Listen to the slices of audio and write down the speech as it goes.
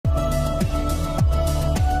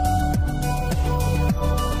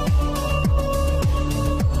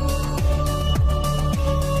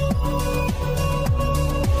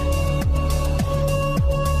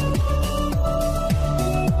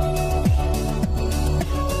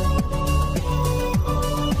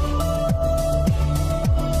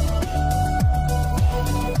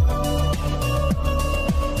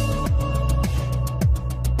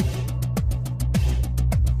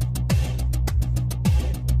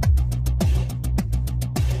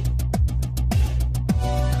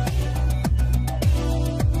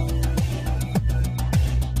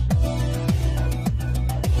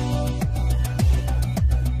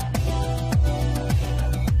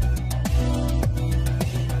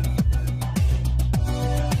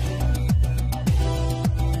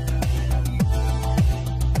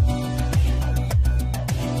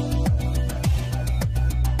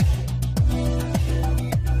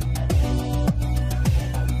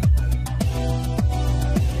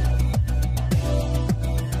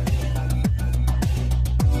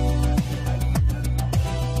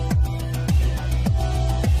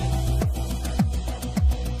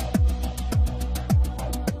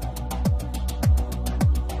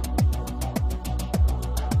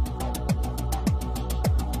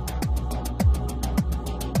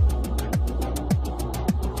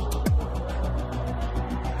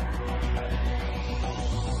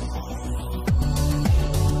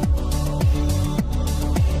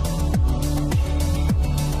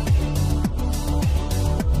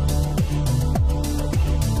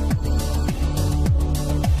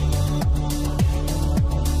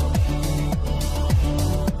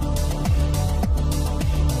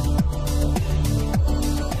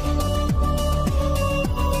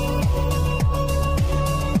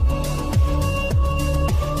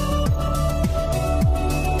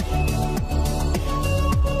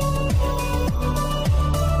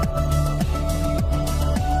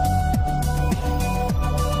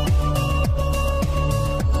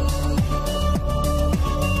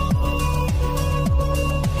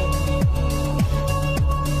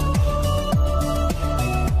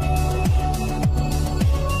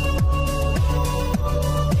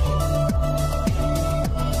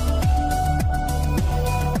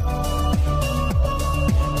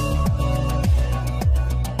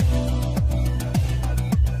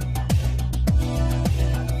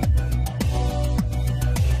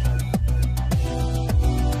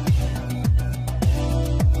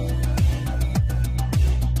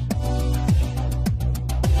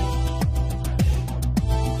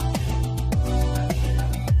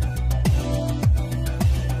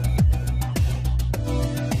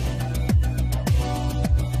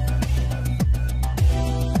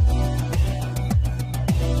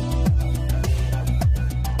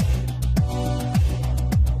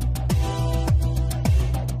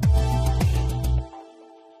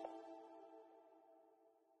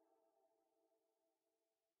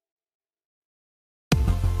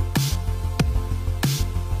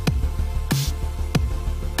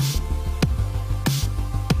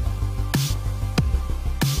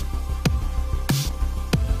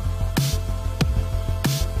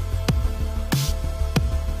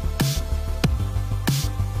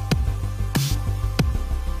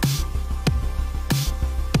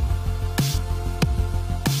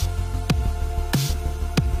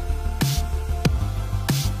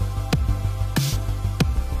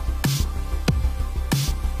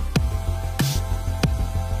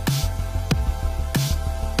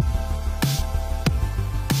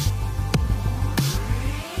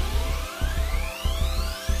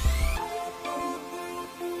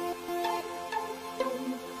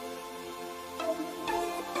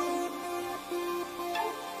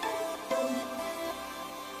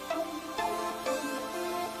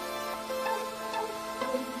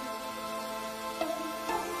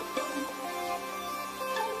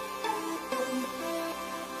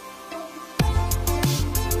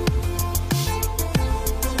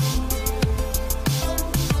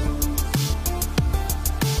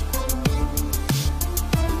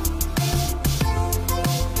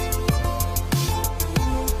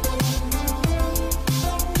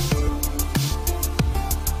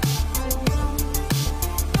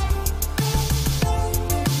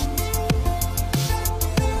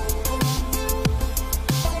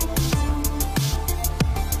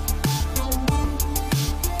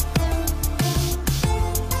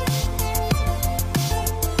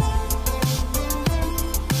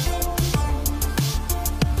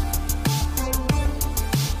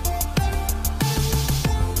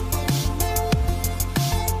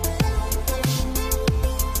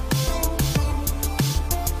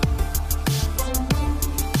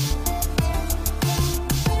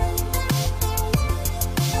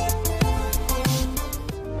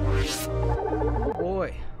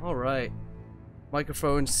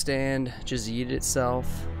Microphone stand just yeeted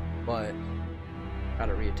itself, but got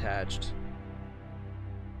it reattached.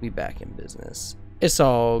 We back in business. It's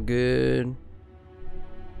all good.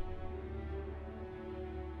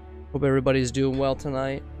 Hope everybody's doing well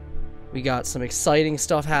tonight. We got some exciting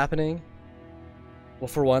stuff happening. Well,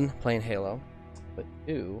 for one, playing Halo. But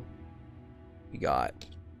two, we got...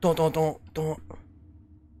 Don't.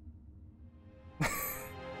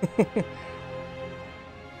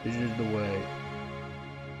 This is the way.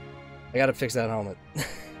 I gotta fix that helmet.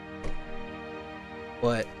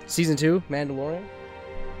 But season 2, Mandalorian,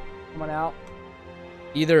 coming out.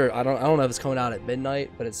 Either I don't know if it's coming out at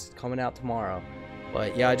midnight, but it's coming out tomorrow.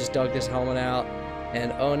 But yeah, I just dug this helmet out,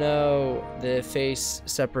 and oh no, the face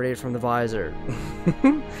separated from the visor.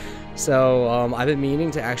 So I've been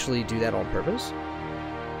meaning to actually do that on purpose.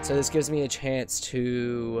 So this gives me a chance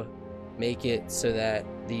to make it so that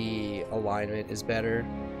the alignment is better.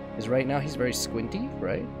 Because right now he's very squinty,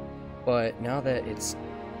 right? But now that it's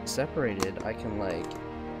separated, I can like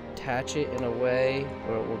attach it in a way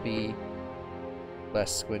where it will be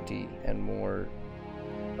less squinty and more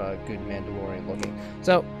good Mandalorian looking.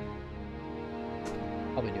 So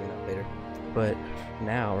I'll be doing that later. But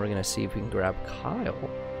now we're gonna see if we can grab Kyle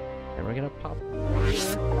and we're gonna pop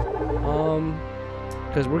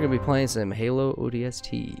because we're gonna be playing some Halo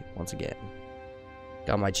ODST once again.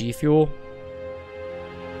 Got my G Fuel.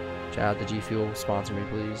 Shout out to G Fuel, sponsor me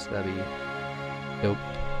please. That'd be dope.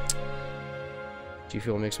 G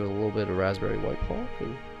Fuel mixed with a little bit of raspberry white claw.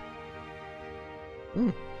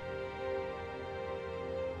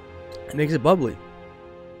 It makes it bubbly.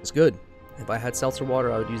 It's good. If I had seltzer water,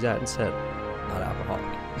 I would use that instead. Not alcoholic.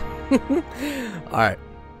 Alright.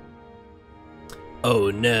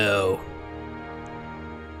 Oh no.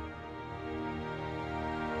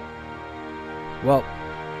 Well,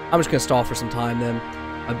 I'm just gonna stall for some time then.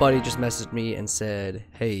 My buddy just messaged me and said,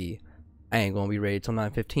 hey, I ain't gonna be ready till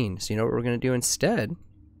 9:15. So you know what we're gonna do instead?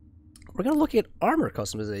 We're gonna look at armor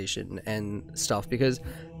customization and stuff, because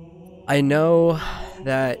I know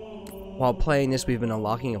that while playing this we've been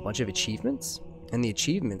unlocking a bunch of achievements, and the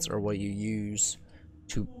achievements are what you use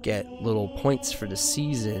to get little points for the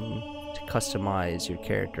season to customize your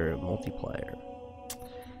character in multiplayer.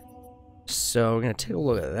 So we're gonna take a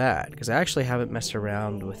look at that, because I actually haven't messed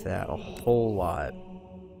around with that a whole lot.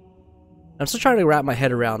 I'm still trying to wrap my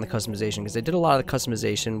head around the customization, because I did a lot of the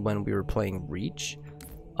customization when we were playing Reach.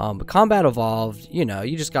 But Combat Evolved, you know,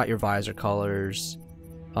 you just got your visor colors.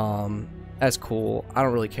 That's cool. I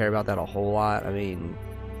don't really care about that a whole lot. I mean,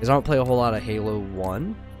 because I don't play a whole lot of Halo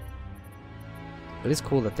 1. But it's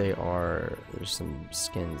cool that there's some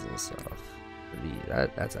skins and stuff.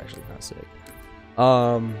 That's actually kind of sick.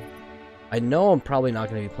 I know I'm probably not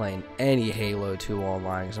going to be playing any Halo 2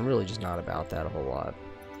 online, because I'm really just not about that a whole lot.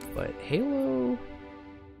 But Halo...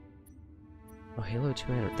 Oh, Halo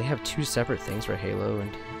 2 and... They have two separate things for Halo,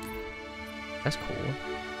 and... That's cool.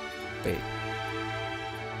 Wait.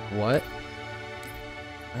 What?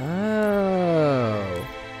 Oh.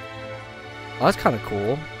 Oh, that's kind of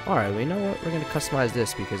cool. Alright, well, you know what? We're going to customize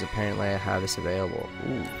this, because apparently I have this available.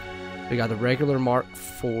 Ooh. We got the regular Mark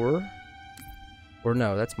 4. Or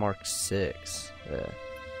no, that's Mark 6. Yeah.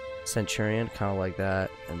 Centurion, kind of like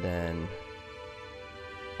that. And then...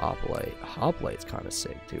 Hoplite. Hoplite's kind of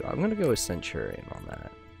sick, too. I'm going to go with Centurion on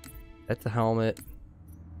that. That's the helmet.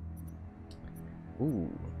 Ooh.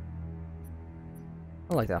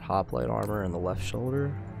 I like that hoplite armor on the left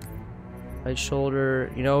shoulder. Right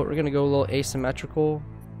shoulder. You know what? We're going to go a little asymmetrical.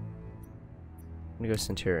 I'm going to go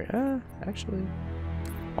Centurion. Actually.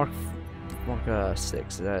 Mark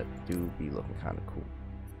 6. That do be looking kind of cool.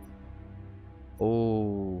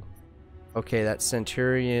 Oh. Okay, that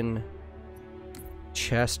Centurion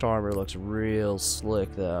chest armor looks real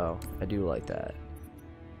slick, though. I do like that.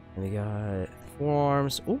 And we got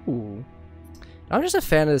forearms. Ooh. I'm just a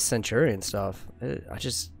fan of the Centurion stuff. The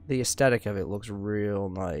aesthetic of it looks real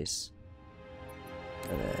nice.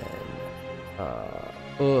 And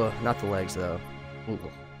then, not the legs, though. Ooh.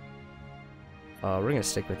 We're gonna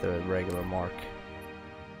stick with the regular Mark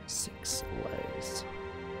 6 legs.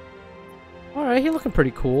 Alright, he's looking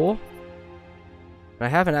pretty cool. I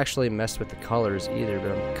haven't actually messed with the colors either,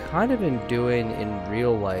 but I'm kind of been doing in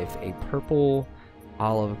real life a purple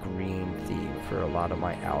olive green theme for a lot of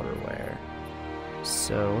my outerwear.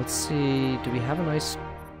 So let's see, do we have a nice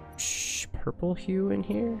purple hue in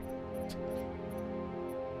here?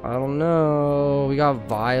 I don't know. We got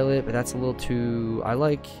violet, but that's a little too... I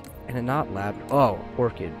like... And not lavender. Oh,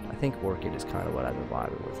 orchid. I think orchid is kind of what I've been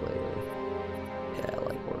vibing with lately. Yeah, I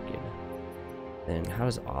like orchid. Then how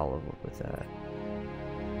does olive look with that?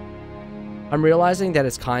 I'm realizing that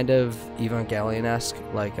it's kind of Evangelion-esque,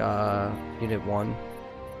 like Unit 1.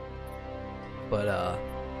 But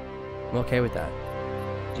I'm okay with that.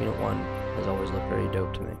 Unit 1 has always looked very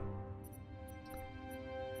dope to me.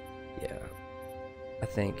 Yeah. I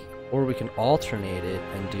think, or we can alternate it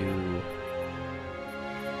and do,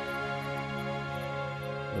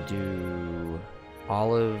 we'll do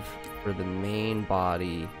olive for the main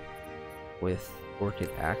body with orchid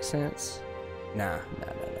accents. Nah.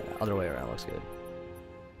 Other way around looks good.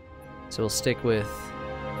 So we'll stick with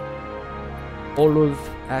olive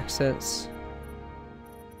accents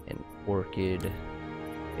and orchid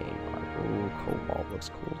main body. Ooh, cobalt looks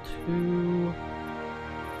cool too.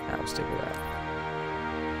 Nah, we'll stick with that.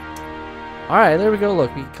 Alright, there we go.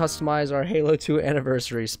 Look, we customize our Halo 2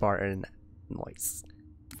 anniversary Spartan. Nice.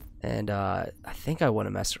 And I think I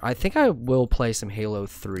want to I think I will play some Halo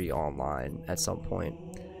 3 online at some point.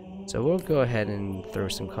 So we'll go ahead and throw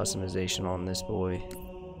some customization on this boy.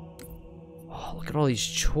 Oh, look at all these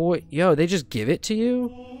choice. Yo, they just give it to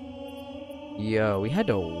you? Yo, we had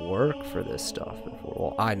to work for this stuff before.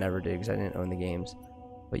 Well, I never did because I didn't own the games.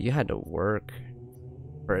 But you had to work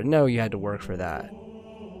for, no, you had to work for that.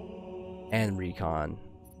 And recon.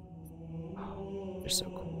 Oh, they're so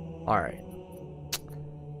cool. Alright.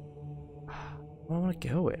 What do I want to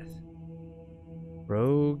go with?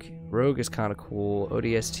 Rogue. Rogue is kind of cool.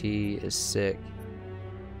 ODST is sick.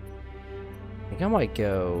 I think I might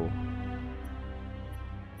go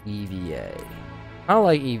EVA. I don't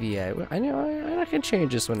like EVA. I know I can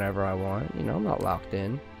change this whenever I want. You know, I'm not locked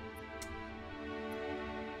in.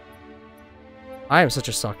 I am such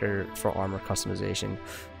a sucker for armor customization.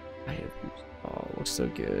 Oh, it looks so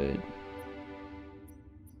good.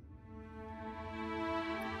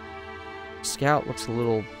 Scout looks a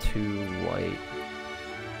little too light.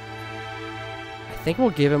 I think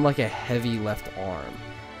we'll give him like a heavy left arm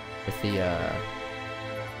with the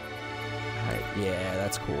yeah,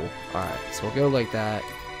 that's cool. Alright, so we'll go like that.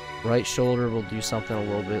 Right shoulder will do something a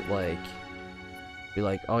little bit like, be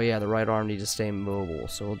like, oh yeah, the right arm needs to stay mobile,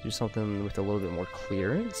 so we'll do something with a little bit more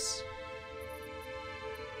clearance.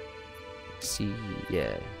 See,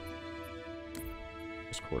 yeah.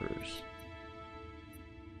 Just quarters.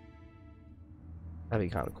 That'd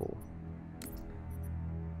be kind of cool.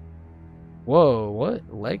 Whoa, what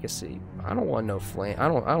legacy? I don't want no flame. I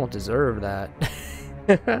don't deserve that.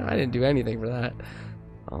 I didn't do anything for that.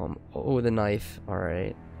 Oh, the knife. All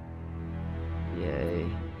right. Yay.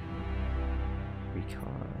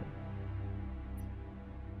 Recon.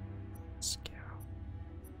 Scout.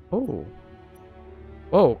 Oh.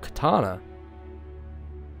 Whoa, katana.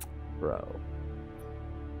 Bro.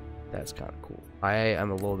 That's kind of cool. I am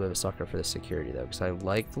a little bit of a sucker for the security though, because I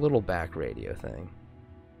like the little back radio thing.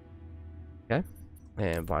 Okay.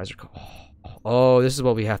 And visor color. Oh, this is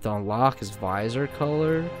what we have to unlock, is visor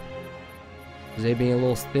color. Because they being a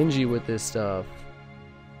little stingy with this stuff.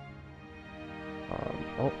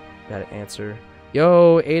 Oh, gotta answer.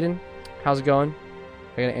 Yo, Aiden, how's it going?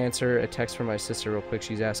 I gotta answer a text from my sister real quick.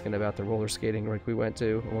 She's asking about the roller skating rink we went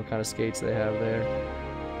to and what kind of skates they have there.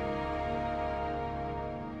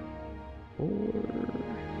 4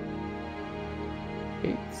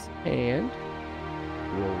 skates and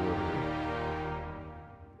roller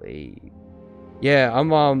blade. Yeah, I'm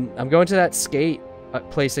going to that skate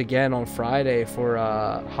place again on Friday for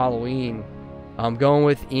Halloween. I'm going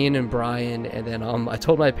with Ian and Brian, and then I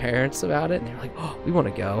told my parents about it, and they're like, "Oh, we want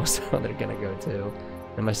to go," so they're gonna go too,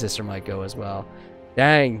 and my sister might go as well.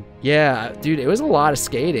 Dang, yeah, dude, it was a lot of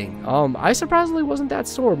skating. I surprisingly wasn't that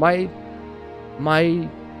sore. My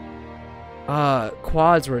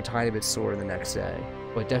quads were a tiny bit sore the next day,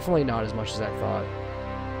 but definitely not as much as I thought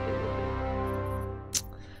they would be.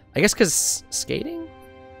 I guess because skating?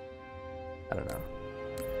 I don't know.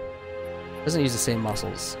 Doesn't use the same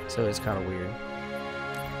muscles, so it's kind of weird.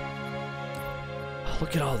 Oh,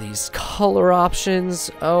 look at all these color options.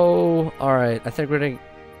 Oh, alright. I think we're gonna...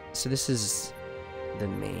 So this is the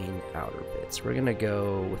main outer bits. We're gonna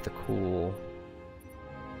go with the cool...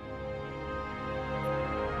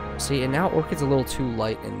 See, and now Orchid's a little too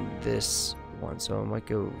light in this one, so I might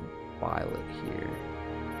go violet here.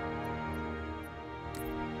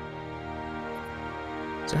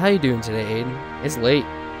 So how you doing today, Aiden? It's late.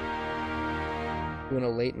 Doing a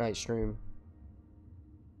late night stream.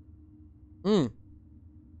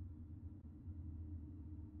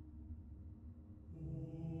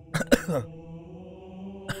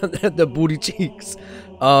 The booty cheeks.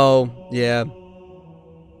 Oh, yeah.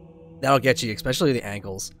 That'll get you, especially the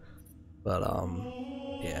ankles. But,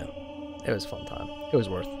 yeah. It was a fun time. It was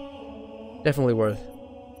worth. Definitely worth.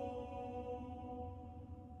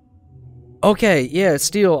 Okay, yeah,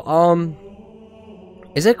 Steel,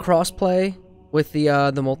 Is it crossplay with the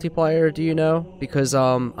multiplayer? Do you know? Because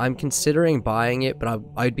I'm considering buying it, but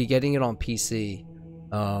I'd be getting it on PC,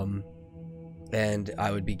 and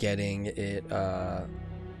I would be getting it.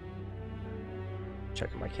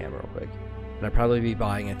 Checking my camera real quick, and I'd probably be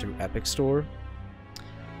buying it through Epic Store.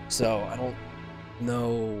 So I don't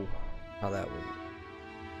know how that would.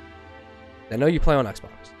 I know you play on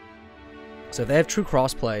Xbox, so if they have true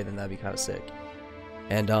crossplay, then that'd be kind of sick.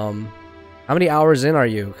 And how many hours in are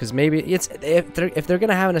you? Because maybe it's if they're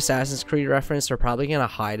gonna have an Assassin's Creed reference, they're probably gonna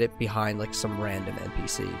hide it behind like some random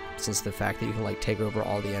NPC. Since the fact that you can like take over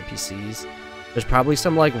all the NPCs, there's probably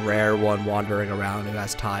some like rare one wandering around who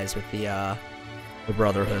has ties with the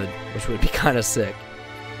Brotherhood, which would be kind of sick.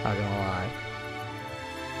 Not gonna lie.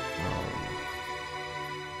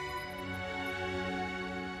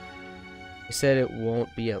 They said it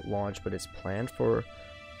won't be at launch, but it's planned for.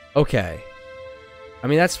 Okay. I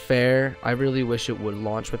mean, that's fair. I really wish it would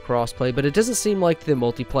launch with crossplay, but it doesn't seem like the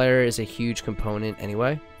multiplayer is a huge component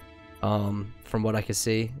anyway, from what I can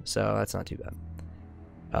see, so that's not too bad.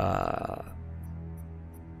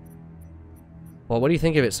 Well, what do you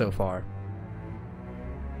think of it so far?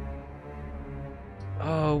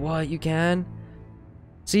 Oh, what? You can?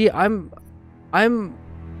 See, I'm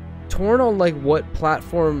torn on, like, what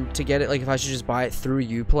platform to get it, like, if I should just buy it through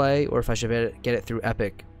Uplay, or if I should get it through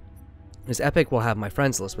Epic. Because Epic will have my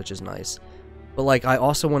friends list, which is nice. But, like, I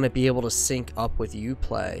also want to be able to sync up with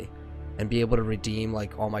Uplay and be able to redeem,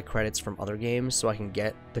 like, all my credits from other games so I can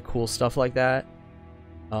get the cool stuff like that.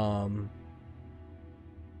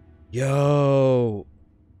 Yo!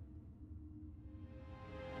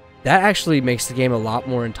 That actually makes the game a lot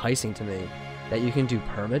more enticing to me. That you can do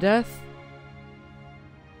permadeath?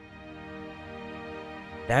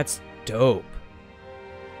 That's dope.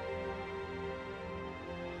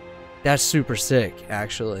 That's super sick,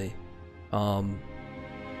 actually. I'm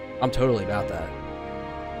totally about that.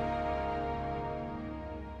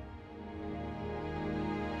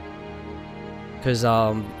 Because,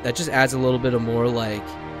 that just adds a little bit of more, like,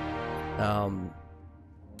 I don't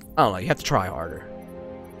know, you have to try harder.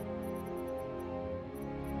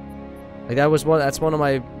 Like, that's one of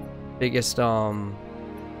my biggest, draws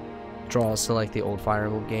to, like, the old Fire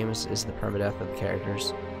Emblem games, is the permadeath of the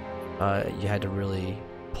characters. You had to really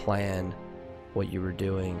plan what you were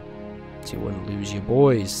doing so you wouldn't lose your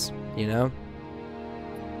boys, you know?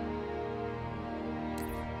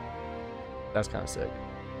 That's kind of sick.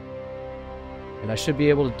 And I should be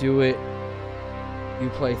able to do it. You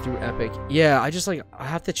play through Epic. Yeah, I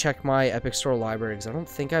have to check my Epic Store library because I don't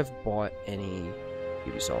think I've bought any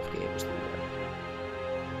Ubisoft games through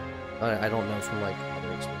there. I don't know from, like,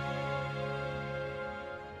 other experiences.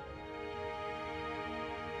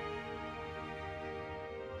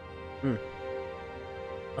 I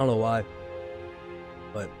don't know why,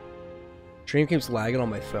 but stream keeps lagging on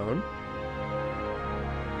my phone,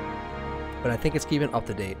 but I think it's keeping up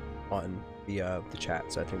to date on the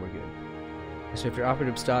chat, so I think we're good. So if you're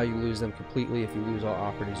operative style, you lose them completely. If you lose all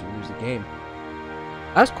operatives, you lose the game.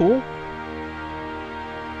 That's cool.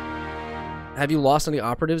 Have you lost any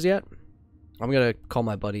operatives yet? I'm gonna call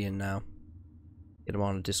my buddy in now. Get him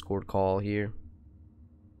on a Discord call here.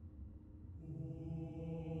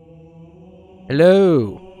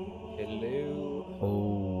 Hello. Hello.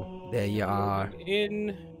 Oh, there you are.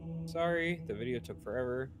 In. Sorry, the video took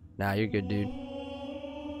forever. Nah, you're good, dude.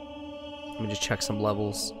 Let me just check some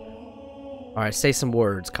levels. Alright, say some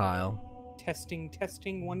words, Kyle. Testing,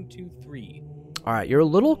 1, 2, 3. Alright, you're a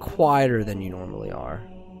little quieter than you normally are.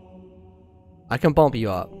 I can bump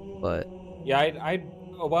you up, but... Yeah,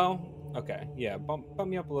 oh, well, okay. Yeah, bump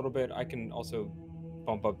me up a little bit. I can also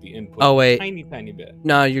bump up the input a tiny bit.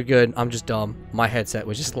 No, you're good. I'm just dumb. My headset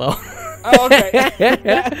was just low. Oh, okay.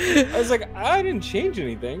 I was like, I didn't change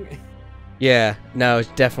anything. Yeah, no, it's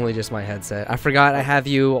definitely just my headset. I forgot I have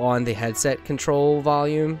you on the headset control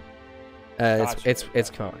volume. It's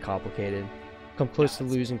complicated. Come close to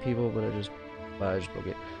losing people, but I just broke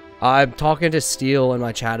it. I'm talking to Steel in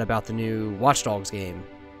my chat about the new Watch Dogs game.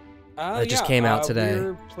 It just came out today.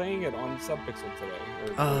 We're playing it on Subpixel today.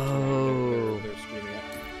 Oh. They're streaming it.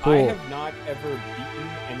 Cool. I have not ever beaten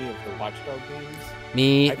any of the Watch Dog games.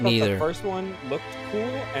 Me I thought neither. The first one looked cool,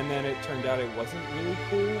 and then it turned out it wasn't really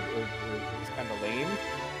cool, or it was kind of lame.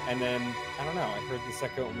 And then, I don't know, I heard the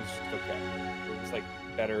second one was just okay. It was, like,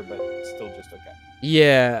 better, but still just okay.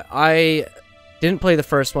 Yeah, I didn't play the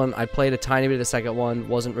first one. I played a tiny bit of the second one.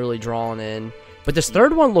 Wasn't really drawn in. But this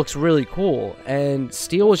third one looks really cool. And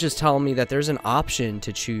Steel was just telling me that there's an option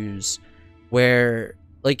to choose where,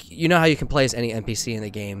 like, you know how you can play as any NPC in the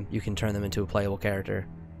game. You can turn them into a playable character.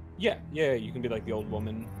 Yeah, yeah, you can be like the old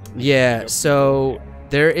woman. Yeah, so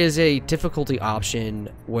there is a difficulty option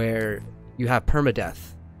where you have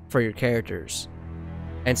permadeath for your characters.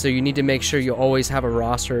 And so you need to make sure you always have a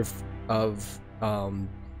roster of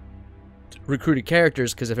recruited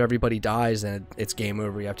characters, because if everybody dies, then it's game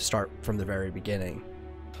over. You have to start from the very beginning.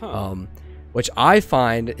 Huh. Which I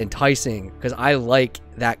find enticing, because I like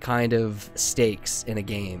that kind of stakes in a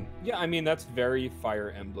game. Yeah, I mean, that's very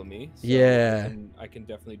Fire Emblem-y. So Yeah. I can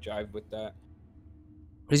definitely jive with that.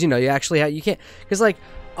 Because, you know, you actually have, you can't, because, like,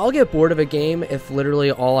 I'll get bored of a game if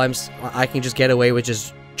literally I can just get away with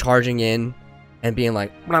just charging in and being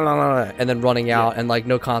like, blah, blah, blah, blah, and then running out, and, like,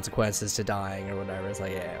 no consequences to dying or whatever. It's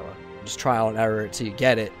like, yeah, well, just trial and error till you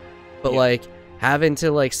get it. But, like, having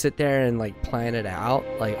to, like, sit there and, like, plan it out,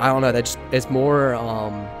 like, I don't know, that just, it's more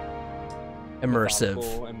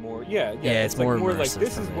immersive. And more, it's like more like immersive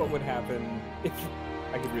this for is me. what would happen if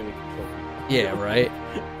I could really control it. Yeah, right.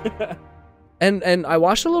 And I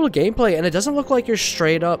watched a little gameplay, and it doesn't look like you're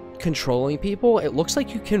straight up controlling people. It looks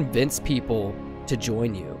like you convince people to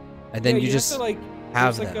join you, and then you just have to, like,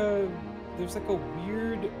 have there's them. There's like a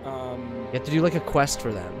weird. You have to do like a quest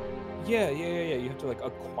for them. Yeah. You have to like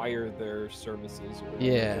acquire their services or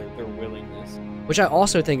their willingness. Which I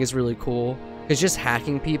also think is really cool, because just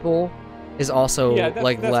hacking people is also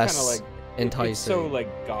like that's less kinda, like, enticing. It's so like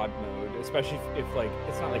God mode, especially if like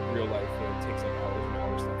it's not like real life where it takes like hours and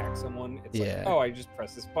hours to hack someone. It's like, oh, I just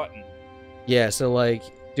press this button. Yeah, so like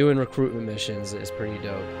doing recruitment missions is pretty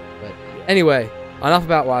dope. But anyway, enough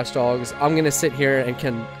about Watch Dogs. I'm gonna sit here and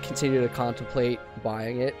can continue to contemplate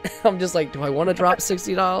buying it. I'm just like, do I want to drop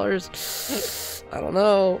 $60? I don't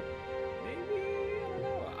know. Maybe, I don't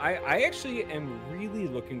know. I actually am really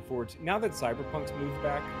looking forward to, now that Cyberpunk's moved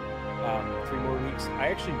back 3 more weeks. I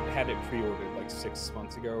actually had it pre-ordered like 6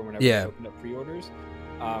 months ago whenever I opened up pre-orders.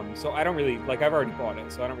 So I don't really, like, I've already bought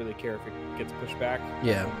it, so I don't really care if it gets pushed back.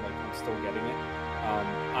 Yeah. I'm still getting it.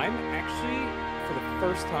 I'm actually, for the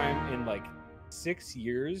first time in like 6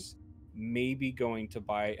 years, maybe going to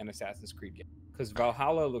buy an Assassin's Creed game, because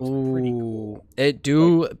Valhalla looks pretty cool. It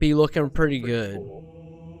do like, be looking pretty good.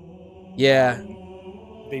 Cool. Yeah.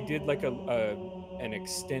 They did like an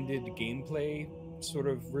extended gameplay sort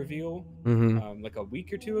of reveal like a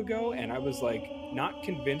week or 2 ago, and I was like not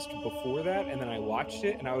convinced before that, and then I watched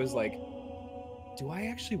it and I was like, do I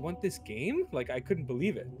actually want this game? Like, I couldn't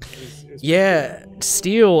believe it. It was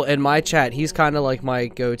Steel in my chat, he's kind of like my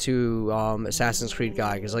go-to Assassin's Creed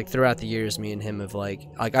guy, because like throughout the years me and him have like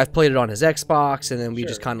I've played it on his Xbox, and then we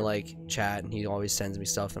just kind of like chat, and he always sends me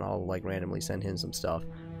stuff, and I'll like randomly send him some stuff.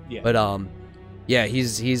 But yeah,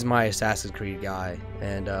 he's my Assassin's Creed guy,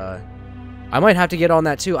 and I might have to get on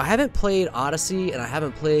that too. I haven't played Odyssey, and I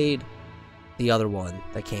haven't played the other one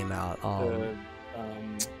that came out.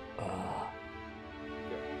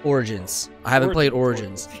 Origins. I haven't played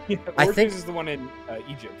Origins. Yeah, Origins is the one in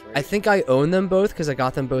Egypt, right? I think I own them both because I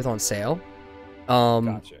got them both on sale.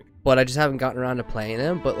 Gotcha. But I just haven't gotten around to playing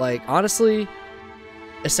them. But like honestly,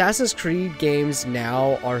 Assassin's Creed games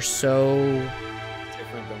now are so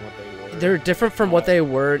different than what they were. They're different from what they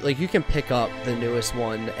were. Like, you can pick up the newest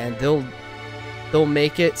one, and they'll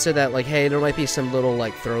make it so that like, hey, there might be some little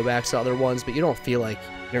like throwbacks to other ones, but you don't feel like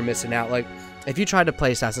you're missing out. Like, if you tried to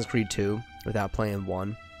play Assassin's Creed 2 without playing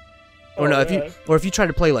 1. Or if you tried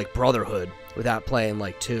to play like Brotherhood without playing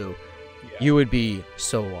like 2, you would be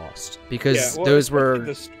so lost, because those were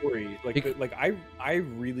the story. I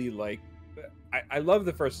really like. I love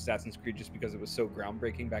the first Assassin's Creed just because it was so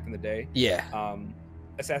groundbreaking back in the day. Yeah.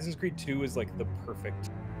 Assassin's Creed 2 is like the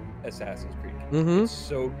perfect Assassin's Creed. It's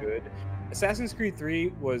so good. Assassin's Creed 3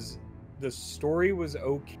 was, the story was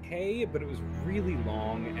okay, but it was really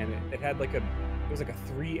long, and it had like it was like a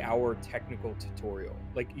 3-hour technical tutorial.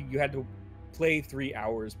 Like, you had to play 3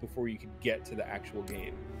 hours before you could get to the actual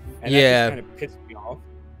game, and that just kind of pissed me off.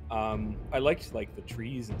 I liked like the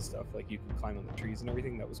trees and stuff, like you could climb on the trees and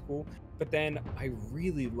everything. That was cool. But then I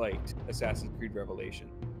really liked Assassin's Creed Revelation.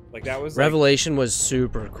 Like, that was Revelation was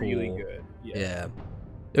super cool. Really good. Yeah.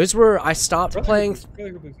 Those were, I stopped playing.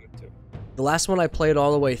 Really good too. The last one I played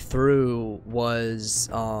all the way through was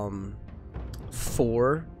 4,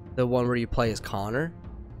 the one where you play as Connor.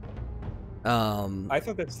 I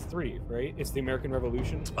thought that's 3, right? It's the American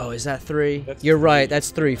Revolution. Oh, is that 3? That's You're 3. right,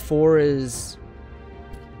 that's 3. 4 is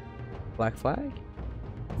Black Flag?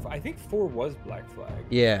 I think 4 was Black Flag.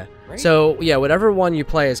 Yeah. Right? So, yeah, whatever one you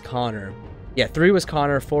play as Connor. Yeah, 3 was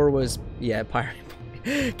Connor, 4 was, Pirate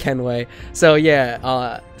Kenway. So,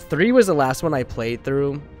 3 was the last one I played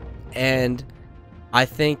through, and I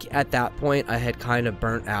think at that point I had kind of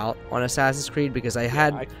burnt out on Assassin's Creed, because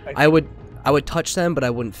I would touch them, but I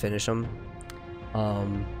wouldn't finish them.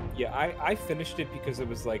 Yeah, I finished it because it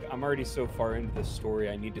was like I'm already so far into the story.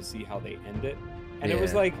 I need to see how they end it, and it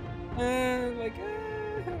was like, I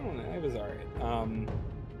don't know. It was alright.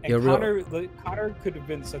 And Connor could have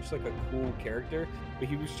been such like a cool character, but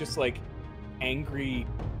he was just like angry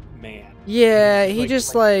man. Yeah, he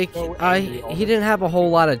just like he didn't have a whole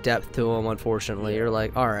lot of depth to him, unfortunately. You're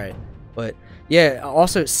like, all right, but yeah.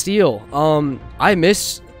 Also, Steel. I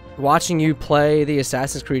miss watching you play the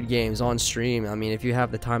Assassin's Creed games on stream. I mean, if you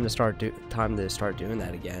have the time to start doing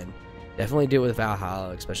that again, definitely do it with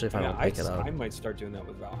Valhalla, especially if I don't pick it up. I might start doing that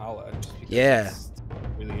with Valhalla. Just because yeah.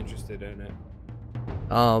 I'm really interested in it.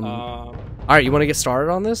 All right, you want to get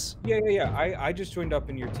started on this? Yeah. I just joined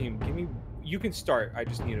up in your team. You can start. I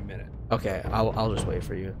just need a minute. Okay, I'll just wait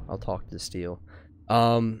for you. I'll talk to Steel.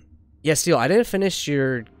 Yeah, Steel. I didn't finish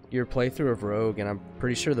your playthrough of Rogue, and I'm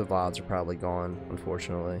pretty sure the VODs are probably gone,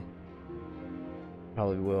 unfortunately.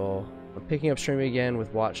 Probably will. I'm picking up streaming again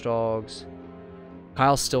with Watch Dogs.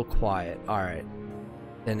 Kyle's still quiet. Alright.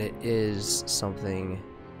 Then it is something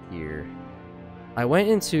here. I went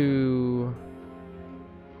into...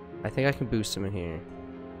 I think I can boost him in here.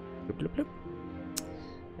 Bloop, bloop, bloop.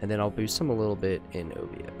 And then I'll boost him a little bit in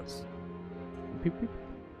OBS. Bloop, bloop.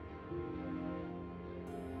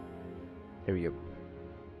 There we go.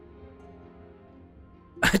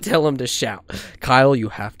 Tell him to shout. Kyle, you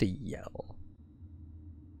have to yell.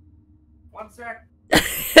 1 sec.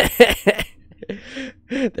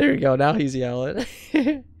 There you go. Now he's yelling.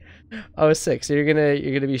 Oh, 6. So you're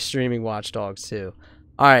gonna be streaming Watch Dogs too.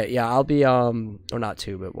 All right. Yeah, I'll be or not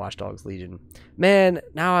 2, but Watch Dogs Legion. Man,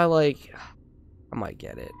 now I might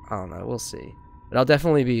get it. I don't know. We'll see. But I'll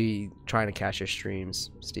definitely be trying to catch your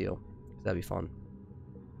streams, Steel. That'd be fun.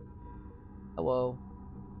 Hello.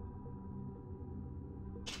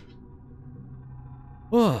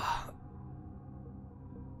 Oh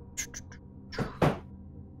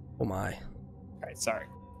my. Alright, sorry.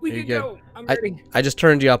 We can go. I'm ready. I just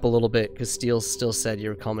turned you up a little bit because Steel still said you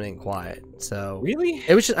were coming in quiet. So really?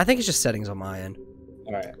 It was just, I think it's just settings on my end.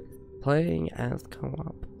 Alright. Playing as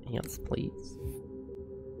co-op. Yes, please.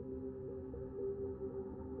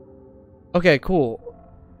 Okay, cool.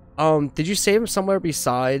 Did you save him somewhere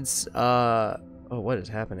besides oh, what is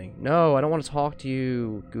happening? No, I don't want to talk to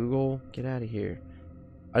you, Google. Get out of here.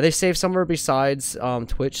 Are they saved somewhere besides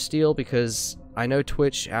Twitch, Steel? Because I know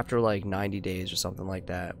Twitch, after like 90 days or something like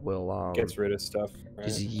that, will gets rid of stuff. Right?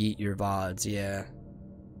 Just yeet your VODs, yeah.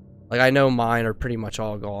 Like I know mine are pretty much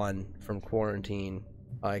all gone from quarantine,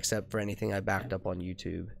 except for anything I backed up on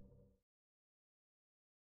YouTube.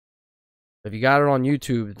 If you got it on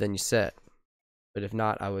YouTube, then you set. But if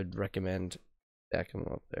not, I would recommend backing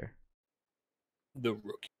them up there. The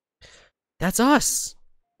rookie. That's us.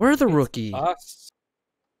 We're the rookie. Us.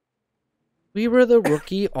 We were the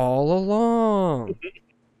rookie all along.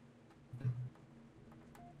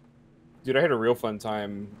 Dude, I had a real fun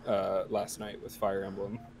time last night with Fire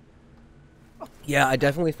Emblem. Yeah, I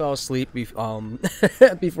definitely fell asleep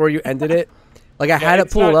before you ended it. Like, I had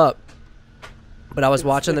it pulled up, but I was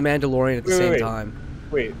watching The Mandalorian at the same time.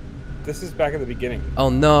 Wait, this is back at the beginning. Oh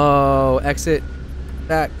no, exit,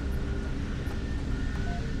 back.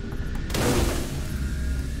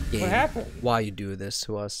 What happened? Why you do this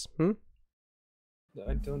to us?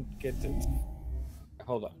 I don't get it.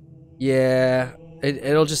 Hold on. Yeah,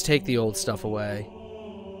 it'll just take the old stuff away.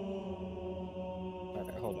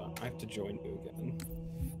 Okay, hold on. I have to join you again.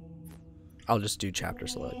 I'll just do chapter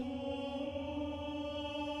select.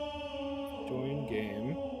 Join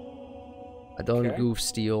game. I done goof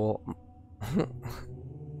Steel.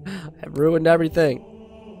 I've ruined everything.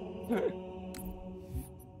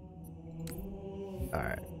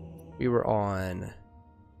 Alright. We were on...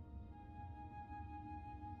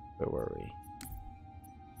 Where were we?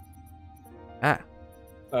 Ah.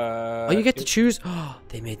 Oh, you get to choose. Oh,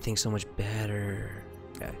 they made things so much better.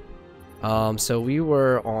 Okay. So we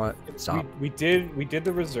were on. Stop. We did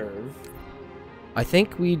the reserve. I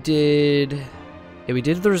think we did. Yeah, we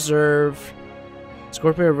did the reserve.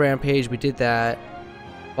 Scorpion Rampage. We did that.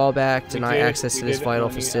 Fall back. Deny access to this vital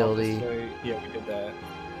facility. Yeah, we did that.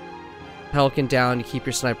 Pelican down. You keep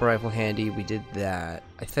your sniper rifle handy. We did that.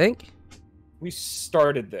 I think. We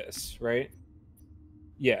started this, right?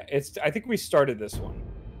 Yeah, I think we started this one.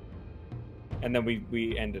 And then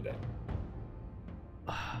we ended it.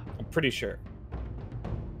 I'm pretty sure.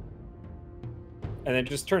 And then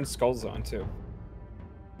just turned skulls on too.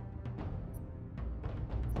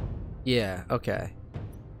 Yeah, okay.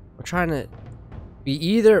 We're trying to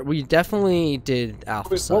we definitely did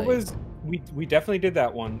Alpha Sight. What was we definitely did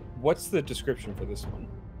that one. What's the description for this one?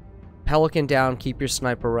 Pelican down, keep your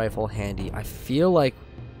sniper rifle handy. I feel like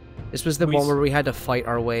This was the one where we had to fight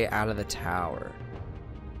our way out of the tower,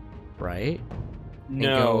 right? No,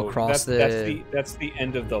 and go across that's the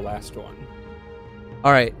end of the last one.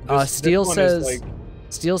 All right. Steel says like...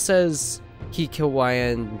 Steel says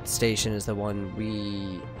Kikowayan Station is the one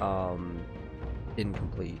we didn't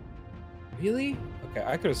complete. Really? Okay,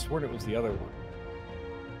 I could have sworn it was the other one.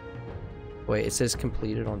 Wait, it says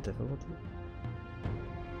completed on difficulty.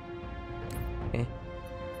 Eh.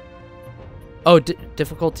 Oh,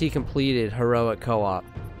 difficulty completed. Heroic co-op.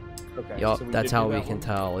 Okay. Yup, so that's how we can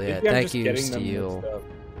tell. Yeah, thank you, Steel.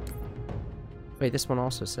 Wait, this one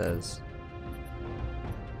also says.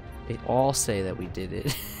 They all say that we did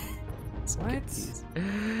it. What?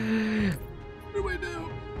 What do I do?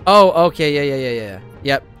 Oh, okay, yeah.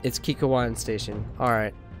 Yep, it's Kikowan Station.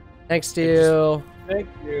 Alright. Thanks, Steel. Thank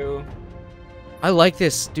you. I like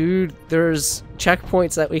this, dude. There's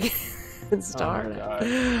checkpoints that we can start.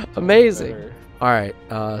 Oh, amazing. Alright,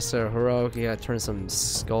 so Heroic, you gotta turn some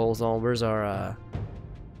skulls on. Where's our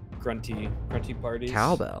grunty parties?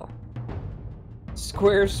 Cowbell.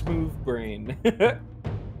 Square smooth brain.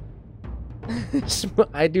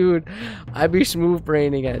 I be smooth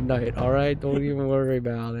braining at night, alright? Don't even worry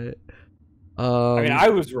about it. I mean, I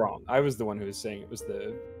was wrong. I was the one who was saying it was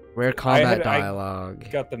the rare combat dialogue. I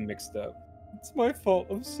got them mixed up. It's my fault.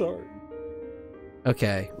 I'm sorry.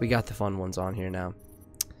 Okay, we got the fun ones on here now.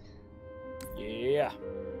 Yeah.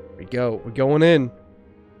 Here we go. We're going in.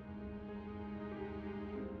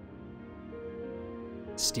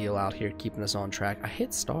 Steel out here keeping us on track. I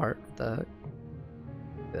hit start. What the heck?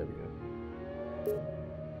 There we go.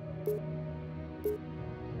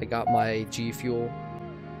 I got my G Fuel.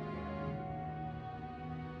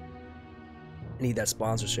 I need that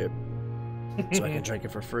sponsorship so I can drink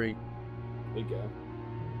it for free. There you go.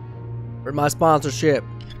 Where's my sponsorship?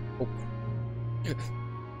 Oh.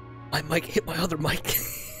 My mic hit my other mic.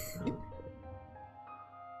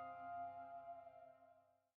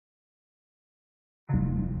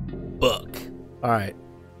 Book. Alright.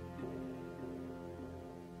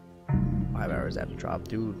 5 hours after drop.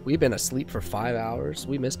 Dude, we've been asleep for 5 hours.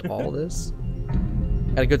 We missed all this.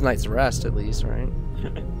 Had a good night's rest at least, right?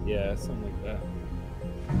 Yeah, something like that.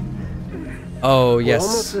 Oh,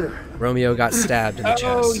 yes. Romeo got stabbed in the chest.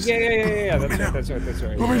 Oh, yeah. That's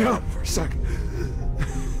right. Let me out for a second.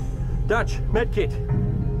 Dutch, medkit.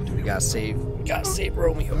 Dude, we gotta save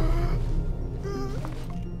Romeo.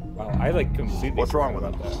 Wow, I like completely. What's wrong with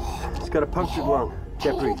him? He's got a punctured lung.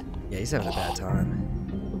 Can't breathe. Yeah, he's having a bad time.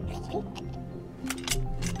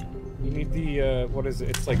 You need the what is it?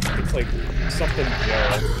 It's like something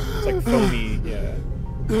gel. It's like foamy. Yeah.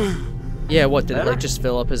 Yeah, what did it like just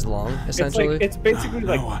fill up his lung essentially? It's basically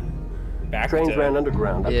like back Trains to, ran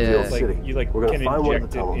underground up to the old city. You like We're gonna can find one of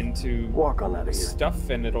inject the it tunnels. into Walk on that here. stuff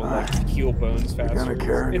and it'll like heal bones faster. Gonna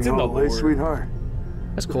carry It's me in the all the way, lore. sweetheart.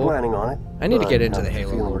 That's We're cool. planning on it. I need to get but into the I'm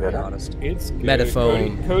Halo feeling lore, to be better. honest. It's good.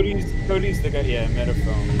 Metaphone. Cody's the guy. Yeah,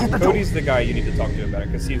 Metaphone. Cody's the guy you need to talk to about it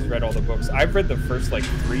because he's read all the books. I've read the first like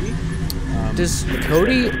 3. Does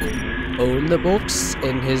Cody own the books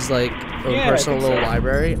in his like own personal little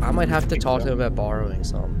library? I might have to talk to him about borrowing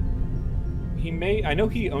some. He may. I know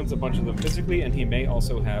he owns a bunch of them physically, and he may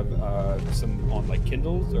also have some on like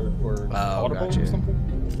Kindles or Audible gotcha. or something.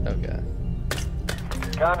 Okay.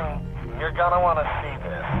 Gunny, you're gonna want to see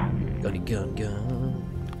this. Gunny gun.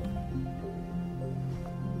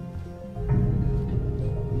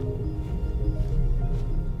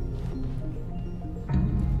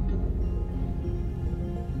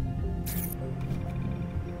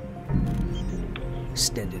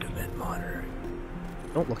 Extended event monitor.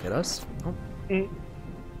 Don't look at us. Oh.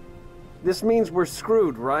 This means we're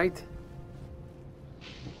screwed, right?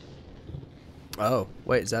 Oh,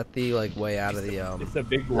 wait, is that the like way out of the It's a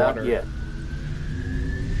big water. Not yet.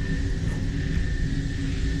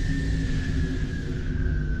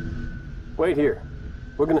 Wait here.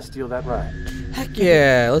 We're gonna steal that ride. Heck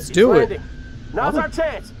yeah, let's do it. Now's our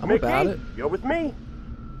chance. I'm Mickey, about it. you're with me.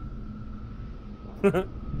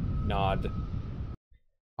 Nod.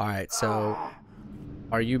 Alright, so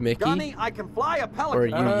are you Mickey? Gunny, I can fly a Pelican. Or are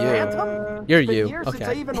you Phantom? You're It's been you. years since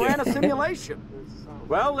I Okay. even ran a simulation.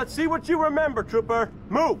 Well, let's see what you remember, Trooper.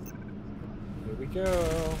 Move. Here we go.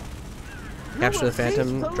 Capture the Phantom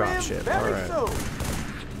You will cease to live dropship. very Alright.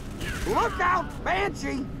 soon. Look out,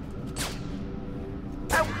 Banshee!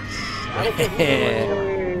 Ouch. Hey,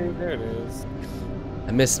 there it is.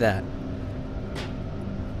 I missed that.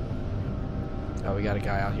 Oh, we got a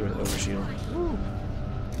guy out here with overshield.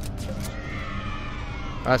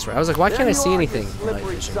 Oh, that's right. I was like, why can't I see anything?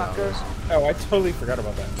 Slippery sucker. Oh, I totally forgot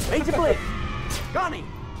about that. Major Blitz! Gunny,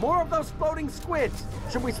 more of those floating squids.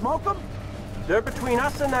 Should we smoke them? They're between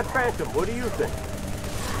us and that phantom. What do you think?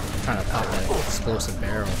 Trying to pop that explosive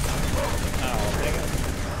barrel. Oh, dang it.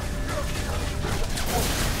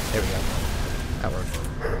 There we go. That worked.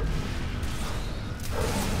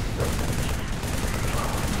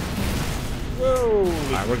 Whoa!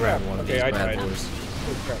 Alright, we're grabbing one of these I bad tried. boys.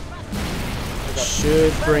 Oh,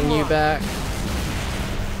 Should bring you back.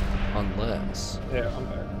 Unless. yeah, I'm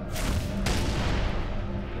back.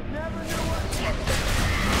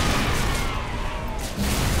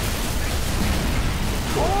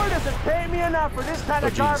 War doesn't pay me enough for this kind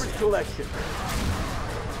of jeez. garbage collection.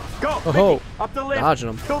 Go, Oh, Mickey, up the lift. dodging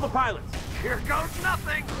 'em. Kill the pilots. Here goes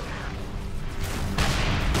nothing.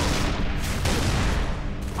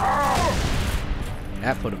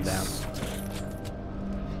 That put him down.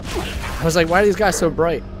 I was like, why are these guys so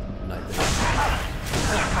bright? There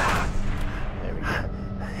we go.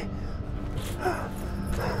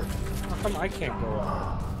 How come I can't go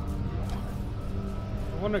up?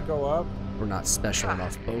 I want to go up. We're not special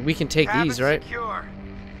enough, but we can take Cabin these, right? Secure.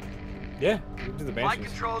 Yeah, we can do the Flight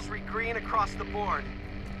Banshees. controls read green across the board.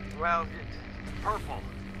 Well, purple.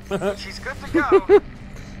 She's good to go.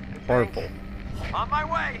 Purple. On my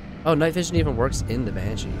way. Oh, night vision even works in the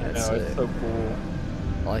Banshee. I That's know, sick. it's so cool.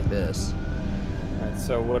 I like this. Alright,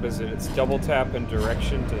 so what is it? It's double tap and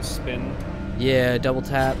direction to spin. Yeah, double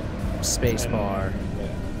tap, space bar. Yeah.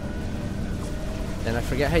 And I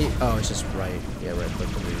forget how you. Oh, it's just right. Yeah, right click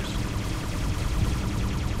to lose.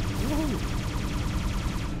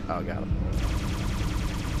 Oh, got him.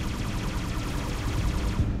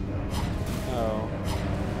 Oh.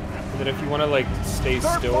 And then if you want to like stay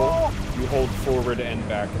still, you hold forward and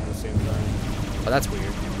back at the same time. Oh, that's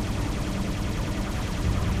weird.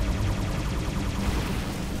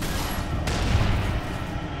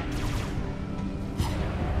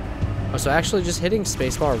 Oh, so actually just hitting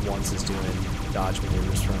spacebar once is doing dodge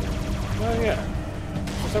maneuvers from it. Oh yeah.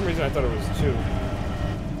 For some reason I thought it was two.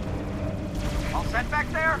 All set back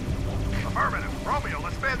there? Affirmative. Romeo,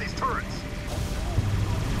 let's man these turrets.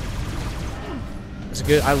 It's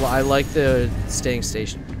good. I like the staying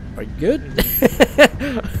station. Are you good?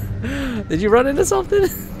 Did you run into something?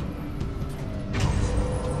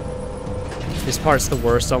 This part's the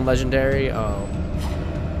worst on Legendary. Oh.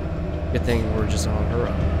 Good thing we're just on her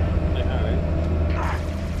own.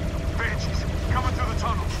 Banshees, coming through the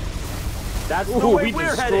tunnels. That's the Ooh, way we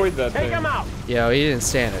we're destroyed headed. that Take thing. him out. Yo, he didn't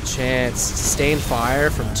stand a chance. Sustained fire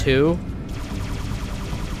from 2.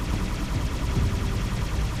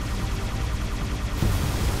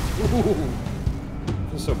 Ooh.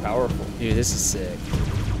 This is so powerful. Dude, this is sick.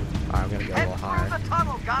 Alright, I'm gonna go a Head little through higher. the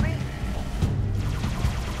tunnel, Gunny.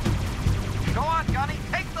 Go on, Gunny,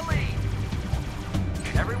 take the lead.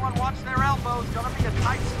 Everyone watch their elbows. Gonna be a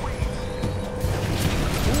tight squeeze.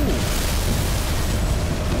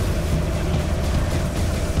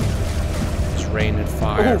 It's raining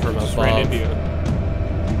fire from Just above. ran into you.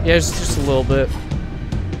 Yeah, just a little bit.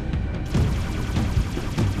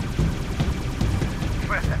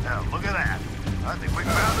 Well, look at that. I think we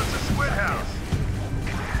found us a squid house.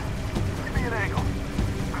 Give me an angle.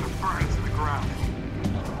 I'm gonna burn it to the ground.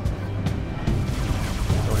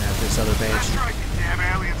 Going after this other That's Banshee. right, you damn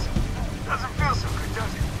aliens. Doesn't feel so good,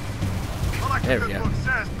 does it? Well, like There the we good go. book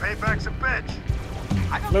says, payback's a bitch.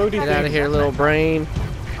 I don't Loaded think Get out of here, little brain.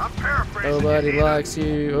 I'm paraphrasing. Nobody you, Nina. likes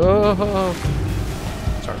you. Oh.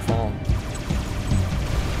 Start falling.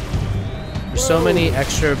 There's so many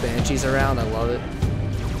extra Banshees around. I love it.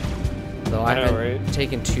 Though I I know, haven't right?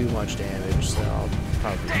 taken too much damage, so I'll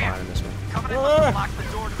probably be Damn. fine in this one. Coming in must lock the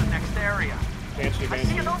door to the next area. Banshee, I see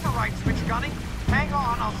Banshee. an override switch, Gunny. Hang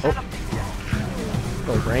on, I'll set up the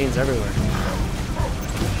Little brains everywhere.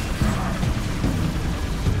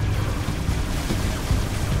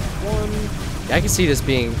 One. Yeah, I can see this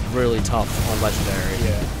being really tough on Legendary.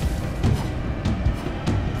 Yeah.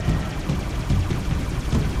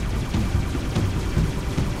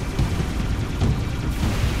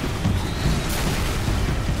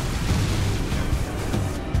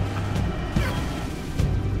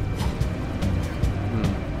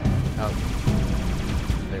 Oh.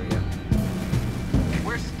 There we go.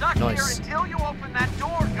 We're stuck Nice. here until you open that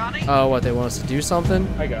door, Gunny. Oh, what, they want us to do something?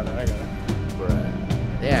 I got it, I got it.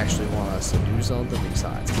 Right. They actually want us to do something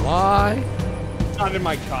besides fly. It's not in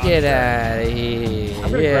my concept. Get out of here.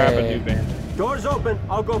 I'm gonna grab a new Banshee. Doors open.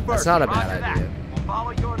 I'll go first. That's not a Roger bad that. idea. We'll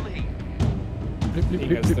follow your lead.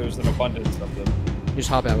 Because there's an abundance of them. You just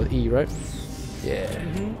hop out with E, right? Yeah.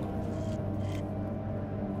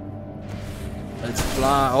 Let's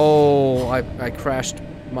fly. Oh, I crashed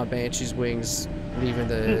my Banshee's wings leaving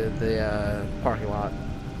the parking lot.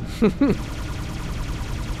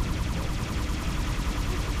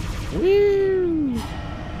 Woo!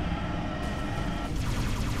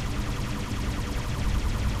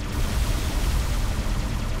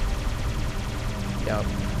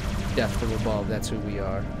 death from above. That's who we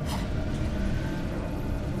are.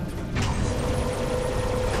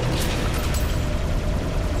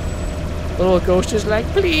 Little ghost is like,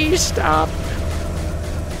 please stop.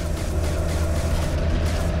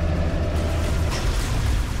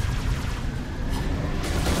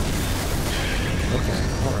 Okay,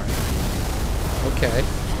 alright. Okay.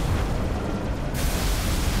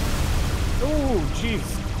 Oh,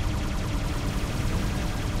 jeez.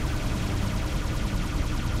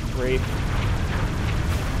 Great.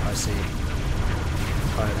 I see.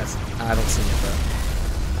 Alright, that's... I don't see it, though.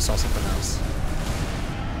 I saw something else.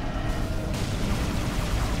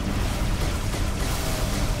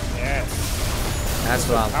 Yes. That's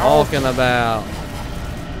what I'm talking about.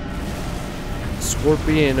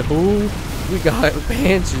 Scorpion, who? We got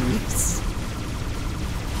banshees.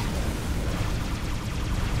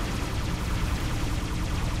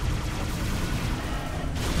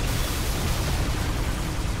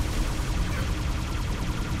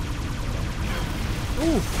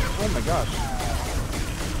 Oof. Oh my gosh.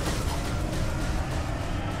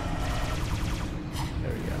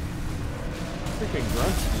 There we go. Freaking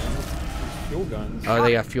grunts, man. These fuel guns. Oh,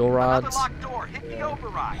 they got fuel rods. Locked door. Hit the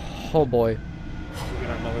override. Oh boy. We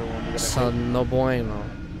got another one. We gotta Son no bueno.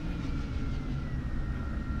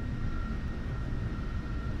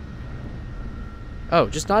 Oh,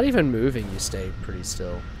 just not even moving, you stay pretty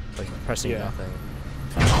still. Like pressing nothing.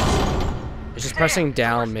 It's just pressing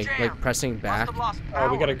down, like pressing back.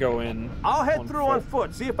 Oh, we gotta go in. I'll head through on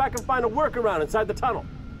foot, see if I can find a workaround inside the tunnel.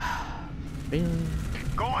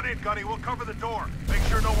 Go on in, Gunny. We'll cover the door. Make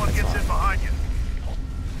sure no one gets in behind you.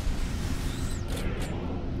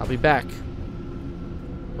 I'll be back.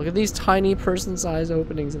 Look at these tiny person-sized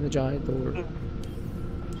openings in the giant door.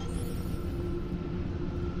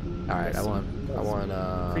 Alright, I want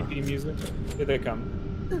creepy music. Here they come.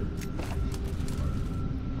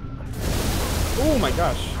 Oh my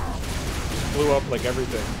gosh. Blew up like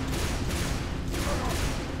everything.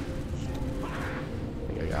 I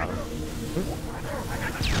think I got him.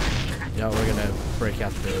 No, we're gonna break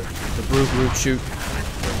out the brew group shoot.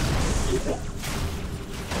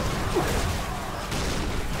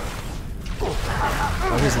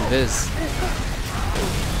 Oh, he's invis.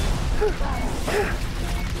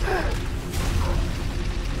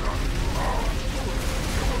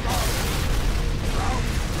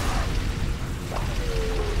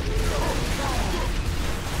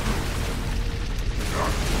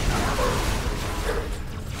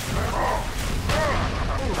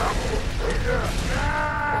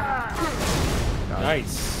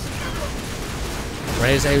 Nice.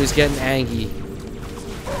 Right as I was getting angry.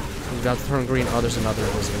 He's about to turn green. Oh, there's another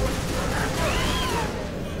invisible.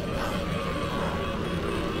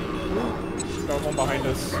 Got one behind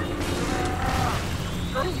us.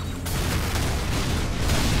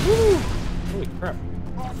 Woo! Holy crap.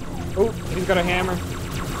 Oh, he's got a hammer.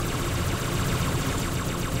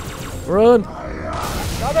 Run!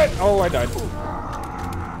 Stop it! Oh, I died.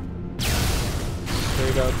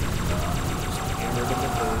 Straight up. Hammered in the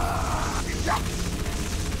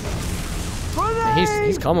face.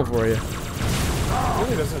 He's coming for you. He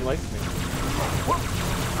really doesn't like me.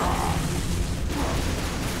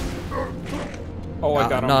 Oh, I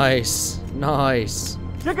got him. Nice. Nice.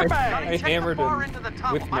 I hammered him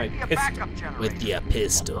with my pistol. With your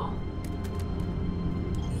pistol.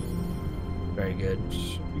 Very good.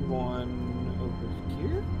 Should be one over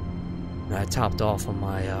here. I topped off on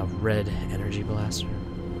my red energy blaster.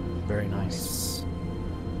 Very nice.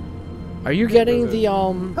 Are you getting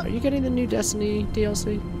the new Destiny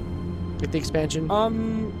DLC? With the expansion?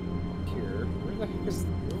 Here. Where the heck is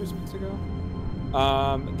where was it supposed to go?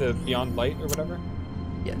 The Beyond Light or whatever?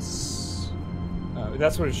 Yes.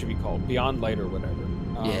 That's what it should be called. Beyond Light or whatever.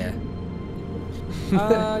 Yeah.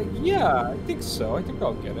 Yeah, I think so. I think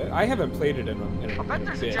I'll get it. I haven't played it in a bit.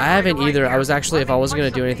 I haven't either. I was actually, if I wasn't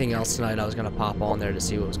gonna do anything else tonight, I was gonna pop on there to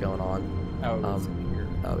see what was going on.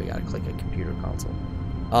 Oh, we gotta click a computer console.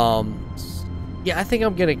 Yeah, I think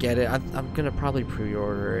I'm gonna get it. I'm gonna probably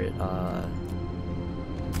pre-order it,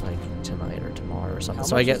 like tonight or tomorrow or something.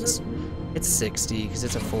 So I guess it's 60 because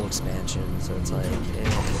it's a full expansion. So it's like,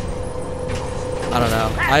 I don't know.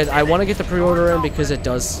 I want to get the pre-order in because it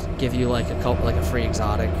does give you like a free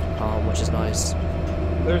exotic, which is nice.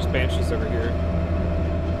 There's banshees over here.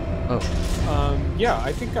 Oh. Yeah,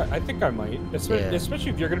 I think I might, especially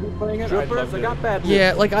if you're gonna be playing it. I'd love to.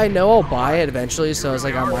 Yeah, like I know I'll buy it eventually, so I was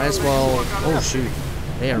like, I might as well. Oh shoot,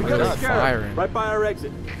 they are really firing. Right by our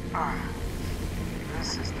exit.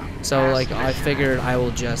 So like I figured I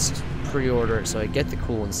will just pre-order it so I get the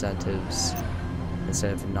cool incentives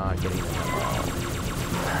instead of not getting them at all.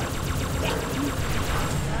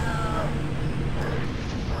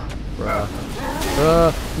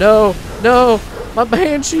 Bruh. No! No! My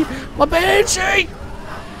Banshee! My Banshee!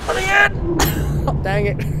 Let me in! Oh, dang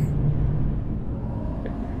it.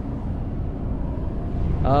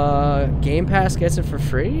 Game Pass gets it for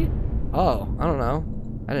free? Oh, I don't know.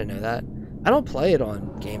 I didn't know that. I don't play it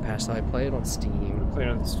on Game Pass, though. I play it on Steam. Play it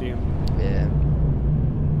on Steam. Yeah.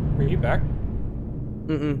 Are you back?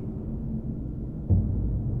 Mm-mm.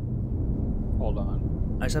 Hold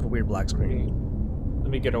on. I just have a weird black screen. Let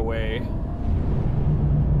me get away.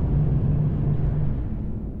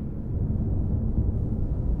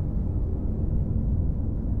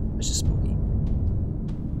 It's just spooky.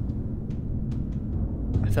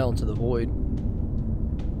 I fell into the void.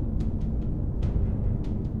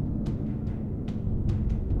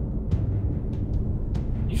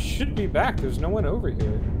 You should be back. There's no one over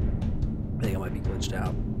here. I think I might be glitched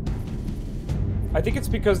out. I think it's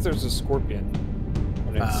because there's a scorpion.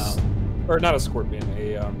 And it's, or not a scorpion,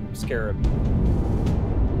 a scarab.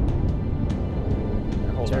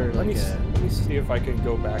 Hold on. Let me see if I can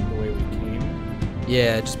go back the way we came.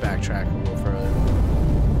 Yeah, just backtrack a little further.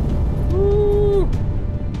 Woo!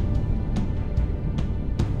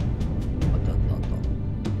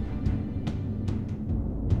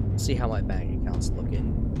 See how my bank account's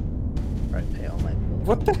looking. Right, pay all my bills.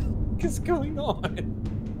 What the heck is going on?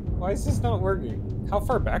 Why is this not working? How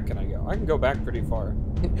far back can I go? I can go back pretty far.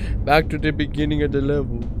 Back to the beginning of the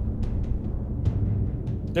level.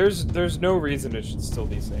 There's no reason it should still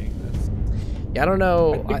be saying this. Yeah, I don't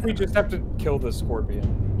know. I think we just have to kill the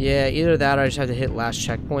scorpion. Yeah, either that or I just have to hit last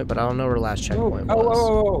checkpoint, but I don't know where last checkpoint was.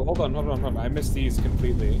 Oh, hold on. I missed these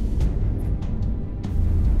completely.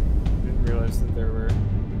 Didn't realize that there were...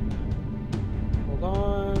 Hold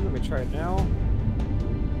on, let me try it now.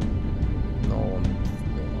 No.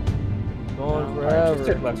 I just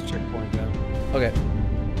hit last checkpoint then. Okay.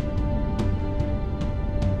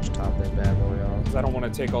 Just top that bad boy off. Because I don't want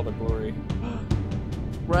to take all the glory.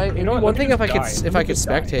 Right. You know what? One thing if I could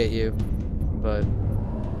spectate you, but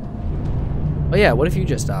oh yeah, what if you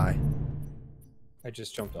just die? I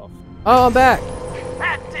just jumped off. Oh, I'm back.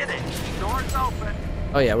 That did it. Door's open.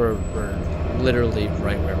 Oh yeah, we're literally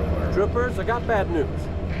right where we were. Troopers, I got bad news.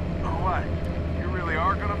 Oh, what? You really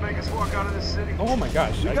are gonna make us walk out of this city? Oh my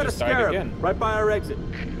gosh, You I got a just died scarab again. right by our exit.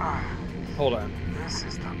 Hold on. This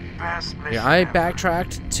is the best mission. Yeah, I ever.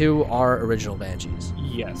 backtracked to our original Banshees.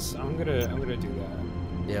 Yes, I'm gonna do that.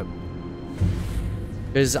 Yep.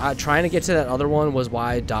 Because trying to get to that other one was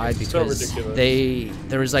why I died, It's so because ridiculous.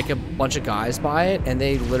 there was like a bunch of guys by it and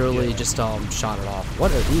they literally just shot it off.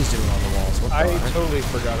 What are these doing on the walls? What the I heck? totally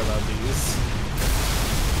forgot about these.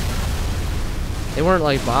 They weren't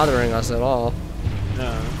like bothering us at all.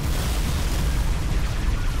 No.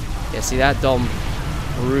 Yeah, see that dumb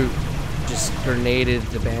brute just grenaded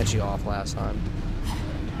the Banshee off last time.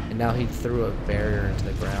 And now he threw a barrier into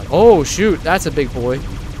the ground. Oh shoot, that's a big boy.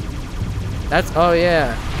 Oh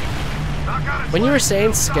yeah. When you were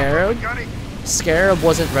saying Scarab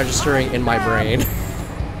wasn't registering in my brain.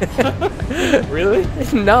 Really?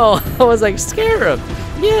 No, I was like, Scarab!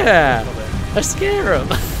 Yeah! A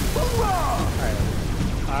Scarab! Alright.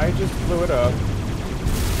 I just blew it up.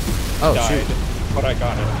 Oh Died, shoot. but I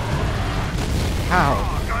got it. How?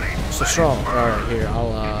 So strong. Alright, here,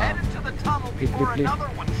 I'll Head into the tunnel before another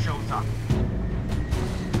one shows up.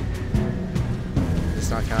 It's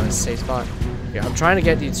not count as a safe spot. Yeah, I'm trying to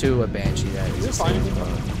get you to a Banshee that is a safe spot.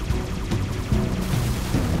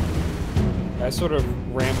 I sort of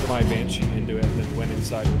rammed my Banshee into it and then went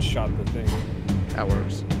inside and shot the thing. That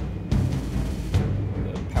works.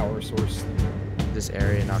 The power source thing. This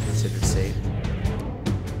area not considered safe.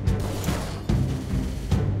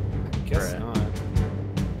 I guess Bruh. not.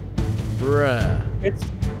 Bruh.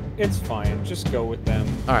 It's fine. Just go with them.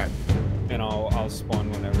 Alright. And I'll spawn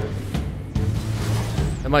whenever.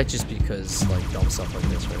 It might just be because, like, dumb stuff like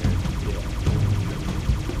this right here.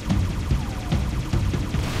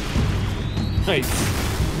 Nice.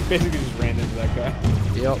 Basically just ran into that guy.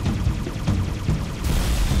 Yep.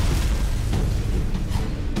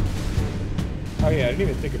 Oh yeah, I didn't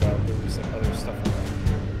even think about there was other stuff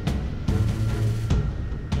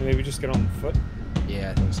around. Maybe just get on foot?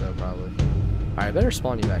 Yeah, I think so, probably. Alright, I better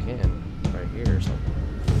spawn you back in. Right here or something.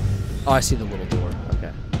 Oh, I see the little door.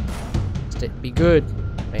 Okay. Be good,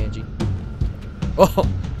 Banshee. Oh,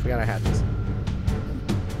 forgot I had this.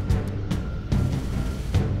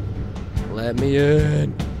 Let me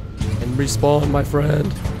in and respawn, my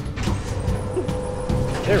friend.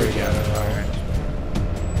 There we go. Alright.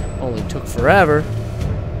 Only took forever.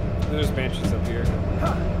 There's Banshees up here.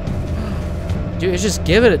 Dude, it's just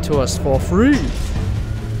giving it to us for free.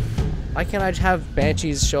 Why can't I just have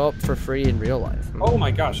banshees show up for free in real life? Oh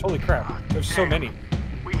my gosh, holy crap. There's so many.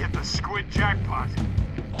 We hit the squid jackpot.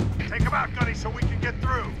 Take them out, Gunny, so we can get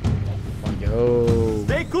through. Yo.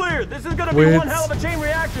 Stay clear. This is gonna be one hell of a chain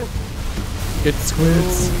reaction. Get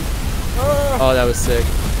squids. Oh, that was sick.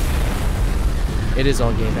 It is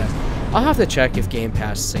on Game Pass. I'll have to check if Game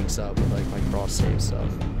Pass syncs up with like my cross save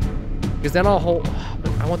stuff. Because then I'll hold.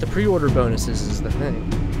 I want the pre-order bonuses is the thing.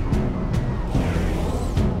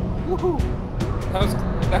 Woohoo!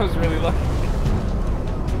 That was really lucky.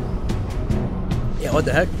 Yeah, what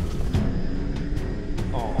the heck?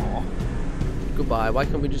 Aww. Goodbye. Why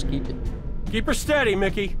can't we just keep it? Keep her steady,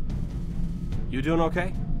 Mickey. You doing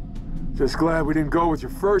okay? Just glad we didn't go with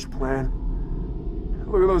your first plan.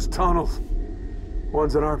 Look at those tunnels.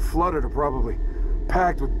 Ones that aren't flooded are probably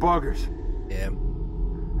packed with buggers. Yeah.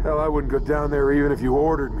 Hell, I wouldn't go down there even if you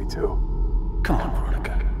ordered me to. Come on,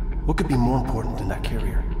 Veronica. What could be more important than that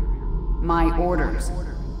carrier? My orders.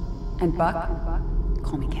 And Buck,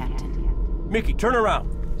 call me Captain. Mickey, turn around.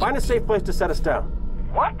 Find a safe place to set us down.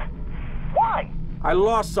 What? Why? I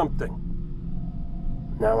lost something.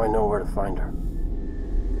 Now I know where to find her.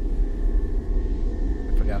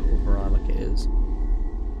 I forgot who Veronica is.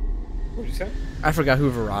 What did you say? I forgot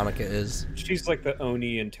who Veronica is. She's like the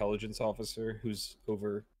Oni intelligence officer who's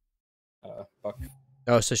over Buck.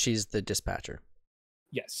 Oh, so she's the dispatcher.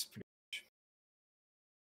 Yes, pretty much.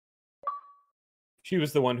 She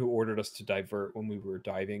was the one who ordered us to divert when we were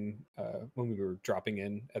diving, when we were dropping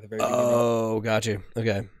in at the very beginning. Oh, gotcha.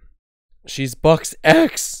 Okay. She's Buck's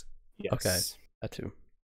ex! Yes. Okay, that too.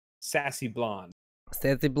 Sassy blonde.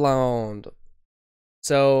 Sassy blonde.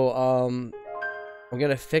 So, I'm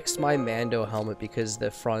gonna fix my Mando helmet because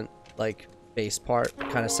the front, like, base part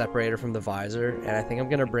kind of separated from the visor, and I think I'm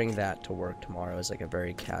gonna bring that to work tomorrow as, like, a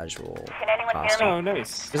very casual costume. Oh,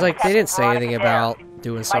 nice. Because, like, they didn't say anything about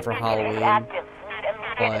doing stuff for Halloween,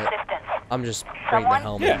 but I'm just bring the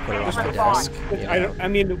helmet and put it on my desk. You know? I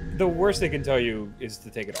mean, the worst they can tell you is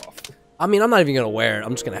to take it off. I mean, I'm not even gonna wear it.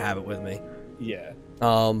 I'm just gonna have it with me. Yeah.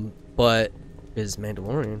 But is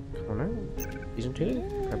Mandalorian coming out? Season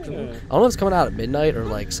 2? Absolutely. I don't know if it's coming out at midnight or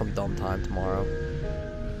like some dumb time tomorrow.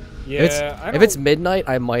 Yeah. If it's midnight,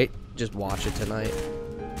 I might just watch it tonight.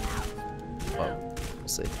 But we'll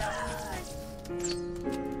see.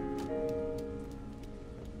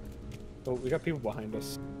 Oh, we got people behind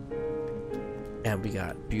us. And we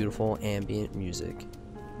got beautiful ambient music.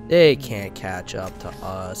 They can't catch up to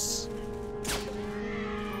us.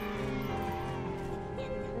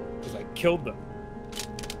 Because I killed them.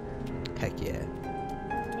 Heck yeah.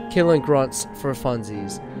 Killing grunts for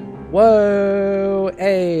funsies. Whoa!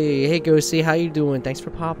 Hey Ghosty, how you doing? Thanks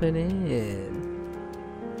for popping in.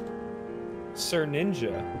 Sir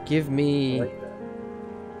Ninja. Give me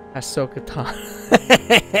Ahsoka Tano.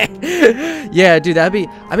 Yeah, dude, that'd be.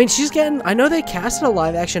 I mean, she's getting. I know they casted a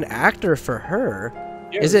live-action actor for her.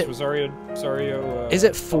 Yeah, is it Rosario? Is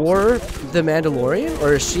it for The Mandalorian,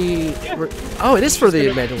 or is she? Yeah. Oh, it is for The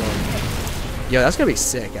Mandalorian. Yeah, that's gonna be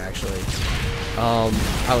sick, actually. I'm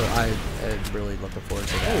really looking forward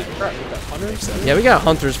to that. Holy crap, we got hunters? Yeah, we got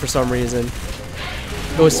hunters for some reason.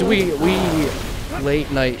 Oh, so we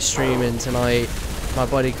late night streaming tonight. My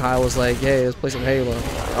buddy Kyle was like, "Hey, let's play some Halo."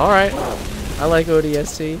 All right, I like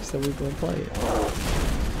ODST, so we're gonna play it.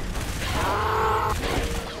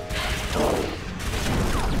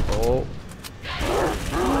 Oh.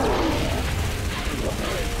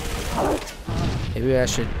 Maybe I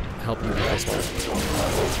should help you with this one.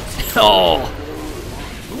 Oh!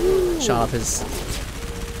 Shot up his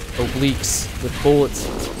obliques with bullets.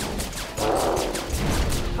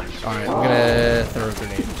 Alright, I'm gonna throw a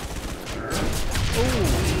grenade.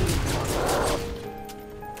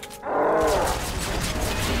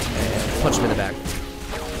 And punch him in the back.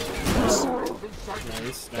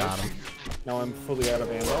 Nice. Got him. Now I'm fully out of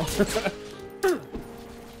ammo.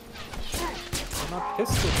 My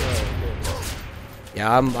pistol though.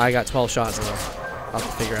 Yeah, I got 12 shots now. I'll have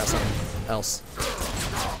to figure out something else.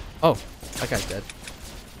 Oh, that guy's dead.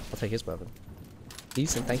 I'll take his weapon.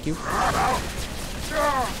 Decent, thank you.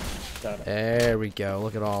 There we go.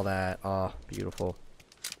 Look at all that. Oh, beautiful.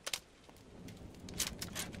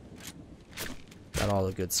 Got all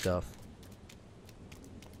the good stuff.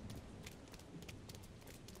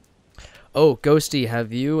 Oh, Ghosty,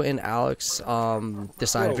 have you and Alex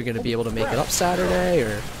decided if you're going to be able to make it up Saturday,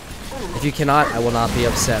 or if you cannot, I will not be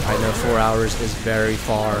upset. I know 4 hours is very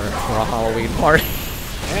far for a Halloween party.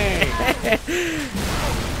 Hey.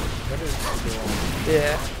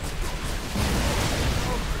 Yeah.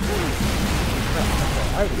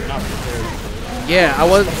 I was not prepared for Yeah, I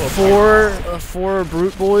want four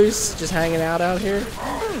brute boys just hanging out here.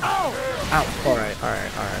 Ow. Alright.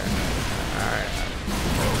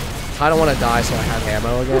 I don't want to die, so I have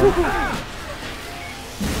ammo again.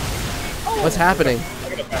 What's happening? I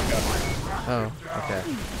gotta back up. Oh, okay.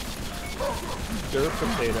 Dirt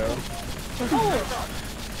potato.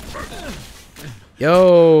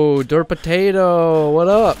 Yo, Dirt Potato, what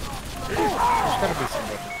up? There's gotta be some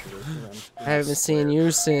weapon shooters around. I haven't seen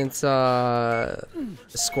you since the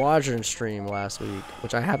Squadron stream last week,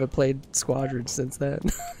 which I haven't played Squadron since then.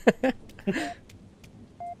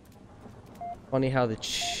 Funny how the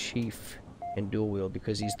chief can dual wield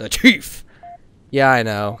because he's the chief. Yeah, I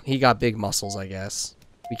know. He got big muscles, I guess.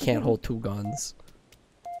 We can't hold 2 guns.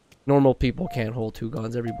 Normal people can't hold 2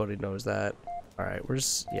 guns. Everybody knows that. Alright,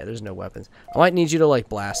 yeah, there's no weapons. I might need you to, like,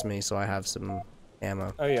 blast me so I have some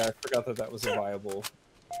ammo. Oh yeah, I forgot that was a viable.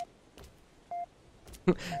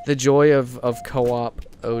 The joy of co-op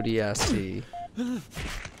ODST.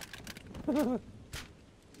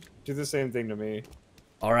 Do the same thing to me.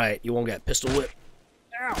 Alright, you won't get pistol whip.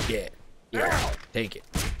 Ow. Yeah. Ow. Take it.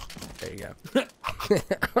 There you go.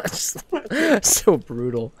 So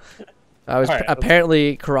brutal. I was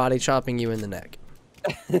apparently karate chopping you in the neck.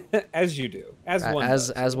 As you do. As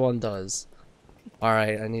one does.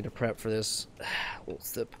 Alright, I need to prep for this. Little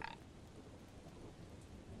sip.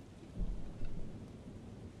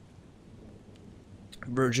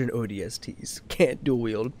 Virgin ODSTs can't dual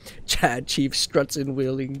wield. Chad Chief struts in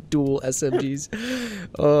wielding dual SMGs.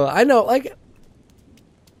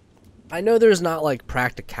 I know there's not like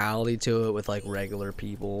practicality to it with like regular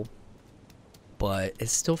people, but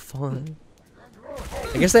it's still fun.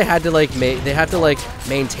 I guess they had to like maintain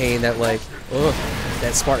that like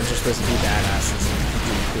that Spartans are supposed to be badasses and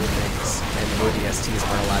do cool things, and ODSTs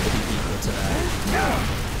aren't allowed to be equal to that,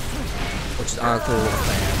 which is honestly a little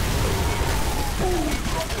fan.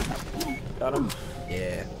 Got him.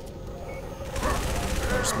 Yeah.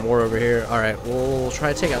 There's more over here. Alright, we'll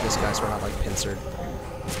try to take out this guy so we're not like pincered.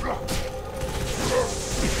 Come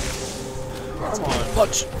on.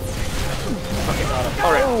 Punch! Okay, got him.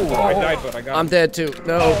 Alright. Oh, I died, but I got him. I'm dead too.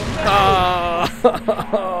 No.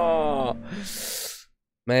 Oh.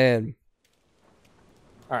 Man.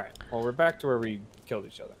 Alright. Well, we're back to where we killed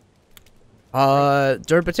each other.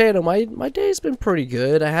 Dirt Potato, my day's been pretty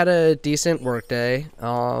good. I had a decent work day.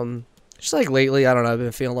 Just like lately, I don't know, I've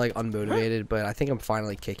been feeling like unmotivated, but I think I'm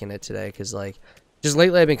finally kicking it today because like just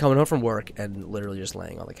lately I've been coming home from work and literally just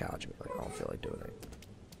laying on the couch and be like, I don't feel like doing it.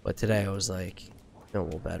 But today I was like feeling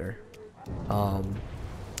a little better.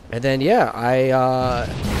 And then yeah,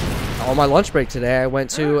 on my lunch break today I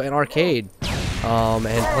went to an arcade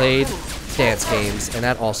and played dance games, and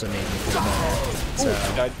that also made me feel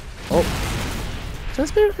better. So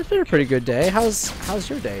it's been a pretty good day. How's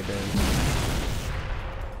your day been?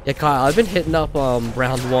 Yeah, Kyle, I've been hitting up round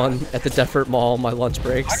 1 at the Deffert Mall on my lunch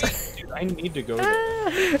breaks. Dude, I need to go there.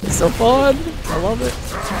 It's so fun. I love it.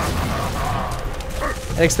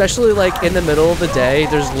 And especially like in the middle of the day,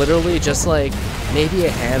 there's literally just like maybe a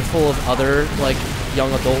handful of other like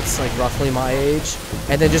young adults like roughly my age,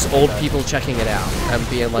 and then just old people checking it out and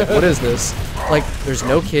being like, what is this? Like there's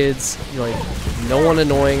no kids, like no one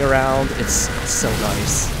annoying around. It's so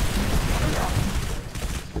nice.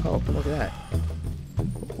 Oh, look at that.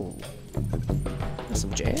 Ooh. There's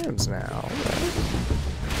some jams now.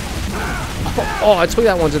 Oh, I took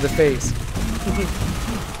that one to the face.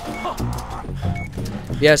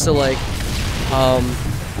 Yeah, so like,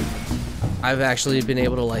 I've actually been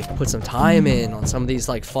able to like put some time in on some of these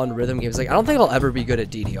like fun rhythm games. Like, I don't think I'll ever be good at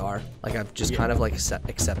DDR. Like, I've just kind of like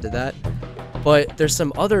accepted that. But there's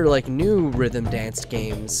some other like new rhythm dance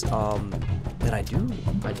games that I do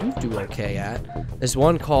okay at. There's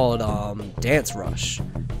one called Dance Rush,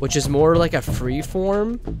 which is more like a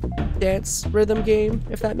free-form dance rhythm game,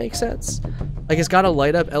 if that makes sense. Like, it's got a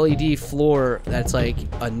light up LED floor that's like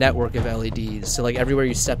a network of LEDs, so like everywhere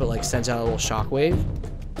you step it like sends out a little shockwave.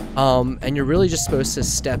 And you're really just supposed to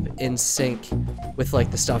step in sync with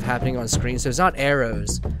like the stuff happening on screen. So it's not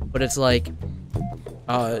arrows, but it's like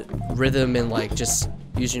rhythm and like just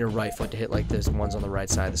using your right foot to hit like those ones on the right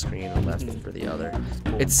side of the screen and left for the other.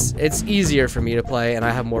 It's easier for me to play, and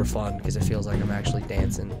I have more fun because it feels like I'm actually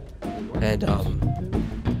dancing. And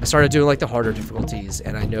I started doing like the harder difficulties,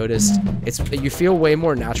 and I noticed you feel way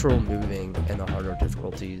more natural moving in the harder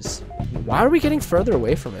difficulties. Why are we getting further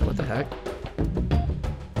away from it? What the heck?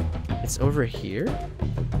 It's over here?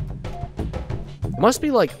 It must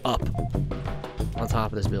be like up on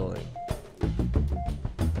top of this building.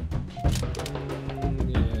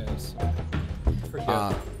 Yes.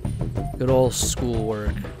 Good old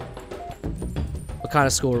schoolwork. kind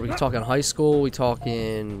of school? Are we talking high school? We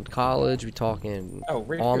talking college? We talking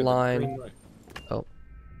online? Oh.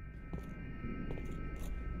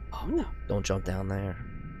 Oh no! Don't jump down there,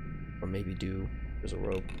 or maybe do. There's a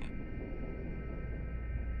rope.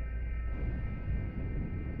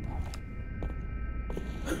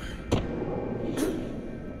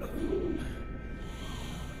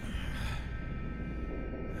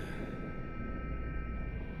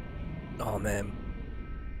 Oh man,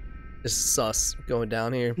 this is sus going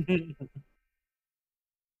down here.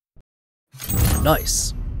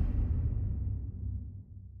 Nice.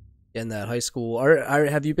 In that high school,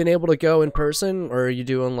 have you been able to go in person, or are you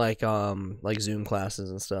doing like Zoom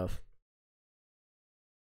classes and stuff?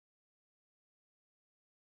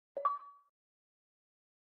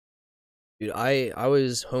 Dude, I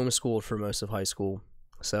was homeschooled for most of high school,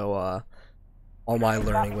 so all my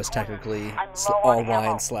learning was technically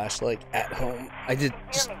online / like at home. I did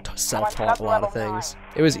just self-taught a lot of things.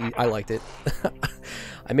 It was I liked it.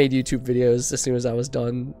 I made YouTube videos as soon as I was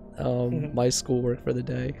done my schoolwork for the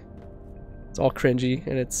day. It's all cringy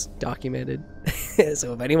and it's documented.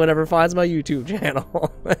 So if anyone ever finds my YouTube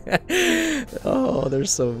channel, oh,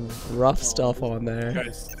 there's some rough stuff on there.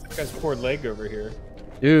 This guy's poor leg over here.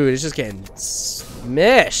 Dude, it's just getting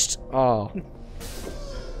smashed. Oh.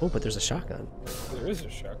 Oh, but there's a shotgun. There is a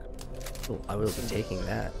shotgun. Oh, I will be taking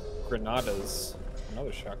that. Granadas.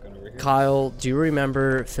 Another shotgun over here. Kyle, do you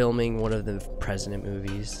remember filming one of the President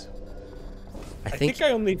movies? I think I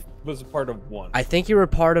only was a part of one. I think you were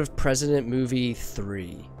part of President movie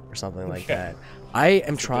 3 or something like that. I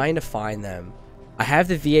am trying to find them. I have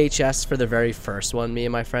the VHS for the very first one me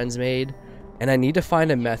and my friends made, and I need to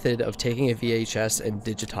find a method of taking a VHS and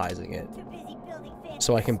digitizing it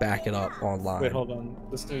so I can back it up online. Wait, hold on.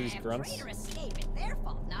 Listen to these grunts.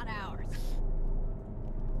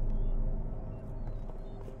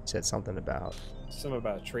 Said something about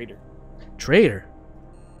a traitor. Traitor?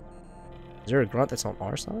 Is there a grunt that's on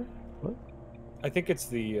our side? What? I think it's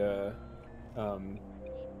the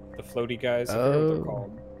floaty guys. I forget what they're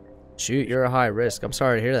called. Shoot, you're a high risk. I'm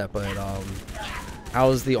sorry to hear that, but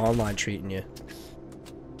how's the online treating you?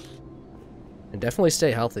 And definitely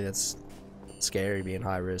stay healthy. That's scary being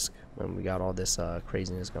high risk when we got all this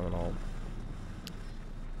craziness going on.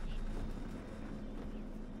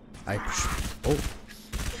 Oh.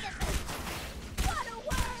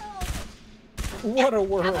 What a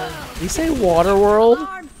world! Did you say water world?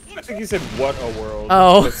 I think he said what a world.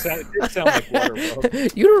 Oh. It did sound like water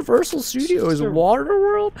world. Universal Studios Water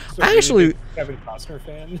World? So I actually Kevin Costner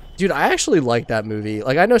fan. Dude, I actually like that movie.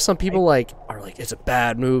 Like I know some people are like it's a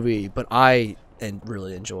bad movie, but I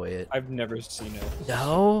really enjoy it. I've never seen it.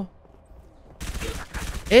 No?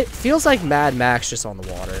 It feels like Mad Max just on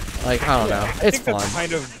the water. Like I don't know. It's fun. That's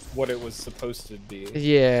kind of what it was supposed to be.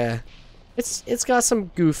 Yeah. It's got some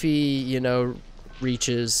goofy, you know,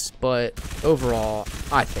 reaches, but overall,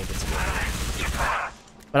 I think it's good.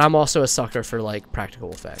 But I'm also a sucker for like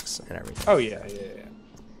practical effects and everything. Oh yeah.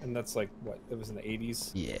 And that's like what? It was in the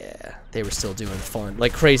 80s. Yeah, they were still doing fun,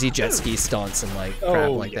 like crazy jet ski stunts and like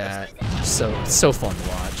crap like that. So fun to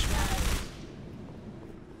watch.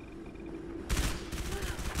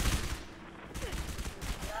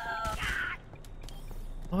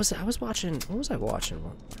 What was it? I was watching. What was I watching?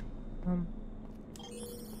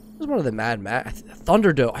 It was one of the Mad Max.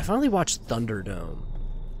 Thunderdome. I finally watched Thunderdome.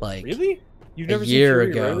 Like really? You've never a year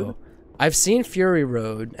seen Fury ago. Road? I've seen Fury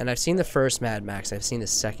Road, and I've seen the first Mad Max. I've seen the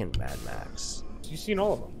second Mad Max. You've seen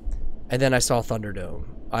all of them. And then I saw Thunderdome.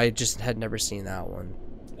 I just had never seen that one.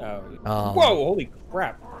 Oh. Whoa! Holy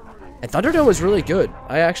crap! And Thunderdome was really good.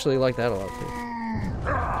 I actually like that a lot too.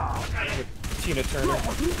 With Tina Turner.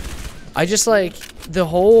 I just like the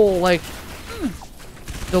whole like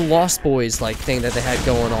the Lost Boys like thing that they had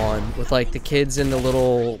going on with like the kids in the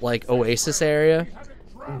little like oasis area.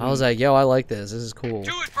 I was like, yo, I like this. This is cool.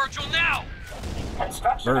 Do it, Virgil, now!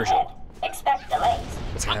 Virgil. Expect delays.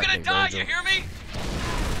 What's I'm gonna die, Virgil? you hear me?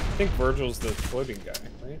 I think Virgil's the floating guy,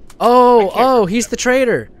 right? Oh, he's the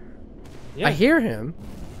traitor. Yeah. I hear him.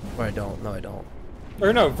 Or I don't. No, I don't.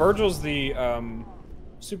 Or no, Virgil's the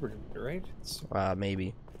supercomputer, right?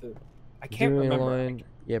 Maybe. I can't remember. Line.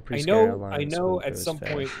 Yeah, I know at some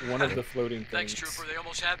point one of the floating things. Thanks, Trooper. They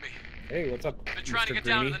almost had me. Hey, what's up, Been trying to get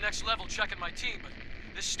down to the next level, checking my team, but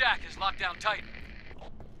this stack is locked down tight.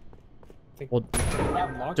 Well,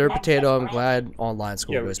 Dirt Potato, I'm glad online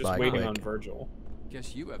school goes just by waiting quick. on Virgil.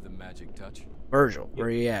 Guess you have the magic touch. Virgil, where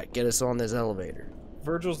you at? Get us on this elevator.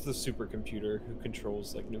 Virgil's the supercomputer who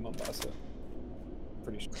controls like New Mombasa.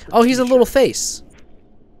 Pretty Oh, he's a little face.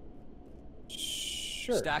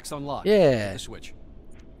 Sure. Stacks unlocked. Yeah. The switch.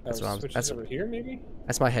 That's what I'm. That's over here, maybe.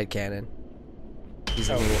 That's my headcanon. He's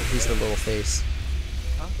the little face.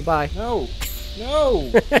 Huh? Goodbye. No. No.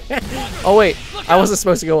 Oh wait, I wasn't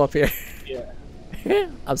supposed to go up here. Yeah.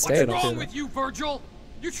 I'm staying up here. What's wrong with you, Virgil?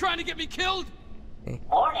 You trying to get me killed?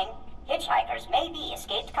 Warning: hitchhikers may be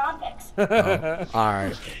escaped convicts. Oh, all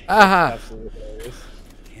right. Aha.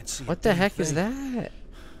 Can't see What the heck is that?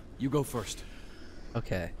 You go first.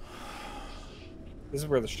 Okay. This is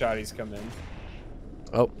where the shotties come in.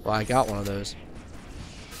 Oh, well, I got one of those.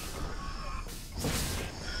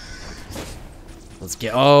 Let's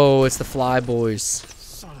get. Oh, it's the Fly Boys.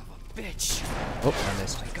 Son of a bitch. Oh, I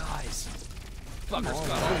missed. My guys. Fuckers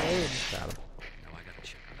got all. Got him. Now I gotta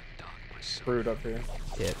check on that dog myself. Brood up here.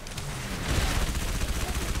 Yep.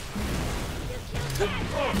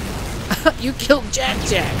 You killed Jack.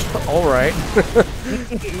 All right.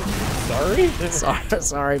 Sorry?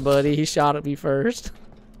 Sorry, buddy. He shot at me first.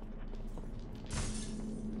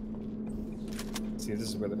 See, this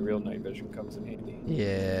is where the real night vision comes in handy.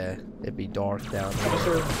 Yeah, it'd be dark down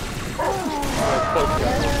there.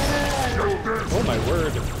 Oh my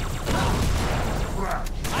word.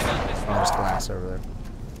 There's glass over there.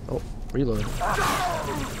 Oh, reload.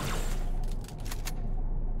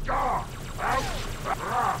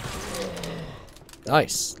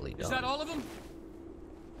 Nicely done. Is that all of them?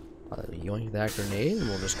 Yoink that grenade and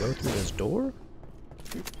we'll just go through this door.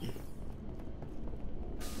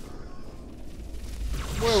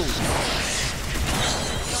 Whoa.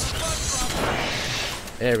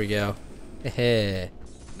 There we go.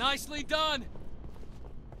 Nicely done.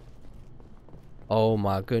 Oh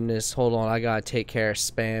my goodness. Hold on. I gotta take care of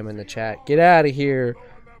spam in the chat. Get out of here.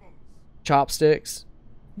 Chopsticks.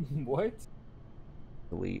 What?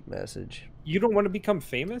 Delete message. You don't want to become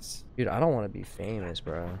famous? Dude, I don't want to be famous,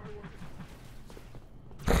 bro.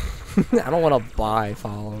 I don't want to buy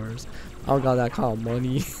followers. I don't got that kind of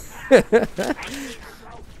money.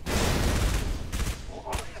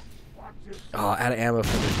 Oh, out of ammo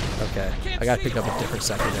for me. Okay. I gotta pick up a different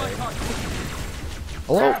secondary.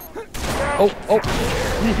 Hello? Oh, oh.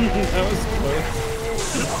 That was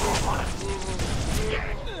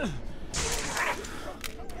close.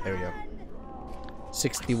 There we go.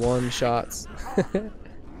 61 shots.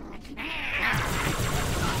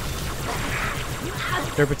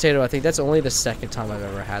 Dirt Potato, I think that's only the second time I've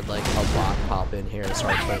ever had like a bot pop in here and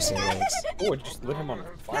start posting links. Oh, it just lit him on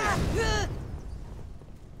fire.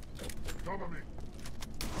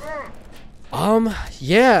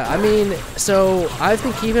 Yeah, I mean, so I've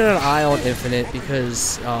been keeping an eye on Infinite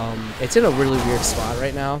because it's in a really weird spot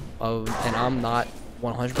right now, and I'm not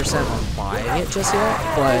 100% on buying it just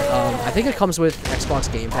yet, but I think it comes with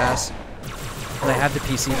Xbox Game Pass, and I have the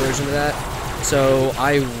PC version of that, so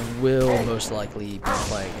I will most likely be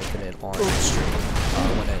playing Infinite on stream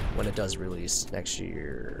when it does release next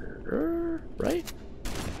year, right?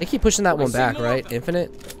 They keep pushing that one back, right?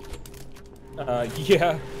 Infinite?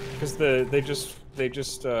 Yeah, because they just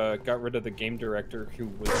got rid of the game director who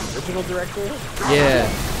was the original director. Yeah.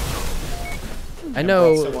 I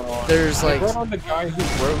know there's like... They brought on the guy who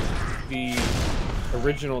wrote the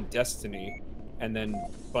original Destiny, and then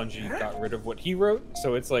Bungie got rid of what he wrote,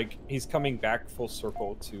 so it's like he's coming back full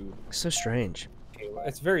circle to... So strange. Halo.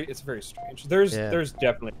 It's very strange. There's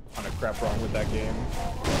definitely a ton of crap wrong with that game.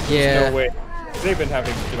 Yeah. There's no way. They've been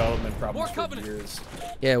having development problems for years.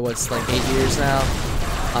 Yeah, what's like 8 years now?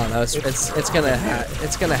 I don't know. It's gonna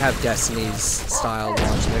have Destiny's style launch.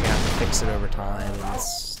 And they're gonna have to fix it over time. And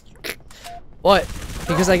what?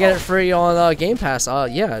 Because I get it free on Game Pass.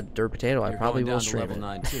 Yeah, Dirt Potato. I probably will stream level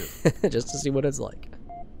 9 too. it just to see what it's like.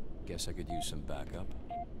 Guess I could use some backup.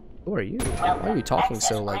 Who are you? Why are you talking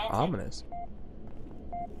so like ominous?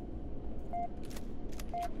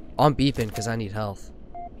 I'm beeping because I need health.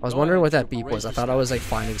 I was wondering what that beep was. I thought I was like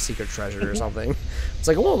finding secret treasure or something. It's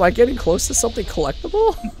like, oh, am I getting close to something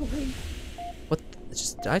collectible? What?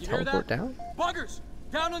 Did I teleport down? Buggers!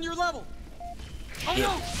 Down on your level! Oh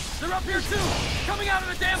no! They're up here too! Coming out of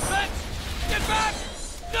the damn fence! Get back!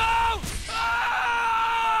 No!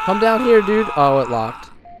 Ah! Come down here, dude. Oh, it locked.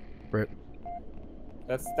 Rip.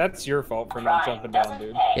 That's your fault for not jumping down,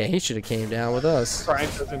 dude. Yeah, he should have came down with us. Crime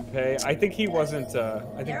doesn't pay. I think he wasn't. He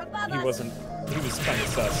was kind of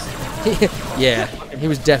sus. Yeah, he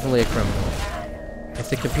was definitely a criminal. If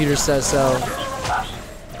the computer says so,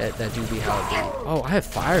 that do be how it be. Oh, I have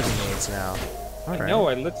fire grenades now. All right. No,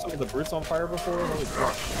 I lit some of the brutes on fire before. Holy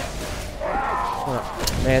crap.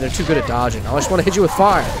 Oh, man, they're too good at dodging. I just want to hit you with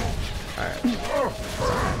fire. All right.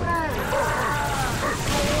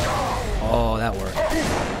 Oh, that worked.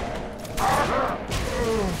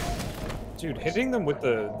 Dude, hitting them with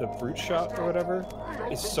the brute shot or whatever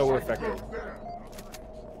is so effective.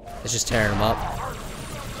 It's just tearing them up.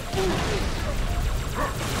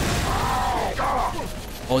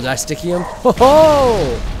 Oh, did I sticky him? Ho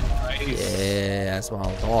ho! Nice. Yeah, that's what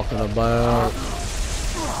I'm talking about.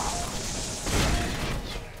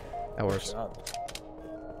 That works.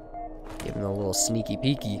 Give him a little sneaky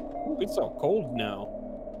peeky. Ooh, it's so cold now.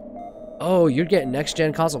 Oh, you're getting next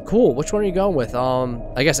gen console. Cool. Which one are you going with?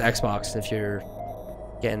 I guess Xbox if you're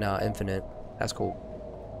getting Infinite. That's cool.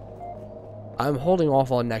 I'm holding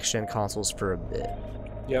off on next gen consoles for a bit.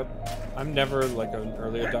 Yep. I'm never like an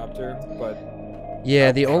early adopter, but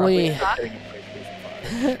yeah, the only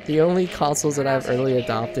the only consoles that I've early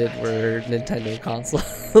adopted were Nintendo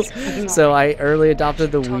consoles. So I early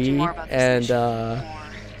adopted the Wii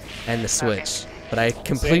and the Switch, but I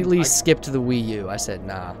completely skipped the Wii U. I said,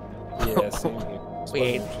 nah. Yeah, same here.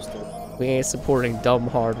 We ain't supporting dumb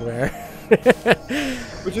hardware.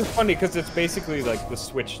 Which is funny because it's basically like the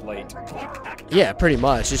Switch Lite. Yeah, pretty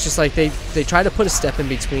much. It's just like they try to put a step in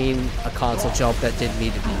between a console jump that didn't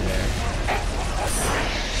need to be there.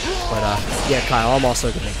 But yeah, Kyle, I'm also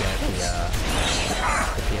gonna get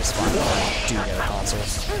the PS5 when I do get a console.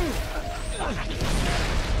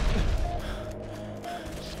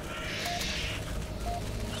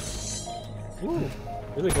 Ooh,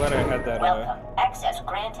 really glad I had that. Welcome. Access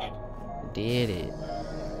granted. Did it?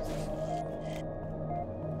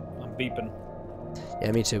 I'm beeping.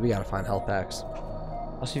 Yeah, me too. We gotta find health packs.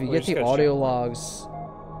 Also, if you get the audio logs.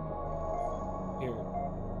 Here.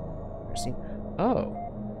 Oh.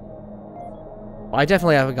 Well, I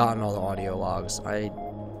definitely haven't gotten all the audio logs. I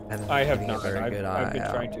have not. Very good I've been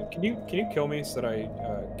trying to. Can you kill me so that I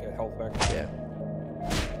get health back? Yeah.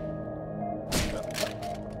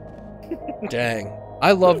 Dang.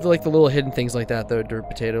 I loved like the little hidden things like that though, Dirt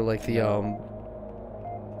Potato, like the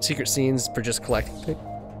secret scenes for just collecting.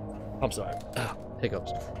 I'm sorry.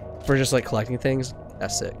 Hiccups. For just like collecting things.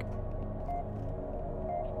 That's sick.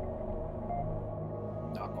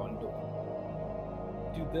 Knock on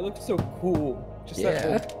door. Dude, they look so cool. Just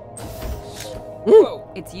yeah. that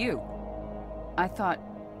whoa. It's you. I thought.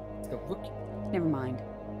 Never mind.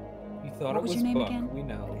 You thought what was your name Buck. again? We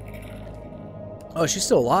know. Oh, she's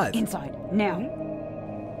still alive. Inside now.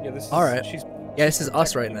 Yeah, this is. All right. Yeah, this is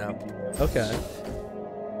us right now. Okay.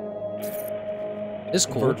 It's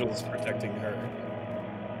cool. Virgil's protecting her.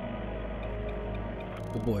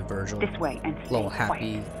 Good boy, Virgil. This way and a little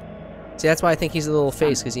happy. See, that's why I think he's a little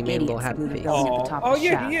face, because he made a little happy face. Oh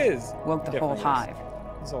yeah, he is. Woke the whole hive.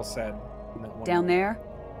 He's all sad. Down there,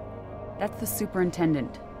 that's the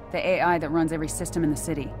superintendent, the AI that runs every system in the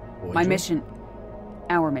city. My mission,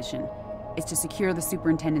 our mission, is to secure the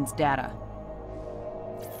superintendent's data.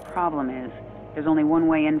 Problem is, there's only one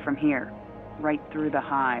way in from here, right through the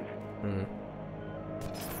hive.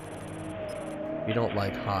 You don't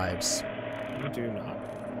like hives. You do not.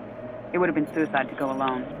 It would have been suicide to go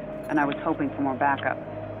alone, and I was hoping for more backup.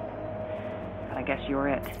 But I guess you're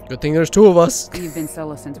it. Good thing there's two of us. You've been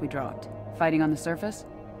solo since we dropped. Fighting on the surface?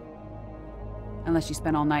 Unless you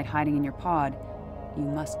spent all night hiding in your pod, you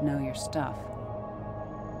must know your stuff.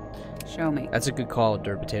 Show me. That's a good call,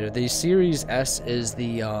 Dirt Potato. The Series S is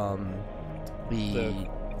the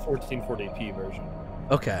 1440p version.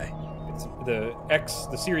 Okay. It's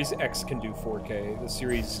the Series X can do 4K. The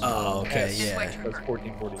Series S does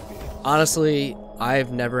 1440p. Honestly,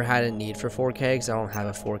 I've never had a need for 4K because I don't have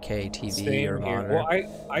a 4K TV Same or here. monitor. Well,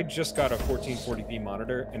 I just got a 1440p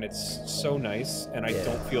monitor and it's so nice, and I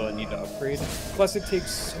don't feel I need to upgrade. Plus, it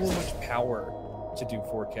takes so much power to do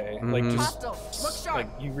 4K. Like just like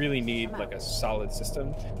you really need like a solid system.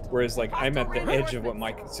 Whereas like I'm at the edge of what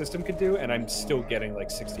my system could do, and I'm still getting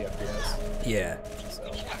like 60 FPS. Yeah. So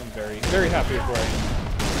I'm very, very happy with where I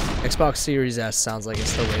am. Xbox Series S sounds like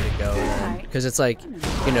it's the way to go, because it's like,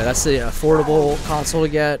 you know, that's the affordable console to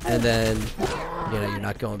get, and then, you know, you're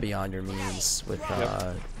not going beyond your means with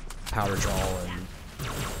power draw and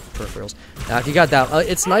peripherals. Now, if you got that,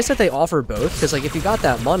 it's nice that they offer both, because like if you got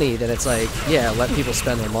that money, then it's like, yeah, let people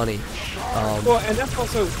spend their money. Well, and that's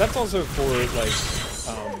also for like,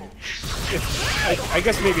 I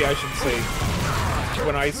guess maybe I should say.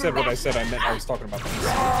 When I said what I said, I meant I was talking about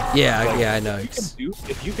PC. Yeah, like, yeah, I know.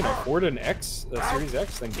 If you can afford an Series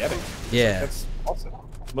X, then get it. Yeah, that's awesome.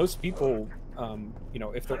 Most people, you know,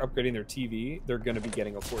 if they're upgrading their TV, they're going to be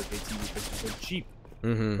getting a 4K TV because they're cheap.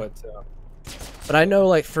 But I know,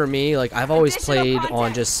 like for me, like I've always played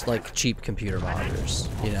on just like cheap computer monitors.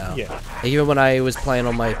 You know, like, even when I was playing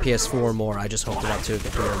on my PS4 more, I just hooked it up to a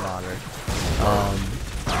computer monitor.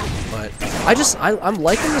 But but I'm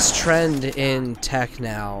liking this trend in tech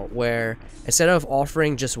now, where instead of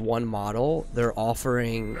offering just one model, they're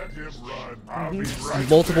offering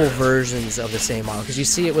multiple versions of the same model. Because you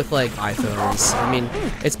see it with like iPhones. I mean,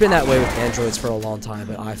 it's been that way with Androids for a long time,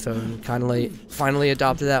 but iPhone kind of like finally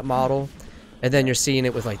adopted that model, and then you're seeing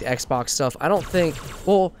it with like the Xbox stuff. I don't think,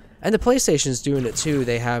 well, and the PlayStation's doing it too.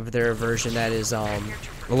 They have their version that is a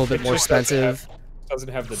little bit more expensive. Doesn't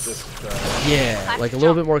have the disc drive. Yeah, like a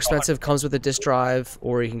little bit more expensive, comes with a disc drive,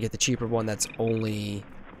 or you can get the cheaper one that's only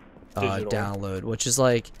download, which is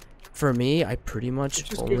like, for me, I pretty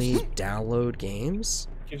much only download games.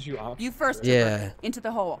 Gives you options. You first, yeah. Into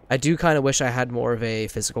the hole. I do kind of wish I had more of a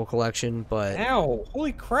physical collection, but ow,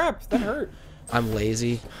 holy crap, that hurt. I'm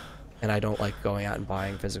lazy, and I don't like going out and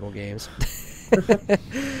buying physical games.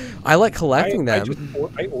 I like collecting them.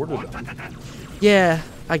 I ordered them. Yeah,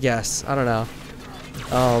 I guess. I don't know.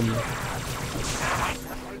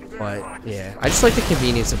 But yeah, I just like the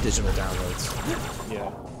convenience of digital downloads.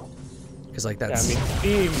 Yeah. Because like that's. Yeah, I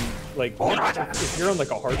mean, Steam, like if you're on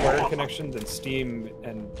like a hardwired connection, then Steam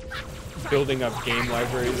and building up game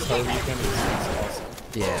libraries however you can is awesome.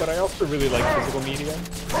 Yeah. But I also really like physical media.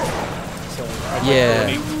 So I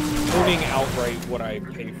like owning outright what I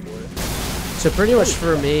pay for it. So pretty much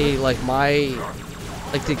for me, like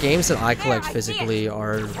the games that I collect physically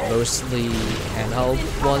are mostly handheld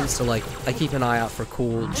ones. So like I keep an eye out for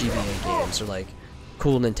cool GBA games or like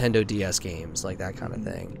cool Nintendo DS games, like that kind of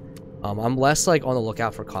thing. I'm less like on the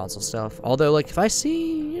lookout for console stuff. Although like if I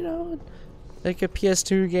see, you know, like a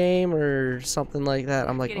PS2 game or something like that,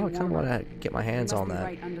 I'm like, oh, I kind of want to get my hands on that.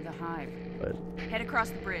 Right under the hive. But head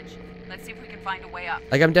across the bridge. Let's see if we can find a way up.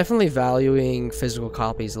 Like I'm definitely valuing physical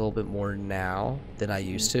copies a little bit more now than I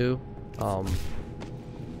used to.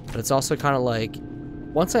 But it's also kind of like,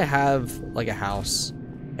 once I have like a house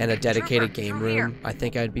and a dedicated game room, I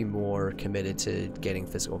think I'd be more committed to getting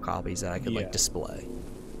physical copies that I could like display,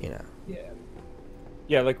 you know. Yeah.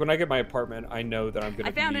 Yeah, like when I get my apartment, I know that I'm gonna.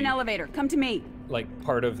 I found an elevator. Come to me. Like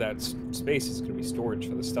part of that space is gonna be storage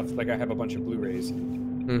for the stuff. Like I have a bunch of Blu-rays.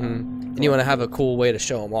 And you want to have a cool way to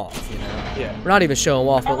show them off, you know? Yeah. Or not even show them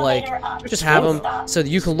off, but like just have them so that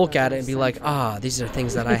you can look at it and be like, ah, these are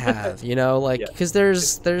things that I have, you know? Like, because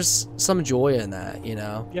there's some joy in that, you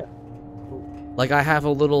know? Yeah. Like I have a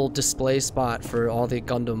little display spot for all the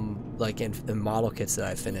Gundam like in model kits that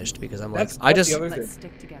I finished because I'm like, Let's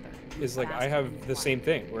stick together. Is like I have the same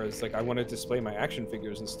thing, whereas like I want to display my action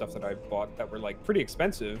figures and stuff that I bought that were like pretty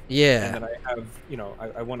expensive. Yeah. And then I have, you know,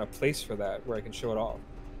 I want a place for that where I can show it off.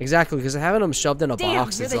 Exactly, because having them shoved in a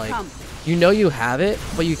box is like, you know you have it,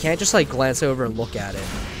 but you can't just like glance over and look at it.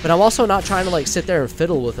 But I'm also not trying to like sit there and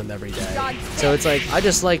fiddle with them every day. So it's like, I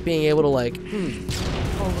just like being able to like, oh,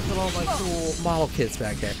 look at all my cool model kits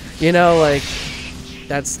back there. You know, like,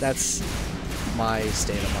 that's my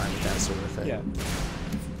state of mind with that sort of thing. Yeah.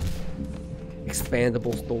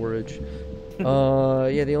 Expandable storage.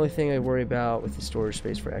 Yeah, the only thing I worry about with the storage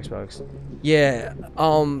space for Xbox. Yeah,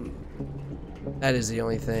 that is the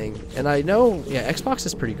only thing. And I know, yeah, Xbox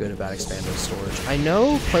is pretty good about expandable storage. I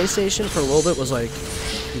know PlayStation for a little bit was like,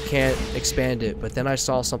 you can't expand it, but then I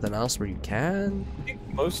saw something else where you can. I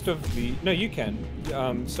think most of the, no, you can.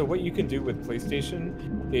 So what you can do with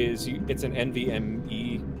PlayStation is it's an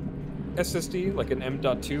NVMe SSD, like an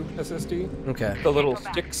M.2 SSD. Okay. The little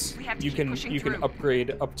sticks, you can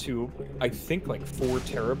upgrade up to, I think, like 4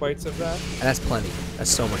 terabytes of that. And that's plenty. That's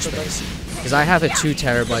so much space. Because I have a 2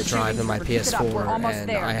 terabyte drive in my PS4,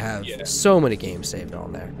 and I have so many games saved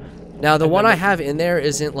on there. Now, the one I have in there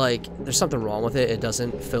isn't like, there's something wrong with it. It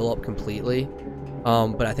doesn't fill up completely.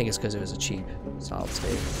 But I think it's because it was a cheap solid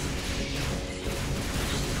state.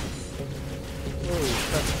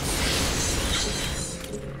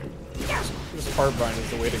 This carbine is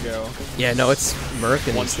the way to go. Yeah, no, it's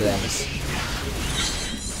murking these things.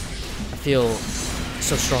 I feel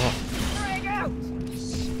so strong.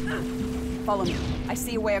 Follow me. I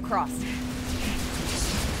see a way across.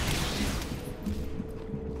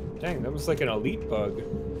 Dang, that was like an elite bug.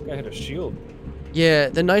 Guy had a shield. Yeah,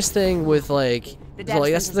 the nice thing with like,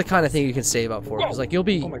 that's the kind of thing you can save up for. Because like you'll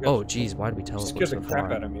be, oh geez, why did we teleport so far? Scared the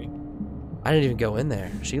crap out of me. I didn't even go in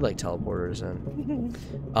there. She like teleporters in.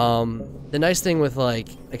 The nice thing with like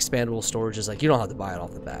expandable storage is like you don't have to buy it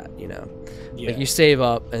off the bat, you know. Yeah. Like you save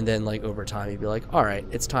up and then like over time you'd be like, all right,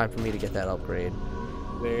 it's time for me to get that upgrade.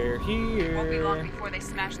 They're here. Won't be long before they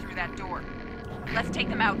smash through that door. Let's take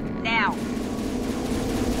them out now.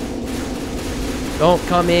 Don't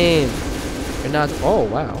come in. You're not. Oh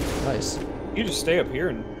wow, nice. You just stay up here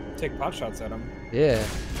and take pot shots at them. Yeah.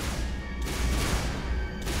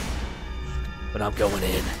 But I'm going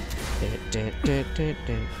in.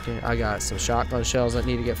 I got some shotgun shells that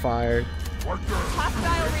need to get fired.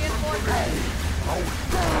 Hostile reinforcements.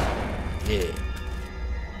 Yeah.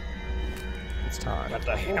 It's time. Got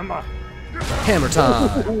the hammer. Hammer time.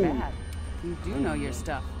 Not bad. You do know your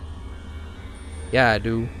stuff. Yeah, I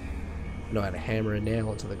do. I know how to hammer a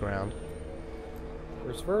nail into the ground.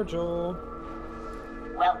 Where's Virgil?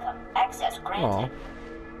 Welcome. Access granted. Aw.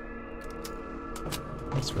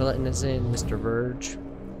 Thanks for letting us in, Mr. Verge.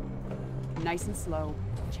 Nice and slow.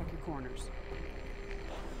 Check your corners.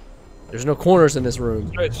 There's no corners in this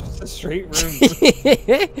room. It's just a straight room.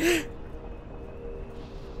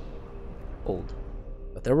 Old.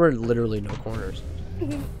 But there were literally no corners.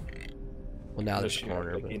 Well, now there's a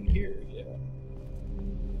corner. Like but... in here, yeah.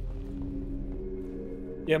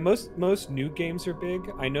 Yeah, most new games are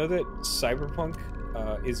big. I know that Cyberpunk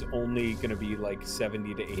is only going to be like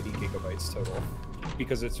 70 to 80 gigabytes total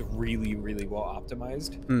because it's really, really well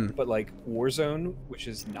optimized. But like Warzone, which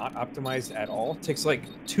is not optimized at all, takes like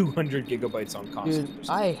 200 gigabytes on console. Dude,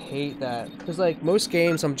 I hate that because like most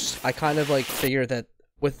games, I kind of like figure that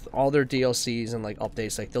with all their DLCs and like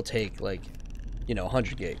updates, like they'll take like, you know,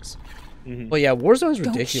 100 gigs. But yeah, Warzone's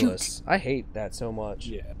ridiculous. I hate that so much.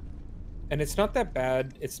 Yeah. And it's not that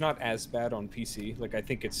bad. It's not as bad on PC. Like, I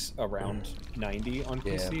think it's around 90 on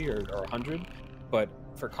PC or 100. But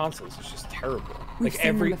for consoles, it's just terrible. Like,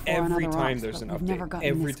 every time there's an update,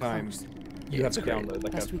 every time you have to download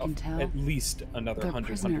like at least another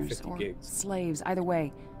 100, 150 gigs. Slaves, either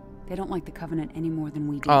way. They don't like the Covenant any more than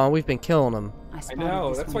we do. Oh, we've been killing them. I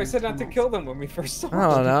know. That's why I said not to kill them when we first saw them.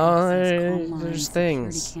 I don't know. There's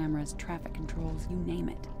things. Security cameras, traffic controls, you name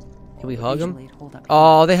it. Can we hug them?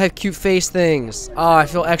 Oh, they had cute face things. Oh, I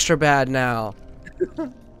feel extra bad now.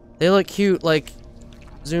 They look cute, like,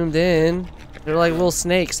 zoomed in. They're like little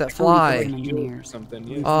snakes that fly.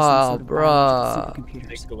 Oh, bruh.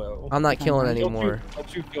 I'm not killing anymore.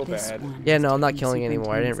 Helps you feel bad. Yeah, no, I'm not killing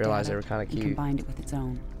anymore. I didn't realize they were kind of cute. Combined it with its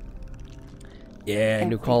own. Yeah,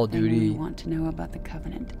 new Call of Duty. We want to know about the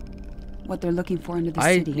Covenant. What they're looking for into the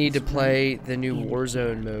I city. need to play the new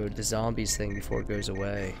Warzone mode, the zombies thing, before it goes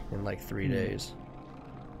away in like 3 days.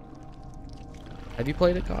 Have you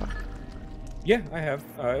played it, Kyle? Yeah, I have.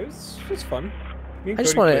 It's fun. I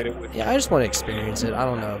just want to, I just want to experience it. I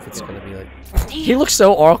don't know if it's gonna be like. He looks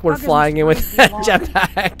so awkward flying in with that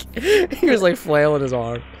jetpack. He was like flailing his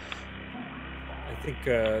arm. I think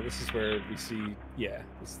this is where we see,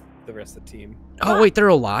 the rest of the team. Oh wait, they're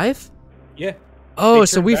alive? Yeah. Oh,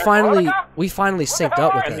 so we finally synced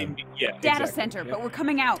up with them. Yeah, Data center, but we're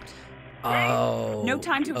coming out. Oh. No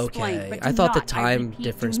time to explain. Okay. But I thought the time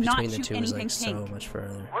difference between the two was like so much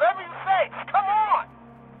further. Whatever you say, come on!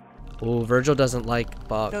 Oh, Virgil doesn't like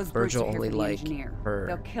Buck. Those Virgil brutes are only here for the like engineer. her.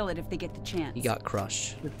 They'll kill it if they get the chance. He got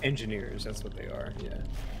crushed. Engineers, that's what they are. Yeah.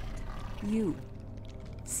 You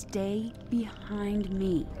stay behind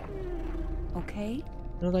me. Okay?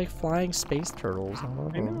 They're like flying space turtles. I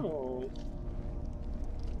know.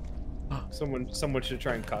 Someone should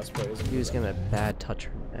try and cosplay as he was gonna bad touch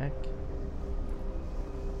her neck.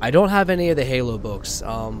 I don't have any of the Halo books. The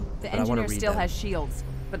but I want to engineer read still them. has shields,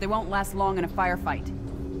 but they won't last long in a firefight.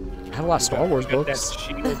 I have a lot of Star Wars books. That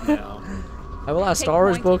shield now. I have a lot of Star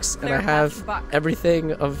Wars books, and I have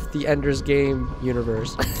everything of the Ender's Game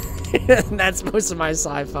universe. And that's most of my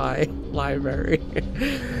sci-fi library.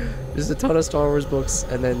 There's a ton of Star Wars books,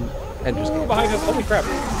 and then Ender's Game. Behind us! Holy crap!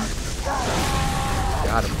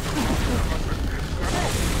 Got him.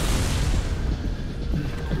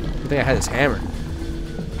 I think I had his hammer.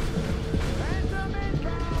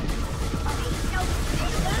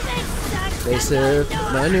 Evasive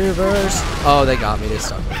maneuvers. Oh, they got me. They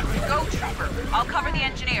suck. Go, Trooper. I'll cover the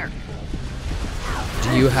engineer.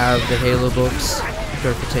 Do you have the Halo books,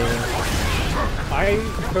 Dirt Potato?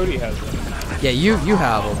 Cody has them. Yeah, you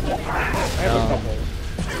have them. I have a couple.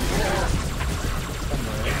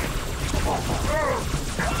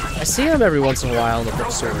 I see them every once in a while in the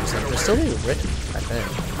bookstores. Like, they're still being written, I think.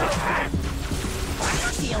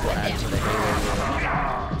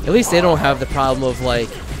 At least they don't have the problem of like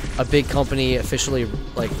a big company officially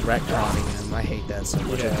like retconning them. I hate that so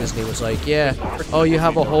much. Yeah. Disney was like, yeah, oh, you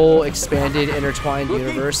have a whole expanded, intertwined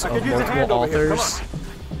universe of multiple authors.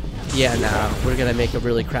 Yeah, nah, we're gonna make a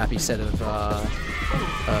really crappy set of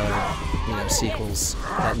you know, sequels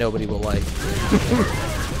that nobody will like.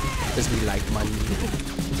 Because we like money.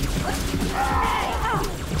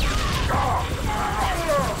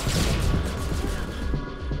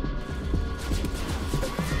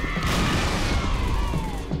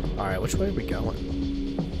 Alright, which way are we going?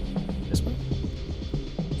 This one?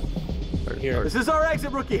 Here. This is our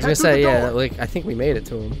exit, rookie. I was gonna say, yeah, like, I think we made it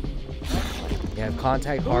to him. You have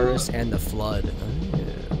contact harvest and the flood.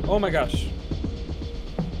 Oh my gosh.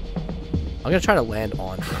 I'm gonna try to land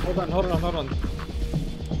on. Hold on.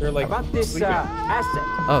 They're like about this asset.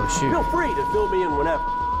 Oh shoot. Feel free to fill me in whenever.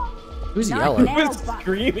 Who's yelling? Who's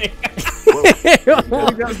screaming?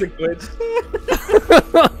 That was a glitch.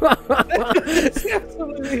 It's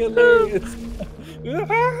absolutely hilarious.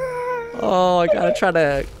 Oh, I gotta try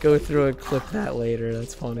to go through and clip that later.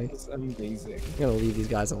 That's funny. That's amazing. I'm gonna leave these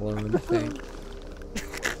guys alone, I think.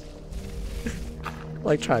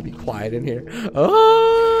 Like, try to be quiet in here.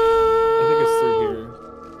 Oh! I think it's through here.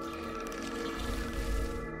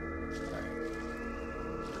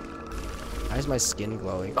 Why is my skin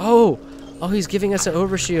glowing? Oh! Oh, he's giving us an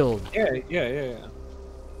overshield. Yeah.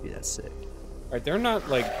 Dude, that's sick. Alright, they're not,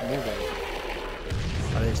 like, moving.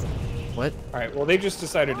 Are they... What? Alright, well, they just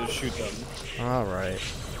decided to shoot them. Alright.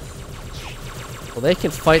 Well, they can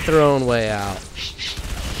fight their own way out.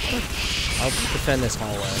 I'll defend this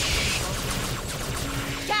hallway.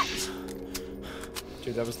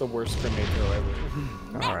 Dude, that was the worst grenade throw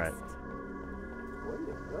ever. Alright.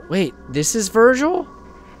 Wait, this is Virgil?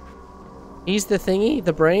 He's the thingy?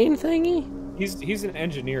 The brain thingy? He's an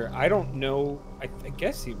engineer. I don't know. I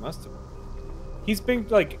guess he must have. He's been,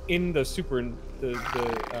 like, in the superintendent.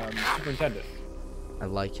 I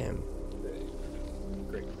like him.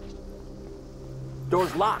 Great.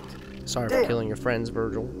 Door's locked. Sorry for killing your friends,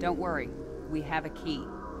 Virgil. Don't worry. We have a key.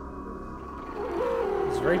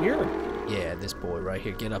 He's right here. Yeah, this boy right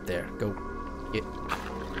here. Get up there. Go. Get.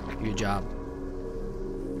 Do your job.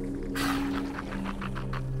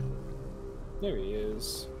 There he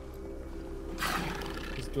is.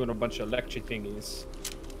 He's doing a bunch of lecture thingies.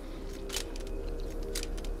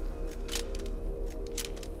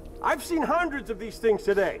 I've seen hundreds of these things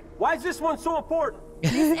today. Why is this one so important?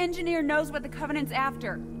 This engineer knows what the Covenant's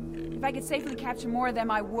after. If I could safely capture more of them,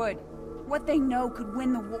 I would. What they know could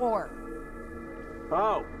win the war.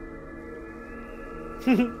 Oh.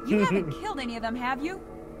 You haven't killed any of them, have you?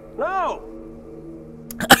 No!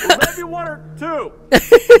 Maybe one or two.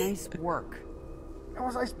 Nice work. How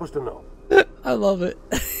was I supposed to know? I love it.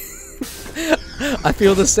 I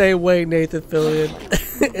feel the same way, Nathan Fillion.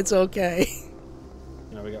 It's okay.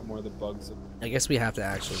 Now we got more of the bugs. I guess we have to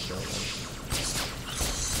actually kill them.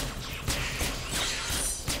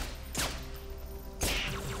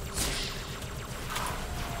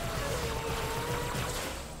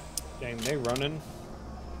 Dang, they running.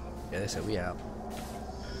 Yeah, they said we out.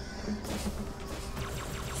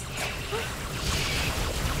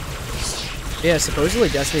 Yeah, supposedly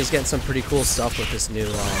Destiny's getting some pretty cool stuff with this new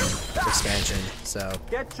expansion. So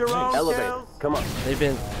get your own elevator. Come on. They've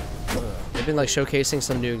been like showcasing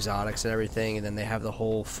some new exotics and everything, and then they have the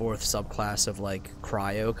whole 4th subclass of like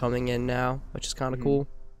cryo coming in now, which is kind of cool.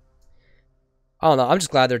 I don't know. I'm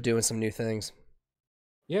just glad they're doing some new things.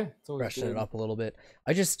 Yeah, it's always freshening good. it up a little bit.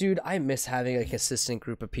 Dude, I miss having a consistent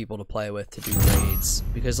group of people to play with to do raids,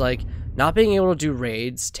 because like not being able to do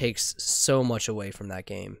raids takes so much away from that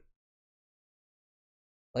game.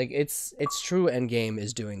 Like it's true endgame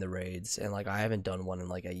is doing the raids, and like I haven't done one in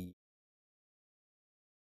like a year.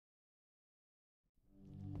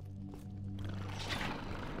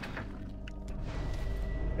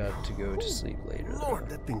 Got to go to sleep later. Lord,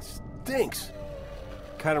 that thing stinks.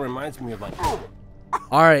 Kind of reminds me of like.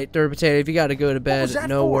 Alright, Dirty Potato, if you gotta go to bed,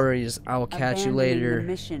 no worries. I will catch you later.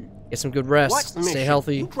 Mission. Get some good rest. Stay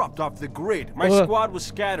healthy. You dropped off the grid. My squad was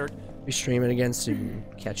scattered. Be streaming again soon.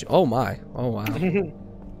 Catch you. Oh my. Oh wow.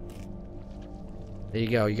 There you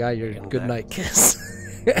go. You got your good night kiss.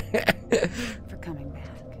 For coming back.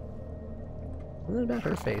 Something about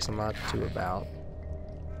her face I'm not too about.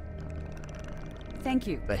 Thank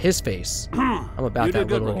you. But his face. I'm about that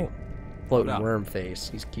little floating worm face.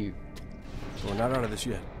 He's cute. We're not out of this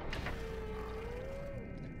yet.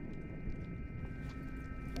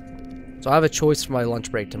 So I have a choice for my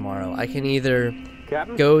lunch break tomorrow. I can either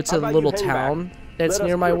go to the little town that's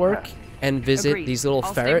near my work and visit these little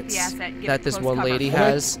ferrets that this one lady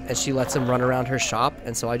has, and she lets them run around her shop,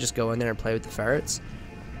 and so I just go in there and play with the ferrets.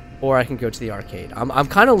 Or I can go to the arcade. I'm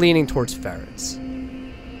kind of leaning towards ferrets.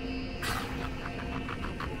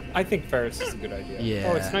 I think ferrets is a good idea.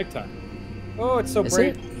 Yeah. Oh, it's nighttime. Oh, it's so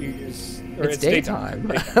bright. It's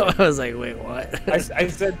daytime. I was like, wait, what? I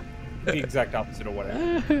said the exact opposite of what I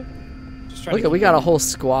meant. Look, we got a whole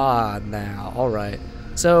squad now. All right.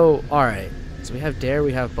 So, all right. So we have Dare,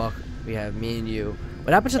 we have Buck, we have me and you.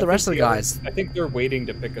 What happened to the rest of the guys? I think they're waiting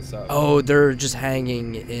to pick us up. Oh, they're just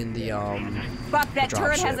hanging in the Buck, that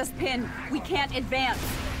turret has us pinned. We can't advance.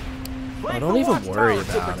 Oh, don't even worry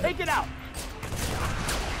about it. Take it out.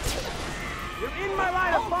 You're in my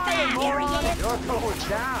line of fire, moron. You're going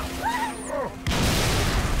down.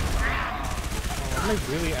 Am I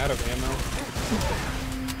really out of ammo?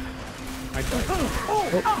 I died.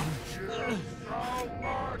 Oh.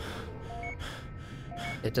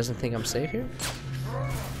 It doesn't think I'm safe here?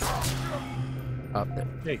 Up there.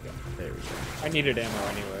 There you go. There we go. I needed ammo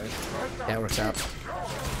anyway. Yeah, it works out.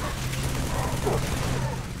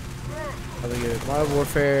 Really good. Modern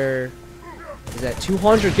Warfare is at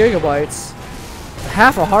 200 gigabytes.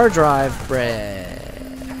 Half a hard drive. Bruh.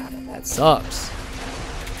 That sucks.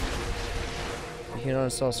 You can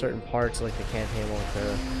uninstall certain parts like the campaign mode.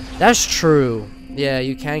 That's true. Yeah,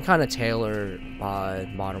 you can kind of tailor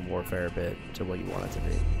Modern Warfare a bit to what you want it to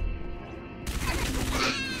be.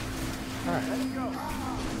 Alright.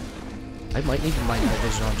 I might need my night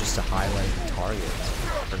vision on just to highlight targets.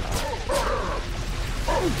 Or not.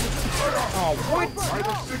 Oh, what?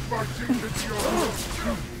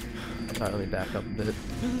 Alright, let me back up a bit.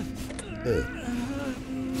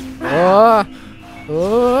 Oh!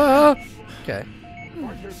 Oh! Okay.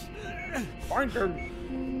 Find her.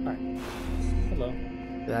 Alright. Hello.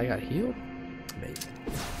 Did I got healed? Amazing.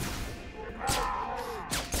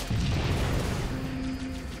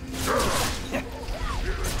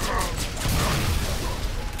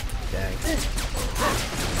 Dang.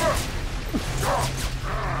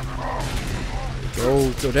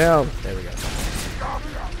 Go down. There we go.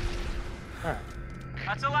 Alright.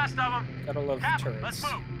 That's the last of them. Gotta love Captain, turrets.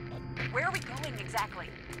 let's move. Where are we going exactly?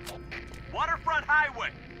 Waterfront highway.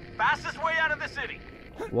 Fastest way out of the city.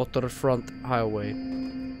 Waterfront highway.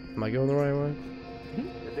 Am I going the right way?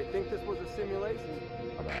 Did they think this was a simulation?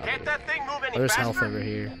 Can't that thing move any There's faster? health over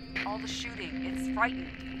here. All the shooting. It's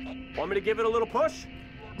frightening. Want me to give it a little push?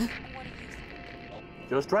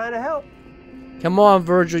 Just trying to help. Come on,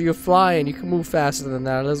 Virgil, you're flying. You can move faster than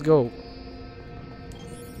that. Let's go.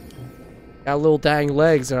 Got little dang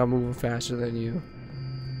legs and I'm moving faster than you.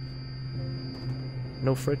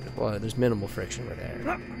 No friction. Well, there's minimal friction right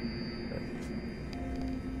there.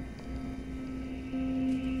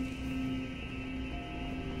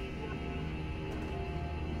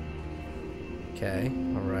 Okay,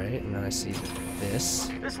 alright, and then I see this.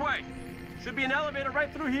 This way. Should be an elevator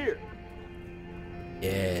right through here.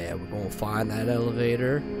 Yeah, we're gonna find that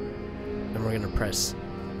elevator. And we're gonna press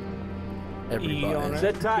every button.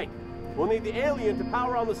 Sit tight. We'll need the alien to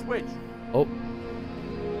power on the switch. Oh.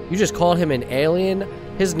 You just called him an alien?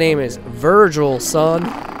 His name is Virgil, son.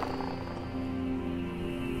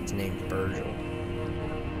 His name's Virgil.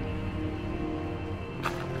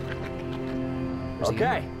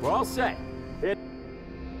 Okay, we're all set.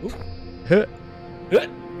 Hit.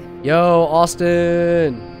 Yo,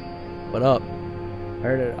 Austin! What up? I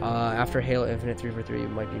heard it, after Halo Infinite 343, you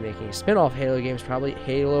might be making a spin-off Halo games, probably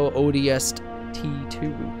Halo ODST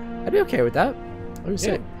 2. I'd be okay with that. What do you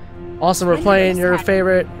say? Awesome, we're playing your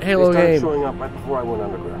favorite Halo game. Showing up right before I went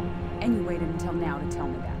underground. And you waited until now to tell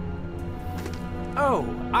me that. Oh,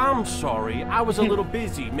 I'm sorry. I was a little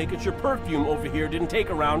busy making sure perfume over here didn't take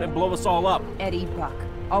a round and blow us all up. Eddie Buck,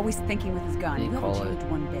 always thinking with his gun. You haven't call it changed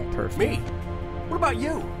one bit. Perfect. Me? What about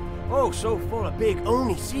you? Oh, so full of big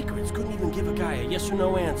Oni secrets, couldn't even give a guy a yes or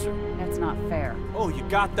no answer. That's not fair. Oh, you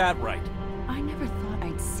got that right. I never thought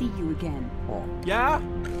I'd see you again. Oh. Yeah?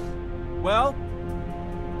 Well,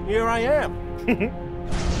 here I am.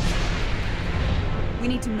 We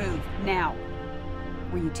need to move, now.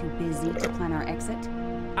 Were you too busy to plan our exit?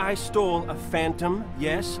 I stole a Phantom,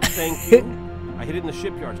 yes, thank you. I hid it in the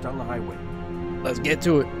shipyards down the highway. Let's get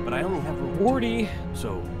to it. But I only have room for 40.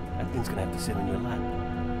 so that thing's gonna have to sit in your lap.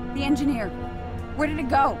 The engineer. Where did it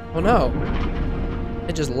go? Oh no.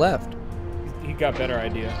 It just left. He got better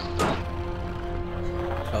idea.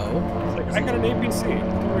 Oh. He's like, I got an APC.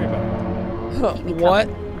 Don't worry about it. What?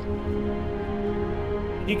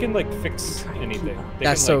 He can like fix anything. They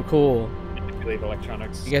That's can, so like, cool. manipulate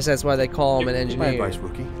electronics. I guess that's why they call him an My engineer. advice,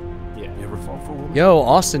 rookie. Yeah. You ever fall for one? Yo,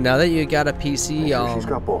 Austin, now that you got a PC, She's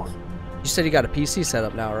got balls. you said you got a PC set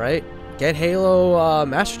up now, right? Get Halo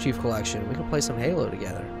Master Chief Collection. We can play some Halo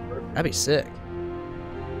together. That'd be sick.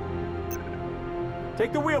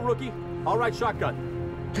 Take the wheel, rookie. All right, shotgun.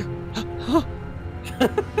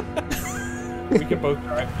 We can both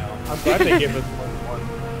drive now. I'm glad they gave us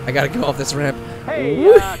one. I gotta go off this ramp. Hey,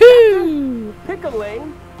 Woohoo! pick a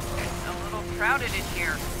lane. It's a little crowded in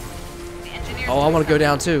here. The engineers Oh, I want to go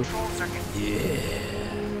down too. Yeah.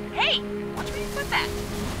 Hey, watch me put that.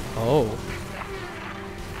 Oh.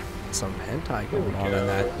 Some hentai going on in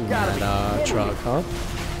that truck, huh?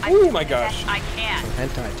 Oh my gosh. I can't. Some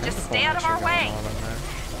hentai Just tentacle stay out of our action way. going on in there.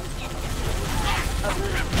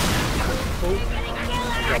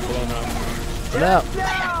 Got blown up. No.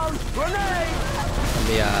 Down! Grenade! Let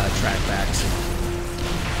me track back so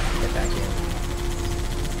get back in.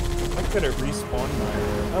 I could have respawned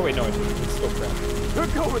my... Oh wait, no, it's still cracked. They're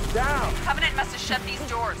going down! Covenant must have shut these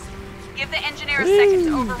doors. Give the engineer a second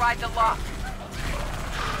to override the lock.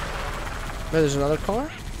 There's another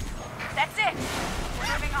car? That's it. We're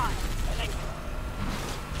moving on.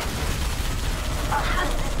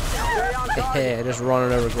 Hey, just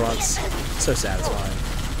running over grunts. So satisfying.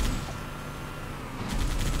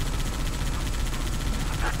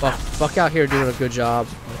 Buck out here doing a good job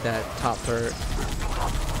with that top turret.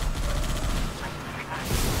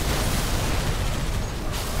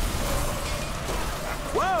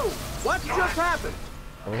 Whoa! What just happened?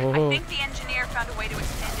 Oh. I think the engineer found a way to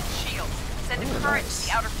extend its shield. Send a current to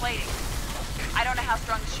the outer plating. I don't know how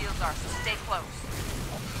strong the shields are, so stay close.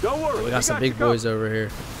 Don't worry. We got some big boys over here.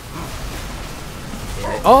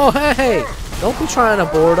 Yeah. Oh, hey! Don't be trying to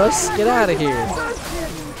board us. Get out of here.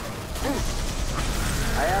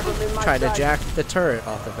 Tried to jack the turret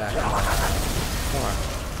off the back. Come on.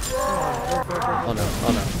 Oh no,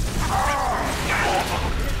 oh no.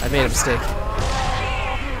 I made a mistake.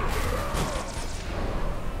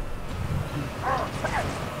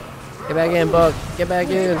 Get back in, Buck. Get back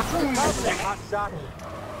in.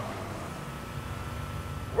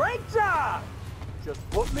 Great job! Just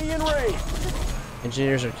put me in range.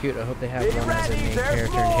 Engineers are cute. I hope they have one as a main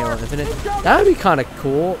character in Halo Infinite. That would be kind of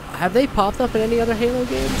cool. Have they popped up in any other Halo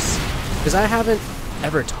games? Because I haven't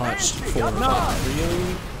ever touched 4 or 5.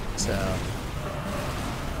 Really? So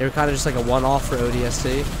they were kind of just like a one-off for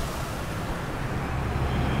ODST.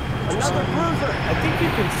 Another cruiser! I think you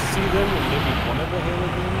can see them in maybe one of the Halo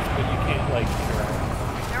games, but you can't, like,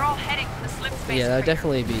 interact. They're all heading for the slip space. Yeah, that'd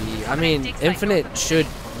definitely be... I mean, Infinite should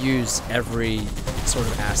use every sort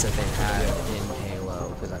of asset they've had in Halo.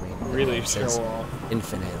 Because, I mean... Really show off.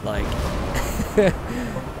 Infinite, like...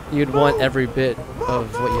 You'd want every bit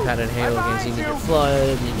of what you've had in Halo games. You need your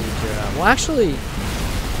Flood, you need your... well, actually...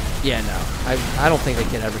 Yeah, no. I don't think they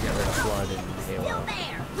can ever get rid of Flood in Halo.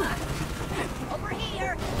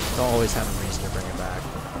 They'll always have a reason to bring it back.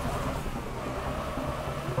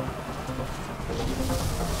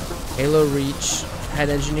 Halo Reach had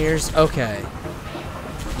engineers? Okay.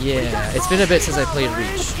 Yeah, it's been a bit since I played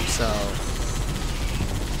Reach, so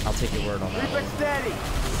I'll take your word on that one.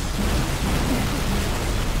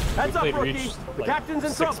 Heads up, Reach, rookie. The captain's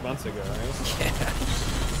in trouble. 6 months ago, right? Yeah.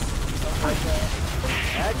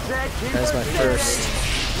 That's my first.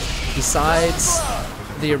 Besides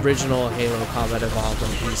the original Halo Combat Evolved on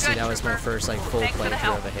PC, that was my first like full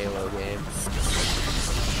playthrough of a Halo game.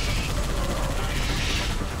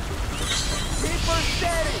 Keep her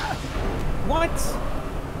steady. What?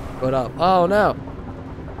 What up? Oh no!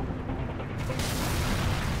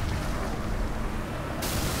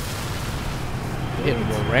 Getting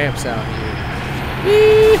more ramps out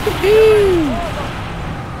here.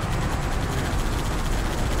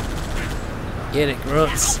 Get it,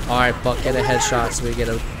 grunts. Alright, Buck, get a headshot so we get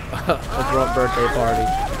a grunt birthday party.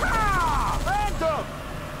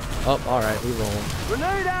 Oh, alright, we rolling.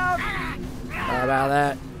 Grenade out. How about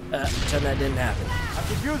that? Pretend that didn't happen. I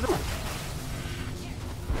could use them.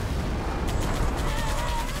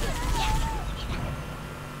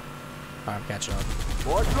 Alright, I'm catching up.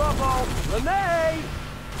 More trouble. Grenade.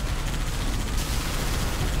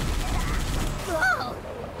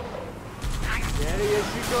 Steady as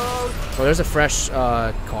she goes. Oh, there's a fresh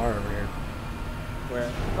car over here. Where?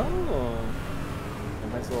 Oh. A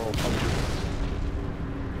nice little pumpkin.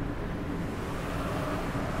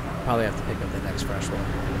 Probably have to pick up the next fresh one.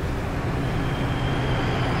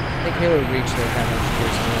 I think Halo Reach they have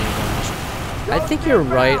engineers on a bunch. I think you're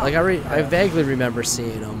right. Like I vaguely remember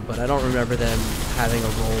seeing them, but I don't remember them having a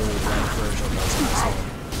role like Virgil does in this one.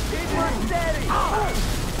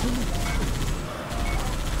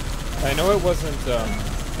 I know it wasn't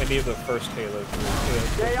any of the first Halo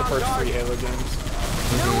games. The first 3 Halo games.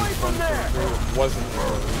 It wasn't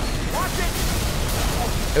Halo.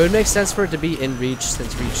 It would make sense for it to be in Reach,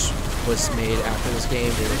 since Reach was made after this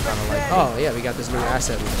game. They were kind of like, oh yeah, we got this new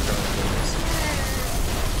asset we can throw in games.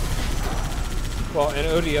 Well, and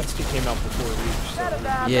ODST came out before Reach. So.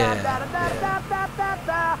 Yeah.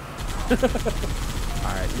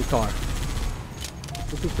 Alright, new car.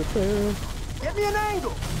 Get me an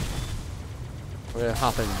angle. We're gonna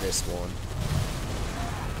hop into this one.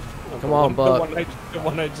 Come on, Buck. The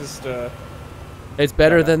one I just, It's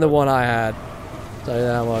better than the one I had. Tell you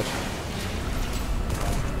that much.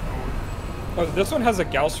 Oh, this one has a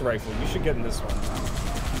Gauss rifle. You should get in this one.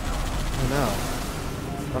 Oh no.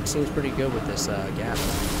 Buck seems pretty good with this gap.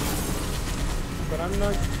 But I'm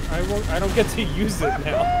not. I don't get to use it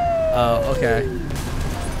now. Oh, okay.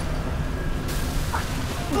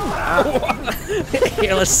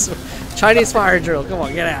 Here, let's Chinese fire drill. Come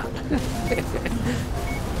on, get out.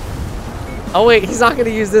 Oh wait, he's not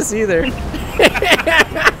gonna use this either.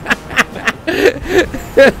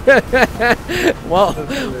 Well,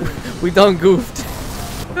 we done goofed.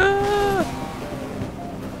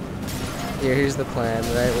 Here's the plan,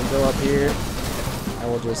 right? We'll go up here,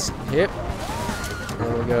 and we'll just hit, and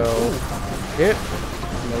then we'll go hit,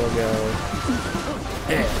 and then we'll go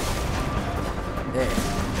there. There.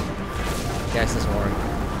 Guys, this won't work.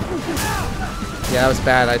 Yeah, that was a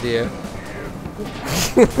bad idea.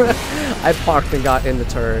 I parked and got in the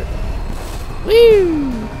turret.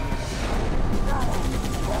 Woo!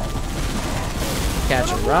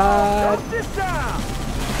 Catch a ride.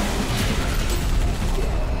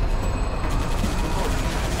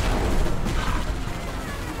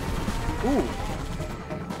 Ooh.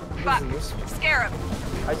 Fuck. Scarab.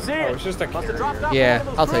 I see it. Oh, it's just a carrier. Yeah,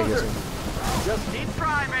 I'll take this one. Just keep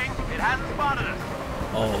driving. It hasn't spotted us.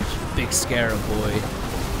 Oh, big scarab boy.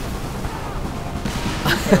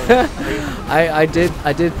 I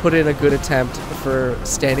did put in a good attempt for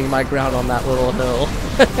standing my ground on that little hill.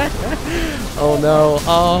 Oh no!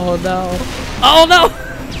 Oh no! Oh no!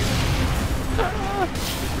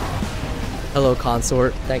 Hello,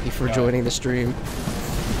 consort. Thank you for joining the stream.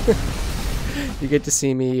 You get to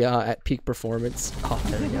see me at peak performance. Oh,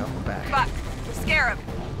 there we go. Back. Fuck. Scarab.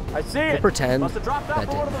 I see We'll it. pretend Must have dropped that off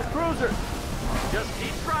didn't one of those happen. cruisers. Just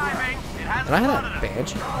keep driving. It hasn't Can I have spotted that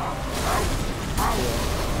us.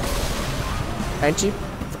 Banshee? Banshee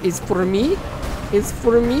is for me. It's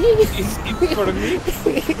for me. It's for me.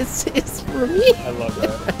 it's for me. I love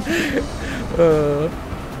that.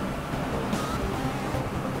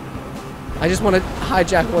 I just want to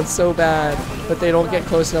hijack one so bad, but they don't get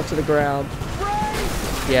close enough to the ground.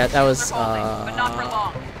 Yeah, that was but not for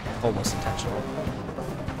long. almost intentional.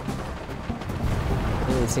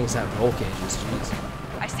 These things have roll cages. Jeez.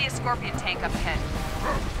 I see a Scorpion tank up ahead.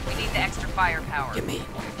 We need the extra firepower. Give me.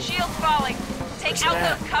 Shields falling. Take Where's out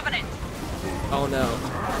that? those Covenant. Oh no.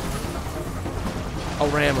 I'll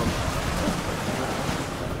ram them.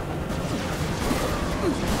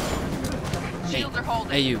 Shields are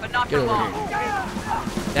holding, Hey you, but not get for over long.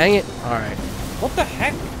 here. Dang it. Alright. What the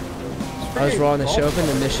heck? I was wrong. The show up in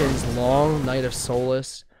the missions Long Night of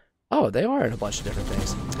Solace. Oh, they are in a bunch of different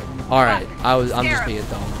things. Alright, I'm just being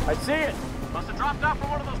dumb. I see it. Must have dropped off from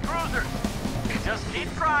one of those cruisers. Just keep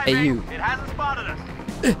driving. Hey, you. It hasn't spotted us.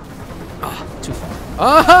 Oh, too far.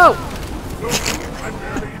 Oh!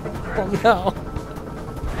 Oh no.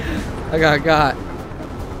 I got.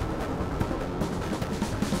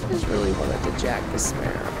 I just really wanted to jack the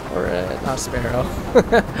sparrow. Or, not sparrow.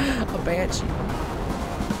 A banshee.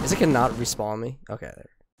 Is it gonna not respawn me? Okay.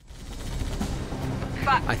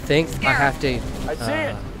 I think I have to. I see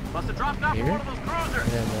it. Must have dropped off from Here? one of those cruisers.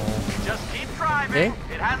 And then Just keep driving.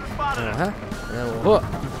 okay. It hasn't spotted us. And then we'll hook.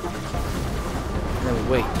 And then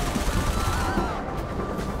we wait.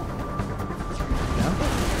 Yeah?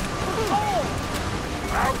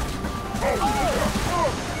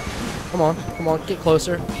 Come on, get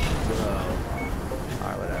closer.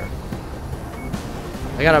 Alright, whatever.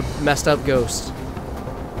 I got a messed up ghost.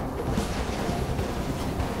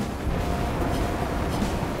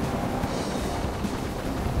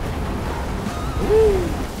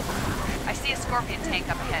 I see a Scorpion tank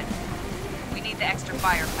up ahead. We need the extra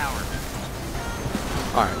firepower.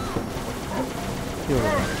 Alright.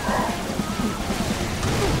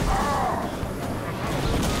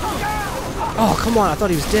 Oh, come on, I thought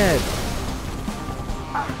he was dead.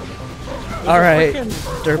 Alright,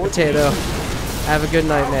 dirt potato. Have a good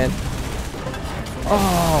night, man.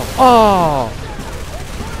 Oh, oh!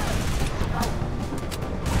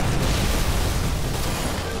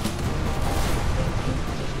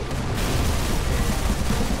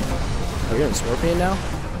 Are we on Scorpion now?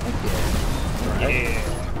 Heck yeah.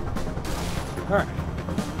 Alright.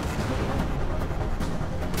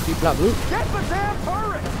 Beep, blah, bloop. Get the damn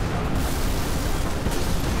turret!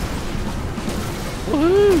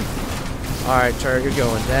 Woohoo! Alright, turret, you're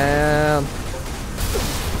going down.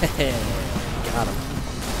 Got him.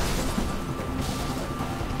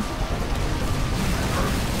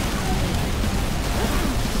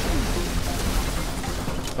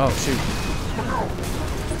 Oh, shoot.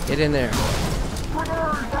 Get in there.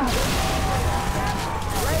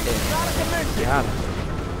 Yeah. Got him.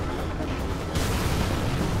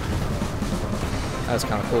 That was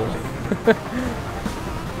kind of cool.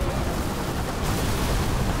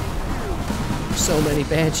 So many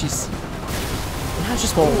banshees. And I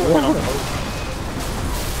just want one of them.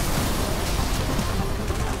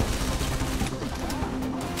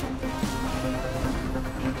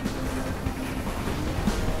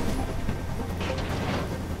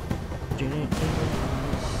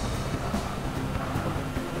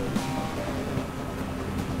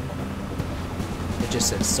 just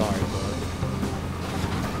says sorry, bud.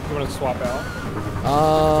 You want to swap out?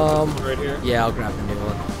 Right here. Yeah, I'll grab the new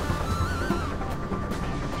one.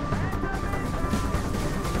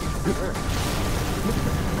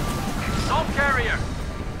 Assault carrier.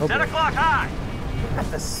 Oh, 10 boy. o'clock high. Look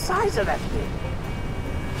at the size of that thing.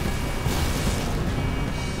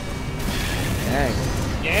 Dang.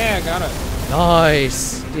 Yeah, got it.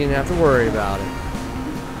 Nice. Didn't have to worry about it.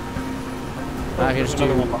 I can just do.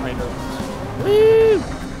 Another one behind us. Woo!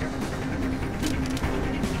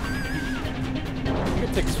 I think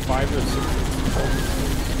it takes 5 or 6. 6.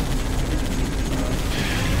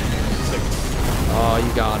 Oh,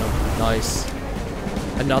 you got him. Nice.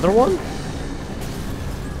 Another one?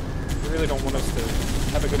 You really don't want us to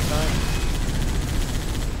have a good time.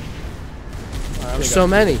 There's so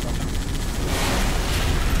many.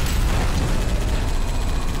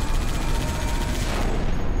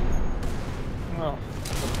 Oh,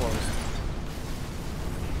 so close.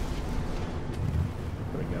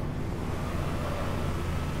 There we go.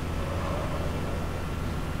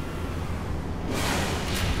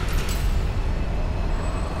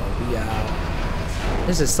 Yeah.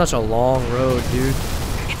 This is such a long road, dude.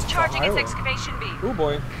 It's charging its excavation beam. Oh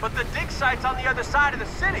boy. But the dig site's on the other side of the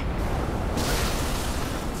city.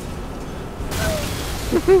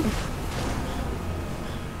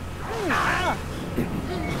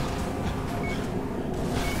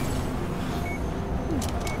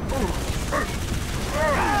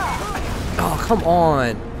 Oh, come on.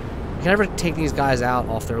 You can never take these guys out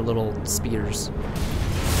off their little spears.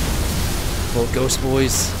 Little ghost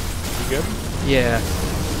boys. You good? Yeah.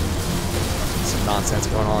 Some nonsense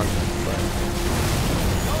going on. But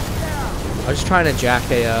I was just trying to jack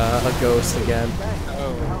a ghost again.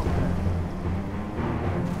 Oh.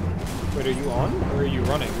 Wait, are you on or are you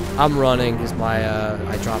running? I'm running because my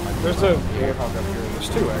I dropped my. There's a warthog up here. There's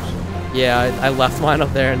 2 actually. Yeah, I left mine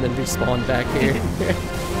up there and then respawned back here.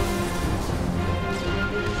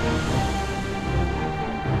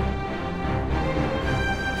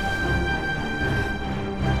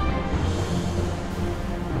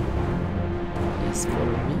 It's for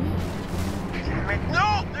me. Damn it.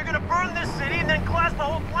 No! They're gonna burn this city and then collapse the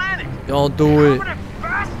whole planet. Don't do it. Incompetent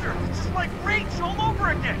bastards! It's just like Reach all over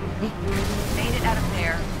again. Made it out of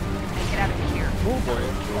there. Make it out of here. Oh boy.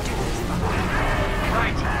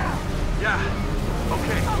 Right. Yeah.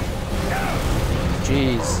 Okay.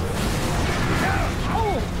 Jeez.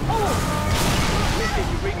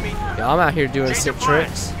 You read me? Yeah, I'm out here doing Change sick of plan.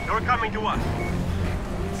 tricks. You're coming to us.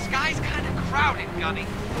 Sky's kind of crowded, Gunny.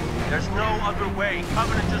 There's no other way.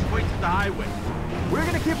 Covenant just waits at the highway. We're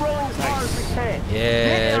gonna keep rolling as far as we can.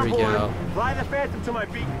 Yeah, there we go. Fly the Phantom to my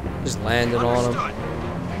beacon. Just landed on him. Understood.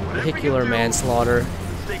 Whatever you Vehicular do, manslaughter.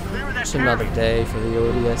 stay clear of that Just another barrier. day for the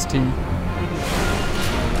ODST.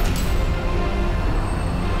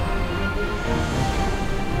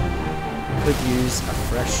 Could use a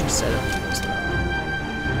fresh set of wheels though.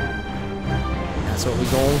 That's what we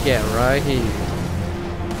gonna get right here.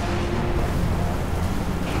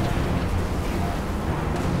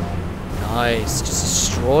 Nice, just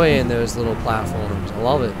destroying those little platforms. I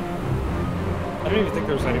love it. I don't even think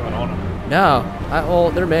there was anyone on them. No, well,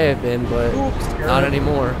 there may have been, but not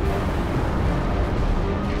anymore.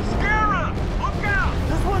 Scarra! Look out!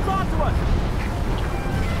 This one's onto us!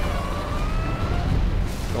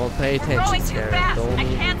 Don't pay We're attention, going too Sarah. fast. Don't I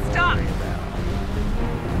even can't worry stop. about it.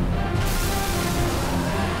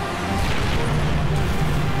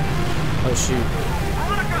 Oh shoot.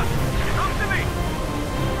 Veronica! Come to me!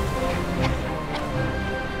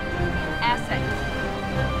 Asset.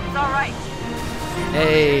 It's all right.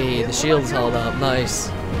 Hey, the shield's held up. Nice.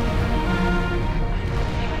 This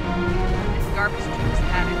garbage truck's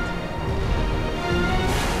had it.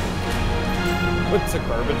 What's a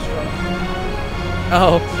garbage truck?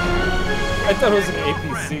 Oh, I thought it was an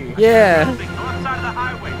APC. yeah. North side of the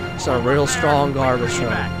highway. It's a real strong garbage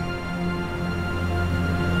truck.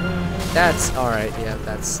 That's all right. Yeah,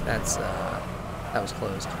 that was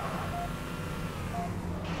closed.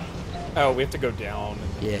 Oh, we have to go down.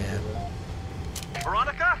 And Yeah.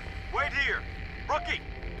 Veronica, wait here. Rookie,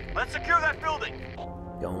 let's secure that building.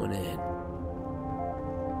 Going in.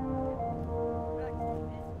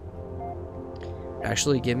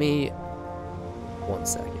 Actually, give me 1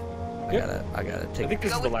 second. Yep. I gotta I take. think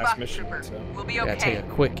this Go is the with last Buck, mission. Trooper. So We'll be I gotta take okay.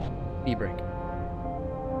 a quick pee break.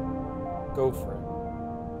 go for it.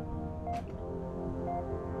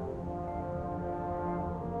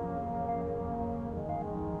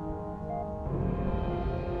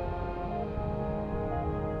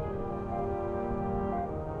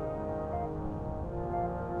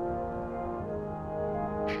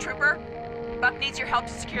 Trooper, Buck needs your help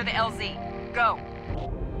to secure the LZ. Go.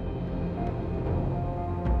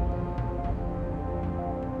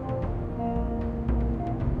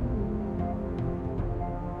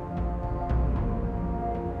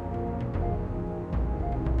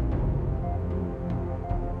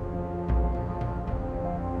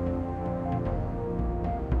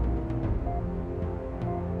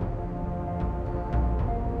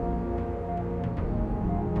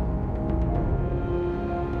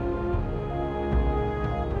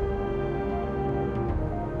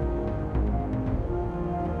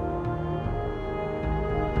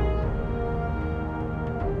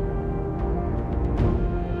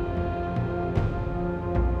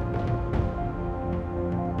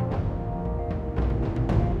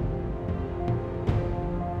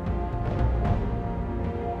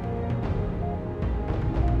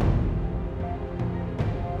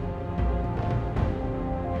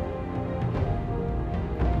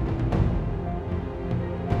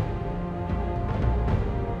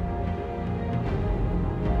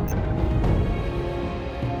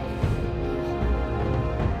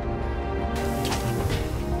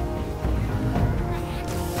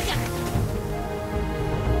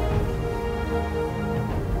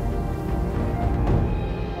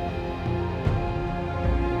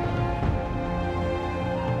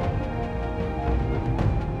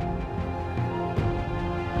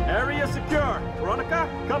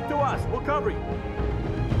 us. We'll cover you.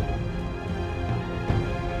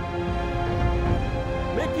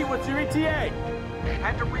 Mickey, what's your ETA?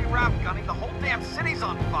 Had to reroute, Gunny. The whole damn city's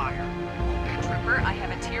on fire. Trooper, I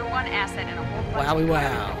have a tier 1 asset and a whole bunch Wowie of wow.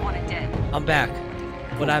 that want it dead. I'm back.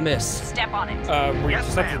 What'd I miss? Step on it. We Yes,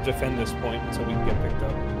 just have ma'am. to defend this point until we can get picked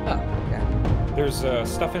up. Oh, okay. There's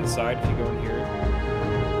stuff inside if you go in here.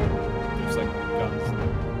 There's like guns.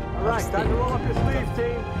 All right, time to roll up your sleeves,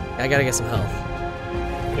 team. I gotta get some health.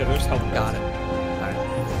 Yeah, there's help. Got it. Alright.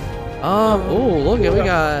 Oh, look at we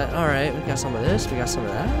got. Alright, we got some of this. We got some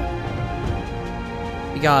of that.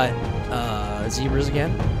 We got, zebras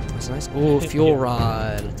again. That's nice. Oh, fuel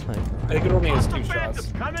rod. I think it only has 2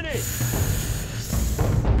 shots. Coming in.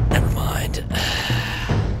 Never mind.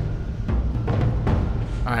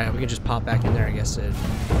 Alright, we can just pop back in there, I guess, to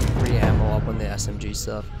re-ammo up on the SMG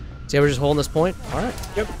stuff. So yeah, we're just holding this point? Alright.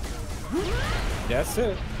 Yep. That's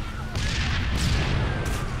it.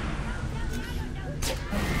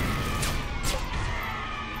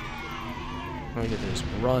 Let me get those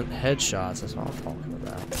runt headshots, that's what I'm talking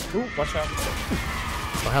about. Ooh, watch out.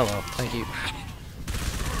 Oh, hello. Thank you.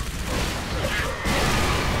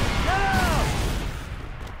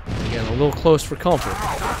 Getting a little close for comfort.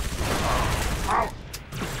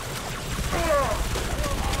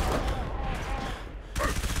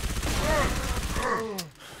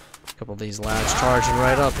 A couple of these lads charging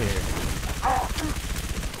right up here.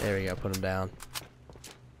 There we go, put them down.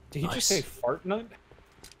 Did he just say fart nut?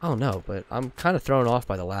 Oh no, but I'm kind of thrown off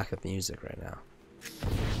by the lack of music right now.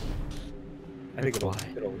 I think it'll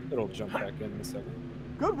jump back in a second.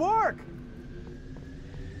 Good work.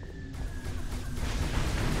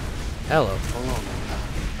 Hello. I'm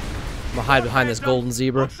gonna hide behind this golden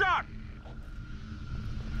zebra. Shot.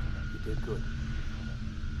 You did good.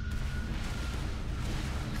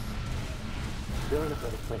 You're in a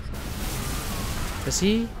better place now. Is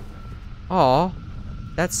he? Aw.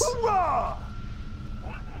 That's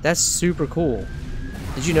super cool.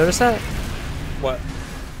 Did you notice that? What?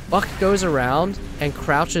 Buck goes around and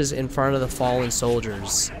crouches in front of the fallen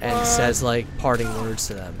soldiers and says like parting words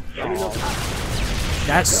to them.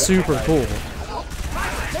 That's super cool.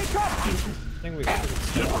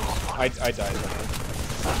 I died.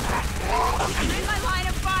 I'm in my line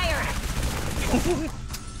of fire.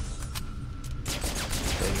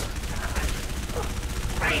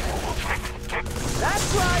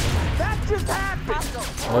 That's right. That just happened.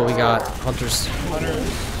 Oh, we got hunters.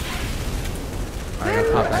 Alright, I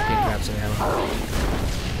gotta pop back in, grab some ammo.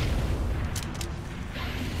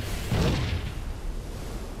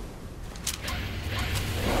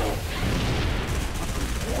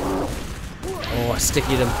 Oh, I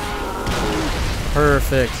stickied him.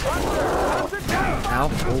 Perfect. Ow.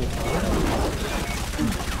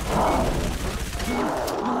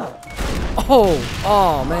 Oh,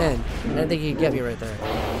 oh man. I didn't think he could get me right there.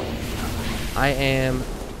 I am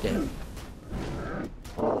dead.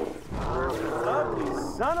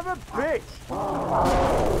 Son of a bitch.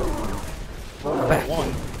 Back.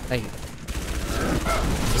 Thank you.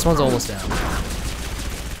 This one's almost down.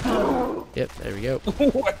 Yep, there we go.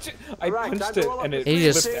 What? I punched it and it He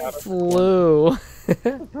just flipped out. flew.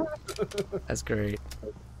 That's great.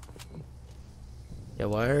 Yeah,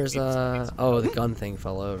 where's oh, the gun thing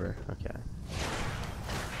fell over. Okay.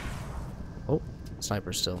 Oh,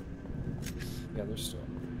 sniper still. Yeah, there's still.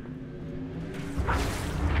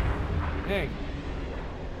 Hey.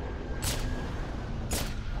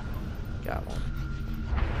 Got one.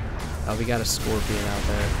 Oh, we got a scorpion out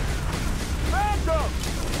there.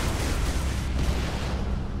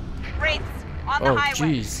 Wraiths on the Oh, highway.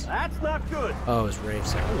 jeez. That's not good. Oh, it was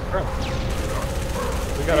Wraiths. Oh, crap.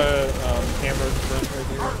 We got a hammer front right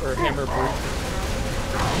here, or hammer brute.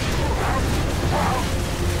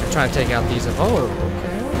 I'm trying to take out these. Oh,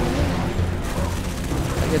 okay.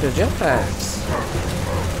 I get the jetpacks.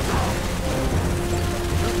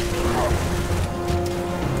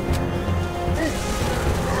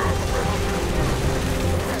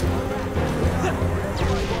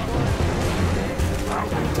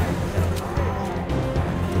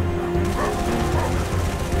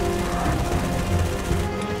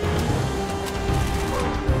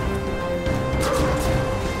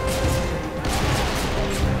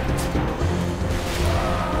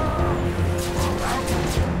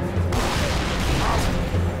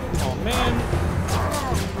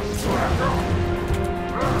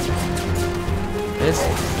 This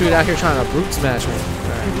dude out here trying to brute smash me.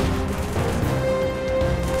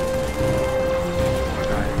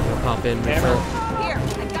 Alright, I'm gonna pop in refill. Here, I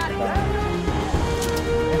got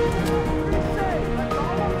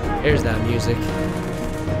it. Here's that music.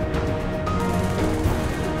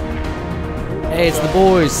 Hey, it's the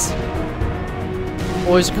boys.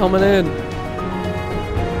 Boys are coming in.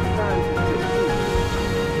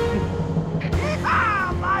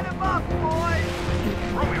 Yeehaw! Light him up, boys!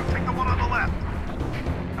 Romeo, take the one on the left.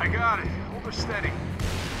 I got it. Hold her steady.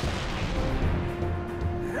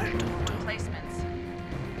 Replacements.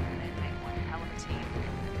 They make one hell of a team.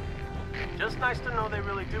 Just nice to know they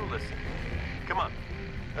really do listen. Come on,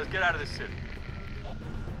 let's get out of this city.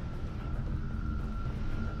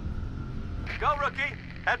 Go, rookie.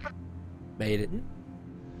 Head for... Made it.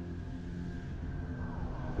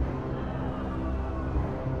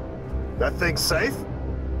 That thing's safe?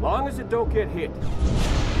 Long as it don't get hit.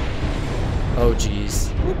 Oh,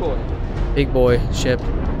 jeez. Oh boy. Big boy ship.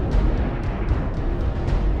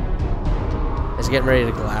 It's getting ready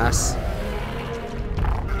to glass.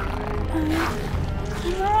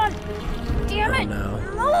 Come on! Damn it! No.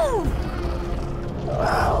 Move!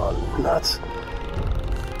 Oh, nuts.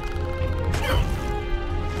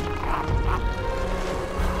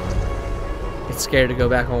 It's scared to go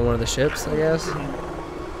back on one of the ships, I guess.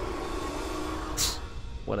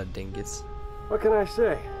 What a dingus. What can I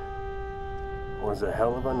say? Was a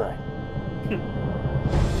hell of a night.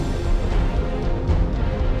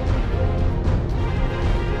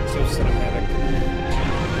 So cinematic.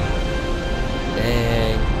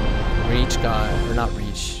 Dang. Reach got, or not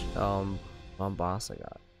Reach, Mombasa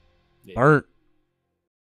got Yeah. burnt.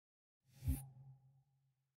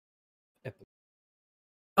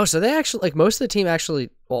 Oh, so they actually, like, most of the team actually,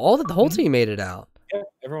 well, the whole team made it out. Yeah,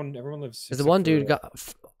 everyone lives. Because the one dude got,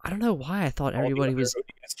 I don't know why I thought all everybody the was.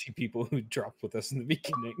 ODST people who dropped with us in the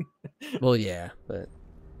beginning. Well, yeah, but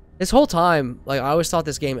this whole time, like, I always thought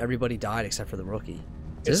this game everybody died except for the rookie. So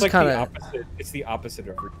It's this like is kind the of opposite. It's the opposite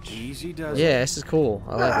of Reach. Easy does yeah, it. this is cool.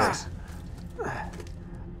 I like this.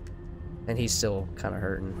 And he's still kind of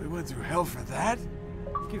hurting. We went through hell for that?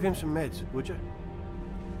 Give him some meds, would you?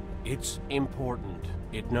 It's important.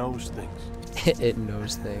 It knows things. It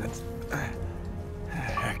knows things.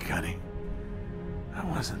 Heck, honey. I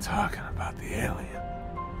wasn't talking about the alien.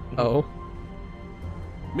 Oh.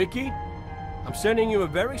 Mickey, I'm sending you a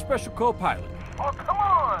very special co-pilot. Oh, come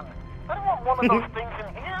on! I don't want one of those things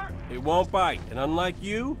in here. It won't bite, and unlike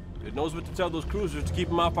you, it knows what to tell those cruisers to keep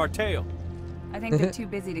them off our tail. I think they're too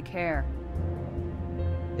busy to care.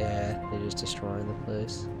 Yeah, they're just destroying the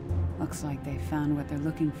place. Looks like they found what they're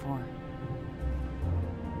looking for.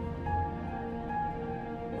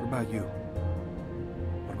 What about you?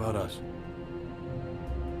 What about us?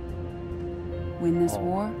 Win this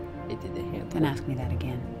war? They did the hand. Then ask me that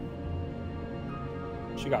again.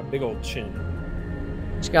 She got big old chin.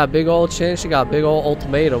 She got a big old chin. She got a big old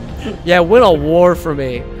ultimatum. Yeah, win a war for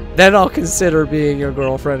me. Then I'll consider being your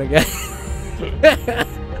girlfriend again.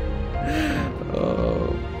 Oh.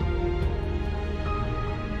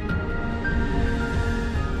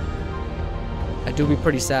 I do be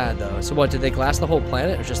pretty sad though. So what, did they glass the whole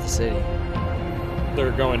planet or just the city?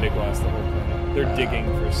 They're going to glass the whole planet. They're digging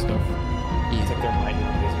for stuff. It's like they're mining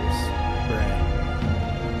lasers.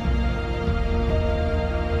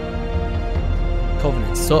 Right.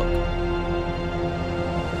 Covenant suck.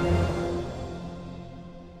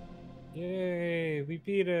 Yay, we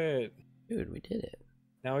beat it. Dude, we did it.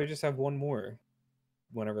 Now we just have one more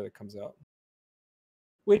whenever that comes out.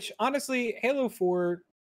 Which, honestly, Halo 4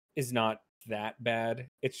 is not that bad.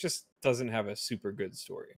 It just doesn't have a super good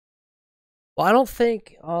story. Well, I don't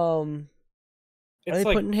think, are they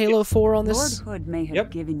like, putting Halo 4 on Lord this? Hood may have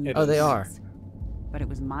given you it Oh, they these, are. but it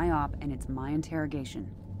was my op and it's my interrogation.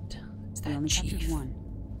 It's We that only captured chief. one.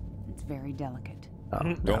 It's very delicate. Oh,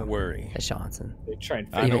 no. Don't worry. That's Johnson. They try and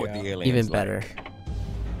I figure know it what the out. aliens Even like. better.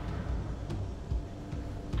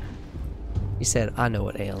 He said, I know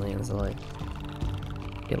what aliens are like.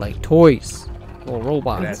 They like toys. Little It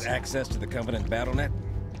robots. has access to the Covenant battle net?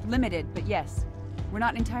 Limited, but yes. We're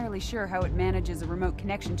not entirely sure how it manages a remote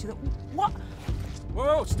connection to the... What?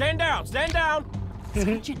 Whoa, stand down, stand down!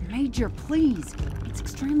 Sergeant Major, please. It's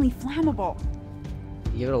extremely flammable.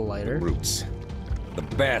 Give it a lighter. Roots. The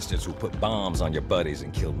bastards who put bombs on your buddies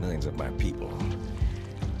and killed millions of my people.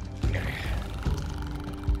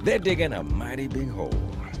 They're digging a mighty big hole.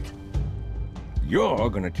 You're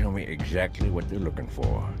gonna tell me exactly what they're looking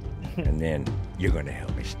for. And then you're gonna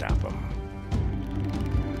help me stop them.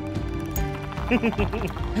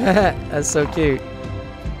 That's so cute.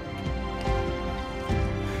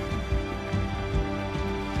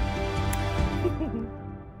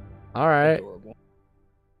 All right. Adorable.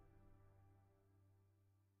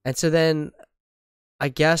 And so then, I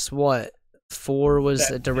guess what 4 was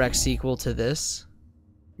a direct sequel to this.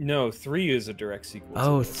 No, 3 is a direct sequel.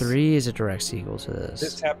 Oh, to this. 3 is a direct sequel to This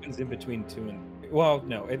this. happens in between 2 and 3. Well,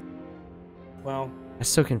 no, Well, It's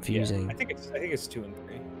so confusing. Yeah, I think it's 2 and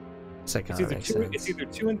 3. It's either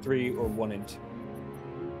 2 and 3 or 1 and 2.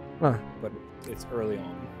 Huh. But it's early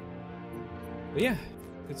on. But yeah,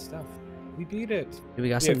 good stuff. We beat it. We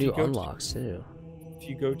got some new unlocks too. If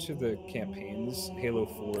you go to the campaigns, Halo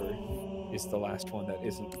 4 is the last one that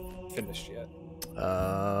isn't finished yet.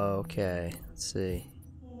 Okay. Let's see.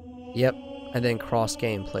 Yep. And then cross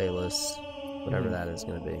game playlists, whatever that is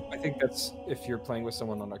going to be. I think that's if you're playing with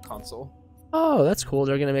someone on a console. Oh, that's cool.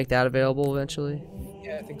 They're going to make that available eventually.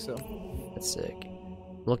 Yeah, I think so. That's sick.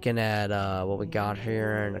 Looking at what we got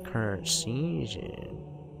here in the current season.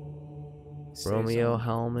 Romeo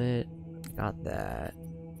helmet. Got that.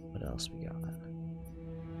 What else we got?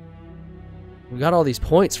 We got all these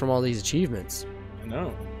points from all these achievements. I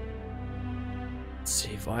know. Let's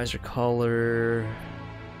see, visor color.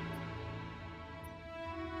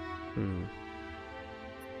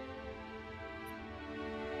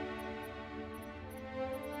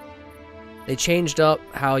 They changed up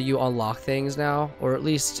how you unlock things now, or at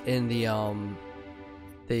least in the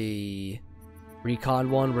recon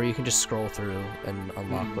one, where you can just scroll through and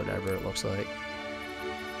unlock whatever it looks like.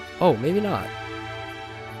 Oh, maybe not.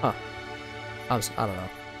 Huh. I don't know.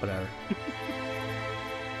 Whatever.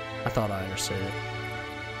 I thought I understood it.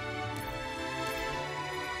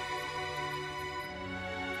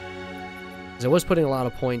 Because I was putting a lot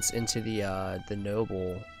of points into the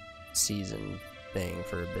noble season thing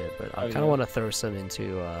for a bit, but I kind of want to throw some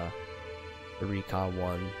into the recon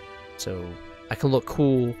one, so I can look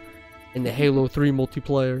cool in the Halo 3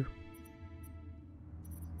 multiplayer.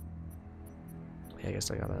 Okay, I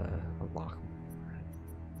guess I gotta unlock.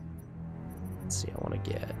 Let's see, I want to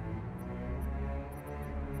get.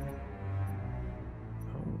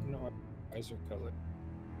 No, visor color.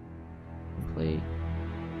 Plate.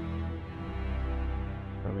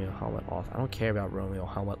 Romeo helmet off. I don't care about Romeo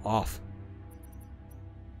helmet off.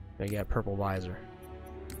 I get a purple visor.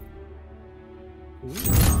 Ooh.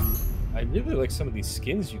 I really like some of these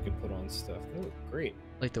skins you can put on stuff. They look great.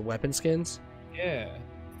 Like the weapon skins? Yeah.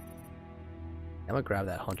 I'm gonna grab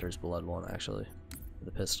that Hunter's Blood one, actually.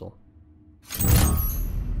 The pistol.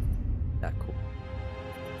 That cool.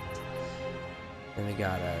 Then we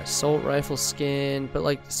got a assault rifle skin. But,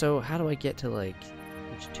 like, so how do I get to, like,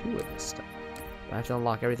 page 2 of this stuff? Do I have to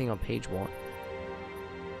unlock everything on page 1?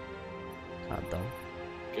 God, dumb.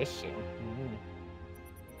 Guess so.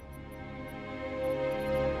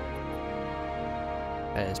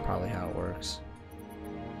 That is probably how it works.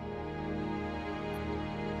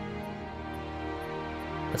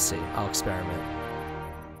 Let's see. I'll experiment.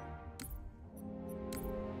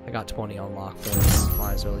 I got 20 unlock points.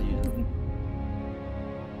 Might as well use them.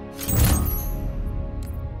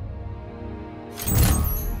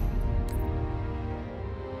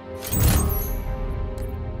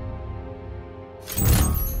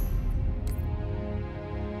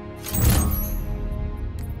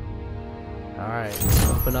 Alright, let's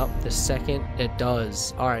open up the second. It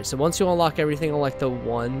does. Alright, so once you unlock everything on like the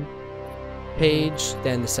one page,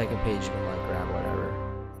 then the second page you can like grab whatever.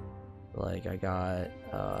 Like I got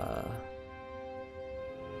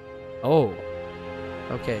oh.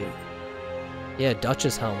 Okay. Yeah,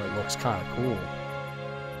 Dutch's helmet looks kinda cool.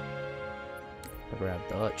 I grabbed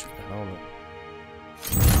Dutch with the helmet.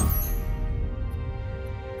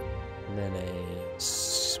 And then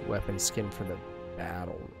a weapon skin for the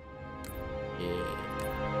battle. Yeah.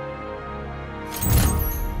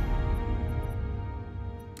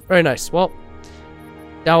 Very nice. Well,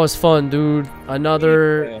 that was fun, dude.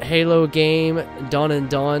 Another Halo game done and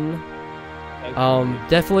done.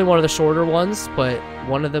 Definitely one of the shorter ones, but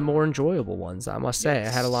one of the more enjoyable ones, I must say. I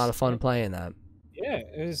had a lot of fun playing that. Yeah,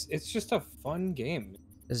 it's just a fun game.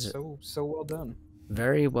 It's so well done.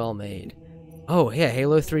 Very well made. Oh, yeah,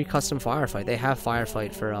 Halo 3 custom firefight. They have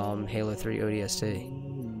firefight for Halo 3 ODST.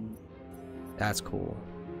 That's cool.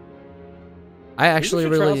 I actually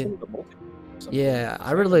really... Yeah,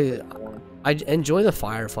 I enjoy the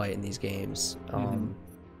firefight in these games.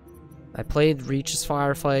 I played Reach's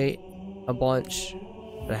firefight a bunch,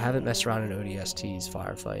 but I haven't messed around in ODST's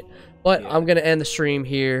firefight. But I'm gonna end the stream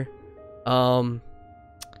here. And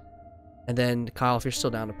then Kyle, if you're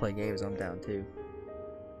still down to play games, I'm down too.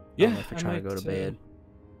 Yeah, if you're trying to go to bed.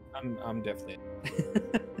 I'm definitely.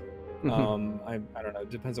 I don't know. It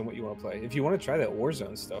depends on what you want to play. If you want to try that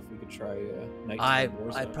Warzone stuff, we could try nighttime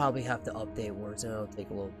Warzone. I probably have to update Warzone. It'll take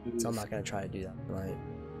a little, so I'm not gonna try to do that tonight.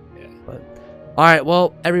 Yeah. But all right,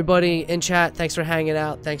 well, everybody in chat, thanks for hanging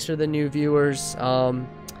out. Thanks for the new viewers.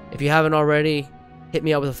 If you haven't already, hit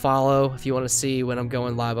me up with a follow if you want to see when I'm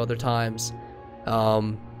going live other times.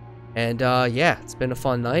 Yeah, it's been a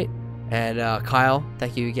fun night. And Kyle,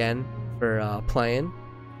 thank you again for playing.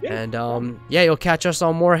 Yeah, And yeah, you'll catch us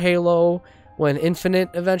on more Halo when Infinite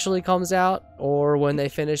eventually comes out, or when they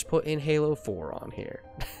finish putting Halo 4 on here.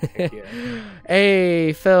 Yeah.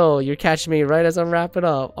 Hey, Phil, you're catching me right as I'm wrapping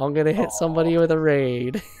up. I'm gonna hit somebody with a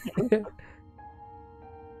raid.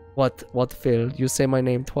 What, Phil? You say my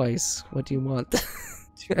name twice. What do you want?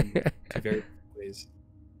 Two very ways.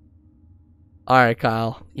 All right,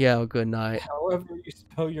 Kyle. Yeah, good night. However you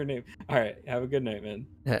spell your name. All right, have a good night, man.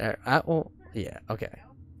 Well, yeah, okay.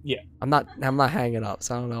 Yeah. I'm not hanging up,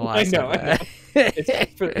 so I don't know why. I know.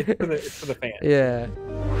 It's for the fans. Yeah.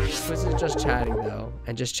 This is just chatting though,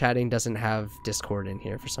 and just chatting doesn't have Discord in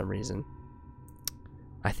here for some reason.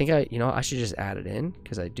 I think I should just add it in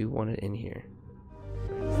because I do want it in here.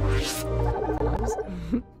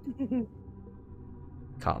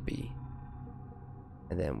 Copy.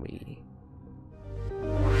 And then we...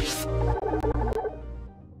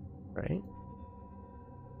 Right?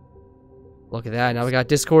 Look at that. Now we got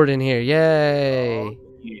Discord in here. Yay! Oh,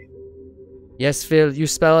 yeah. Yes, Phil, you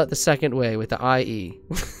spell it the second way with the IE.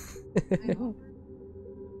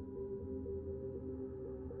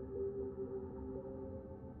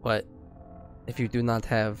 But if you do not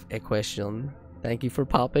have a question, thank you for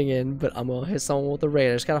popping in, but I'm gonna hit someone with a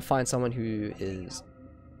raid. I just gotta find someone who is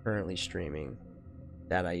currently streaming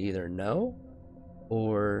that I either know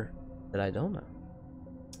or that I don't know.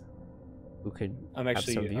 Who could I'm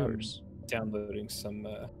actually have some viewers. Downloading some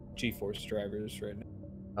GeForce drivers right now.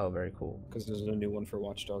 Oh, very cool. Because there's a new one for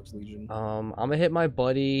Watch Dogs Legion. I'm gonna hit my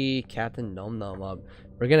buddy Captain Num Num up.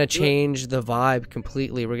 We're gonna change the vibe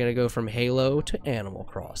completely. We're gonna go from Halo to Animal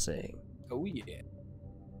Crossing. Oh yeah.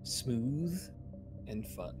 Smooth and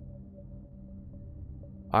fun.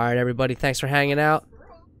 Alright, everybody, thanks for hanging out.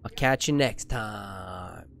 I'll catch you next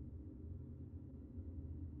time.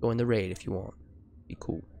 Go in the raid if you want. Be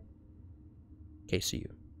cool. Okay, see you.